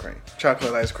chocolate ice cream.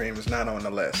 Chocolate ice cream is not on the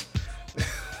list.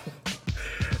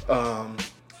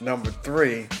 Number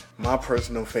 3, my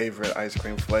personal favorite ice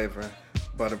cream flavor,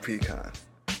 butter pecan.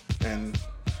 And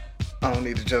I don't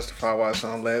need to justify why it's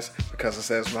on the list because it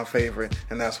says my favorite,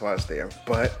 and that's why it's there.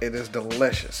 But it is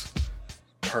delicious.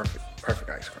 Perfect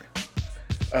ice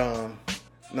cream.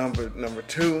 Number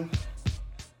 2,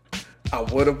 I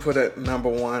would have put it number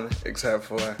 1, except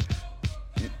for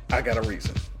I got a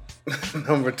reason.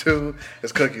 Number 2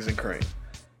 is cookies and cream.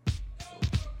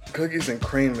 Cookies and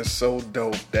cream is so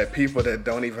dope that people that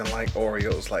don't even like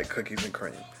Oreos like cookies and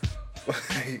cream.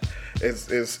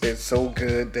 It's so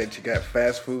good that you got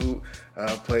fast food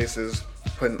places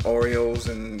putting Oreos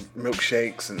and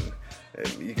milkshakes, and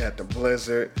you got the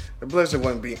Blizzard. The Blizzard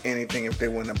wouldn't be anything if they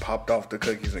wouldn't have popped off the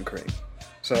cookies and cream.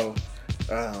 So,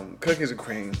 cookies and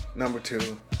cream, number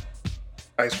 2,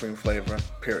 ice cream flavor,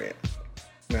 period.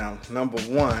 Now, number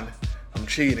 1, I'm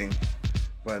cheating,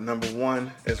 but number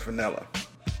 1 is vanilla.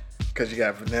 Because you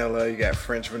got vanilla, you got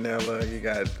French vanilla, you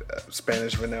got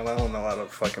Spanish vanilla. I don't know how the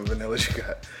fucking vanillas you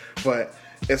got. But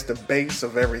it's the base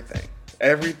of everything.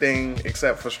 Everything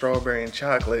except for strawberry and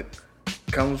chocolate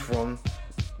comes from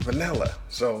vanilla.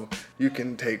 So you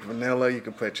can take vanilla, you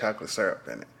can put chocolate syrup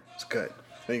in it. It's good.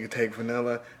 Then you can take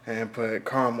vanilla and put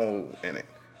caramel in it.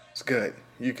 It's good.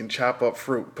 You can chop up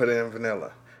fruit, put it in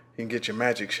vanilla. You can get your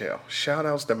magic shell. Shout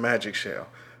outs to magic shell.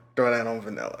 Throw that on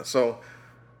vanilla. So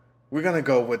we're going to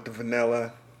go with the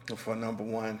vanilla for number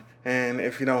 1. And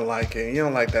if you don't like it, you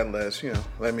don't like that list,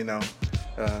 let me know.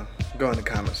 Go in the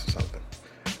comments or something.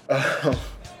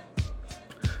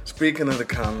 Speaking of the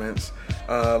comments,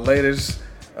 latest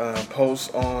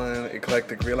post on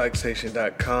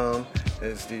eclectikrelaxation.com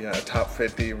is the top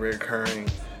 50 recurring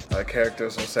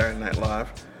characters on Saturday Night Live.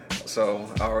 So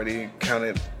I already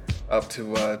counted up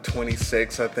to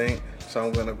 26, I think. So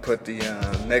I'm going to put the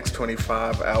next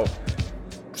 25 out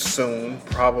soon,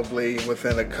 probably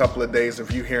within a couple of days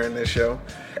of you hearing this show.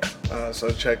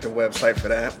 So check the website for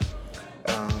that.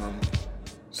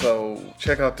 So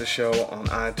check out the show on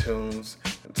iTunes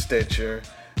and Stitcher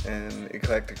and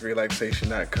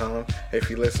eclectikrelaxation.com. If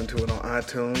you listen to it on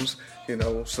iTunes,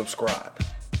 subscribe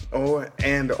or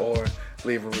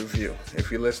leave a review.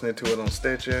 If you're listening to it on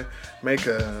Stitcher, make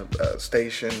a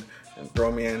station and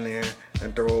throw me in there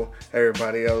and throw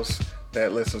everybody else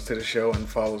that listens to the show and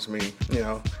follows me,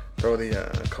 throw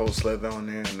the Cold Slither on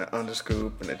there, and the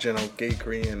Underscoop, and the General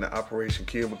Geekery, and the Operation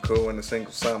Cubicle, and the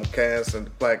Single Simulcast, and the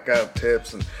Black Out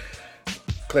Tips, and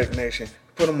Click Nation.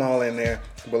 Put them all in there,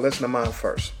 but listen to mine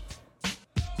first,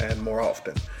 and more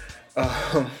often.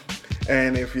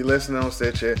 And if you listen on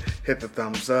Stitcher, hit the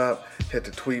thumbs up, hit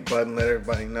the tweet button, let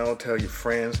everybody know, tell your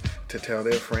friends, to tell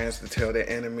their friends, to tell their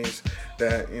enemies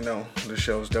that, the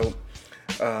show's dope.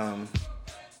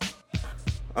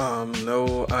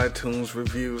 No iTunes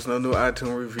reviews, no new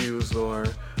iTunes reviews or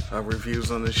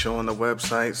reviews on the show on the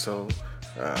website, so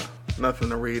nothing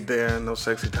to read there, no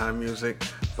sexy time music.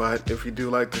 But if you do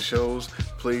like the shows,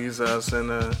 please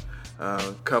send a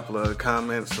a couple of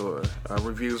comments or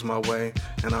reviews my way,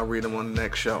 and I'll read them on the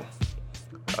next show.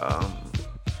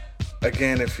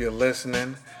 Again, if you're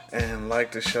listening and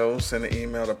like the show, send an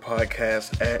email to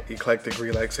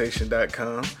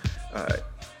podcast@eclectikrelaxation.com,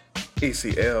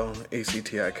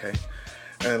 ECLECTIK,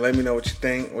 and let me know what you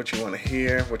think, what you want to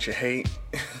hear, what you hate.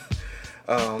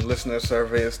 Listener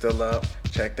survey is still up.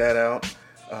 Check that out.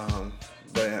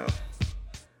 The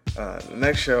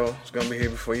next show is going to be here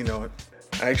before you know it.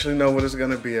 I actually know what it's going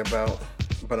to be about,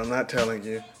 but I'm not telling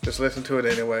you. Just listen to it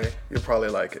anyway. You'll probably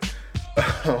like it.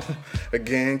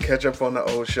 Again, catch up on the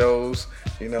old shows.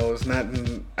 You know, it's not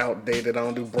outdated. I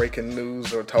don't do breaking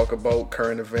news or talk about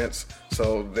current events,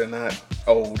 so they're not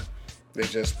old.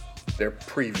 They're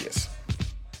previous.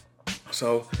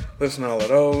 So listen to all of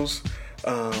those.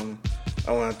 I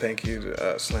want to thank you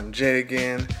to Slim J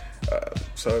again.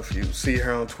 So if you see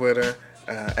her on Twitter,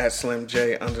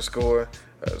 @SlimJ_,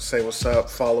 say what's up,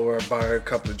 follow her, buy her a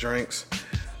couple of drinks.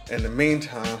 In the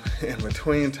meantime, in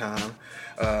between time,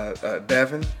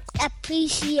 Devin.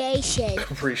 Appreciation.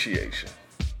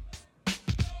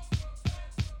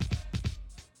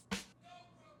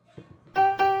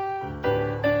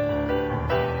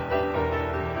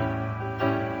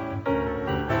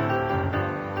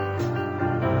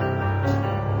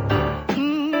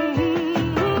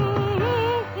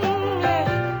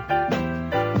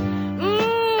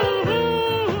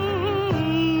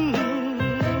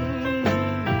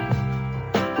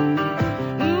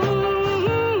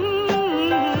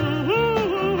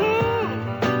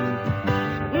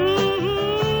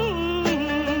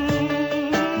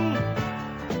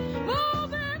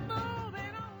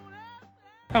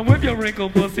 And with your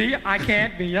wrinkled pussy, I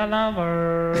can't be your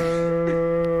lover.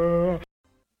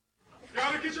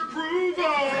 Gotta get your groove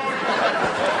on.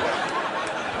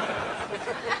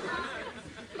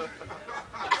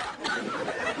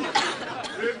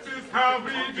 This is how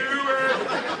we do it.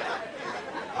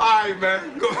 All right,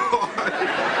 man, go on.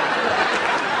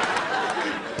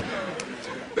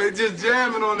 They just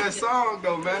jamming on that song,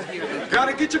 though, man.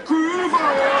 Gotta get your groove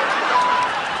on.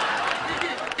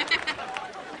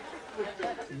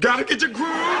 Gotta get your groove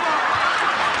on.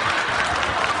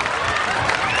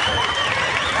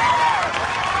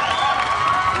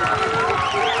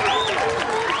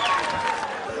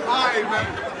 All right, man.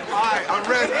 All right, I'm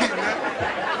ready, man.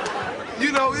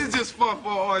 You know, it's just fun for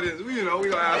our audience. You know, we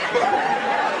gonna have fun.